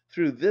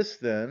 Through this,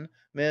 then,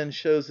 man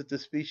shows that the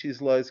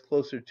species lies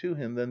closer to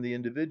him than the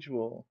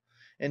individual,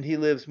 and he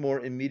lives more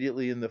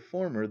immediately in the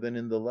former than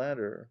in the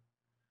latter.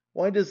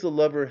 Why does the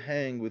lover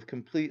hang with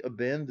complete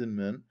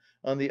abandonment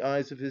on the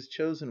eyes of his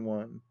chosen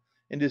one,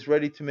 and is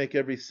ready to make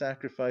every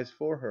sacrifice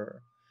for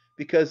her?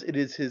 Because it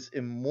is his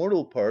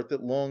immortal part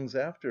that longs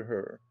after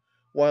her,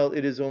 while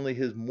it is only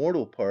his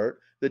mortal part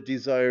that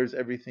desires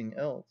everything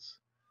else.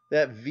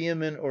 That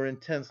vehement or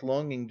intense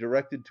longing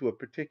directed to a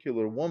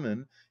particular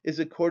woman is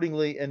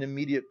accordingly an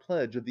immediate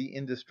pledge of the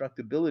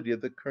indestructibility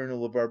of the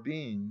kernel of our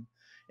being,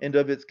 and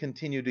of its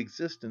continued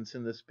existence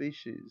in the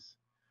species.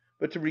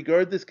 But to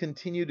regard this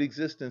continued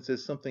existence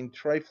as something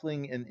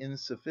trifling and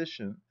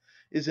insufficient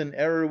is an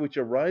error which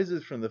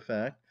arises from the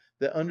fact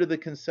that under the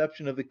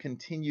conception of the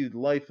continued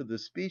life of the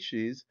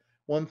species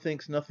one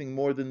thinks nothing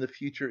more than the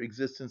future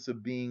existence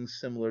of beings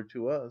similar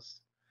to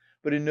us,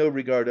 but in no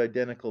regard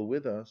identical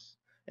with us,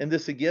 and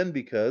this again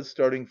because,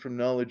 starting from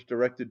knowledge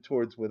directed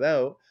towards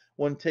without,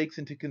 one takes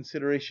into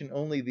consideration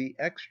only the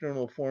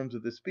external forms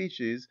of the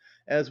species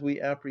as we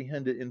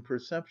apprehend it in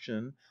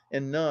perception,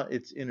 and not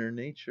its inner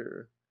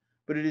nature.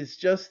 But it is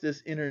just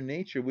this inner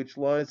nature which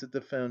lies at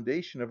the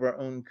foundation of our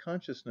own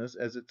consciousness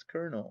as its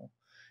kernel,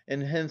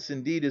 and hence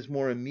indeed is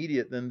more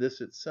immediate than this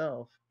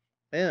itself,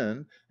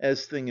 and,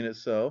 as thing in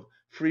itself,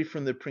 free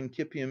from the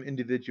principium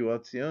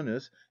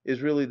individuationis,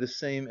 is really the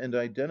same and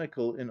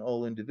identical in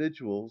all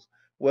individuals,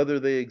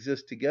 whether they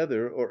exist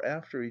together or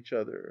after each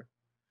other.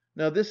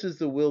 Now this is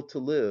the will to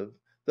live,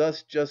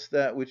 thus just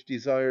that which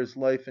desires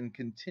life and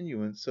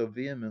continuance so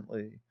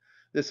vehemently.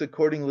 This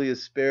accordingly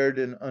is spared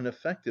and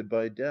unaffected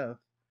by death.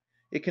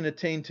 It can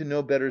attain to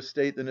no better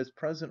state than its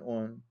present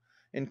one,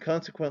 and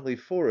consequently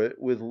for it,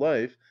 with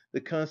life,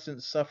 the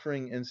constant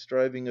suffering and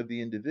striving of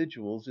the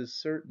individuals is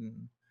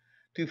certain.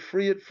 To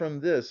free it from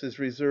this is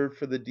reserved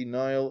for the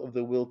denial of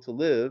the will to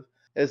live,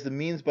 as the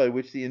means by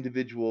which the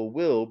individual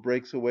will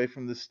breaks away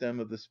from the stem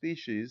of the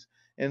species,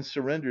 and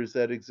surrenders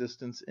that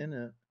existence in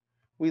it.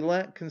 We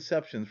lack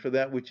conceptions for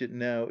that which it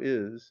now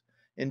is;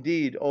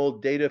 indeed, all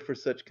data for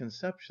such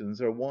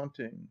conceptions are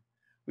wanting.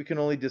 We can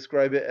only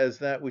describe it as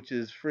that which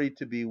is free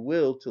to be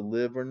will to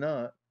live or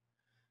not.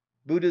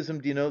 Buddhism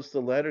denotes the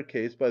latter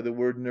case by the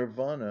word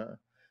nirvana,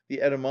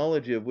 the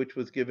etymology of which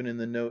was given in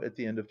the note at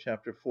the end of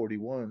chapter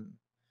 41.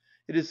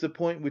 It is the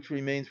point which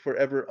remains for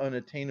ever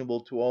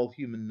unattainable to all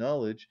human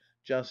knowledge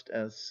just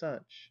as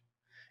such.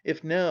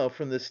 If now,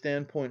 from the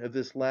standpoint of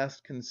this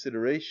last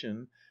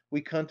consideration,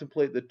 we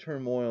contemplate the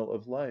turmoil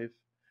of life,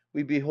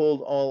 we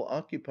behold all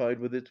occupied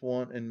with its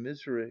want and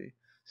misery,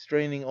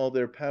 straining all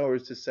their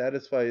powers to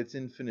satisfy its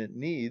infinite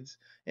needs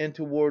and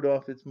to ward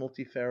off its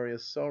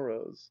multifarious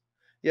sorrows,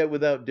 yet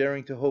without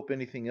daring to hope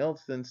anything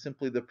else than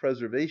simply the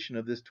preservation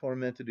of this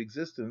tormented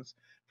existence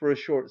for a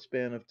short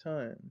span of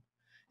time.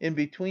 In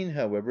between,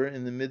 however,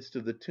 in the midst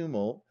of the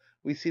tumult,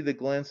 we see the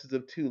glances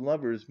of two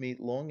lovers meet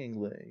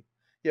longingly.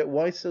 Yet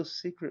why so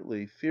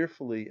secretly,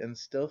 fearfully, and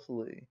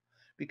stealthily?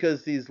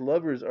 Because these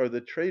lovers are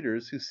the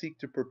traitors who seek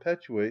to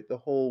perpetuate the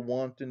whole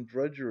want and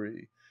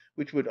drudgery,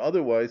 which would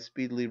otherwise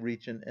speedily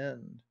reach an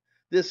end.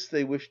 This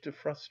they wish to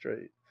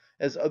frustrate,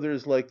 as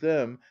others like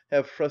them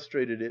have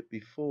frustrated it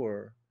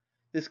before.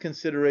 This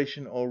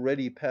consideration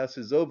already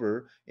passes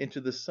over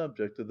into the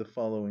subject of the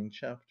following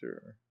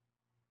chapter.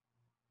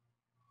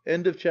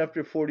 End of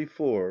chapter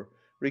 44.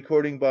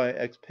 Recording by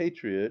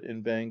Expatriate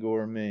in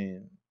Bangor,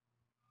 Maine.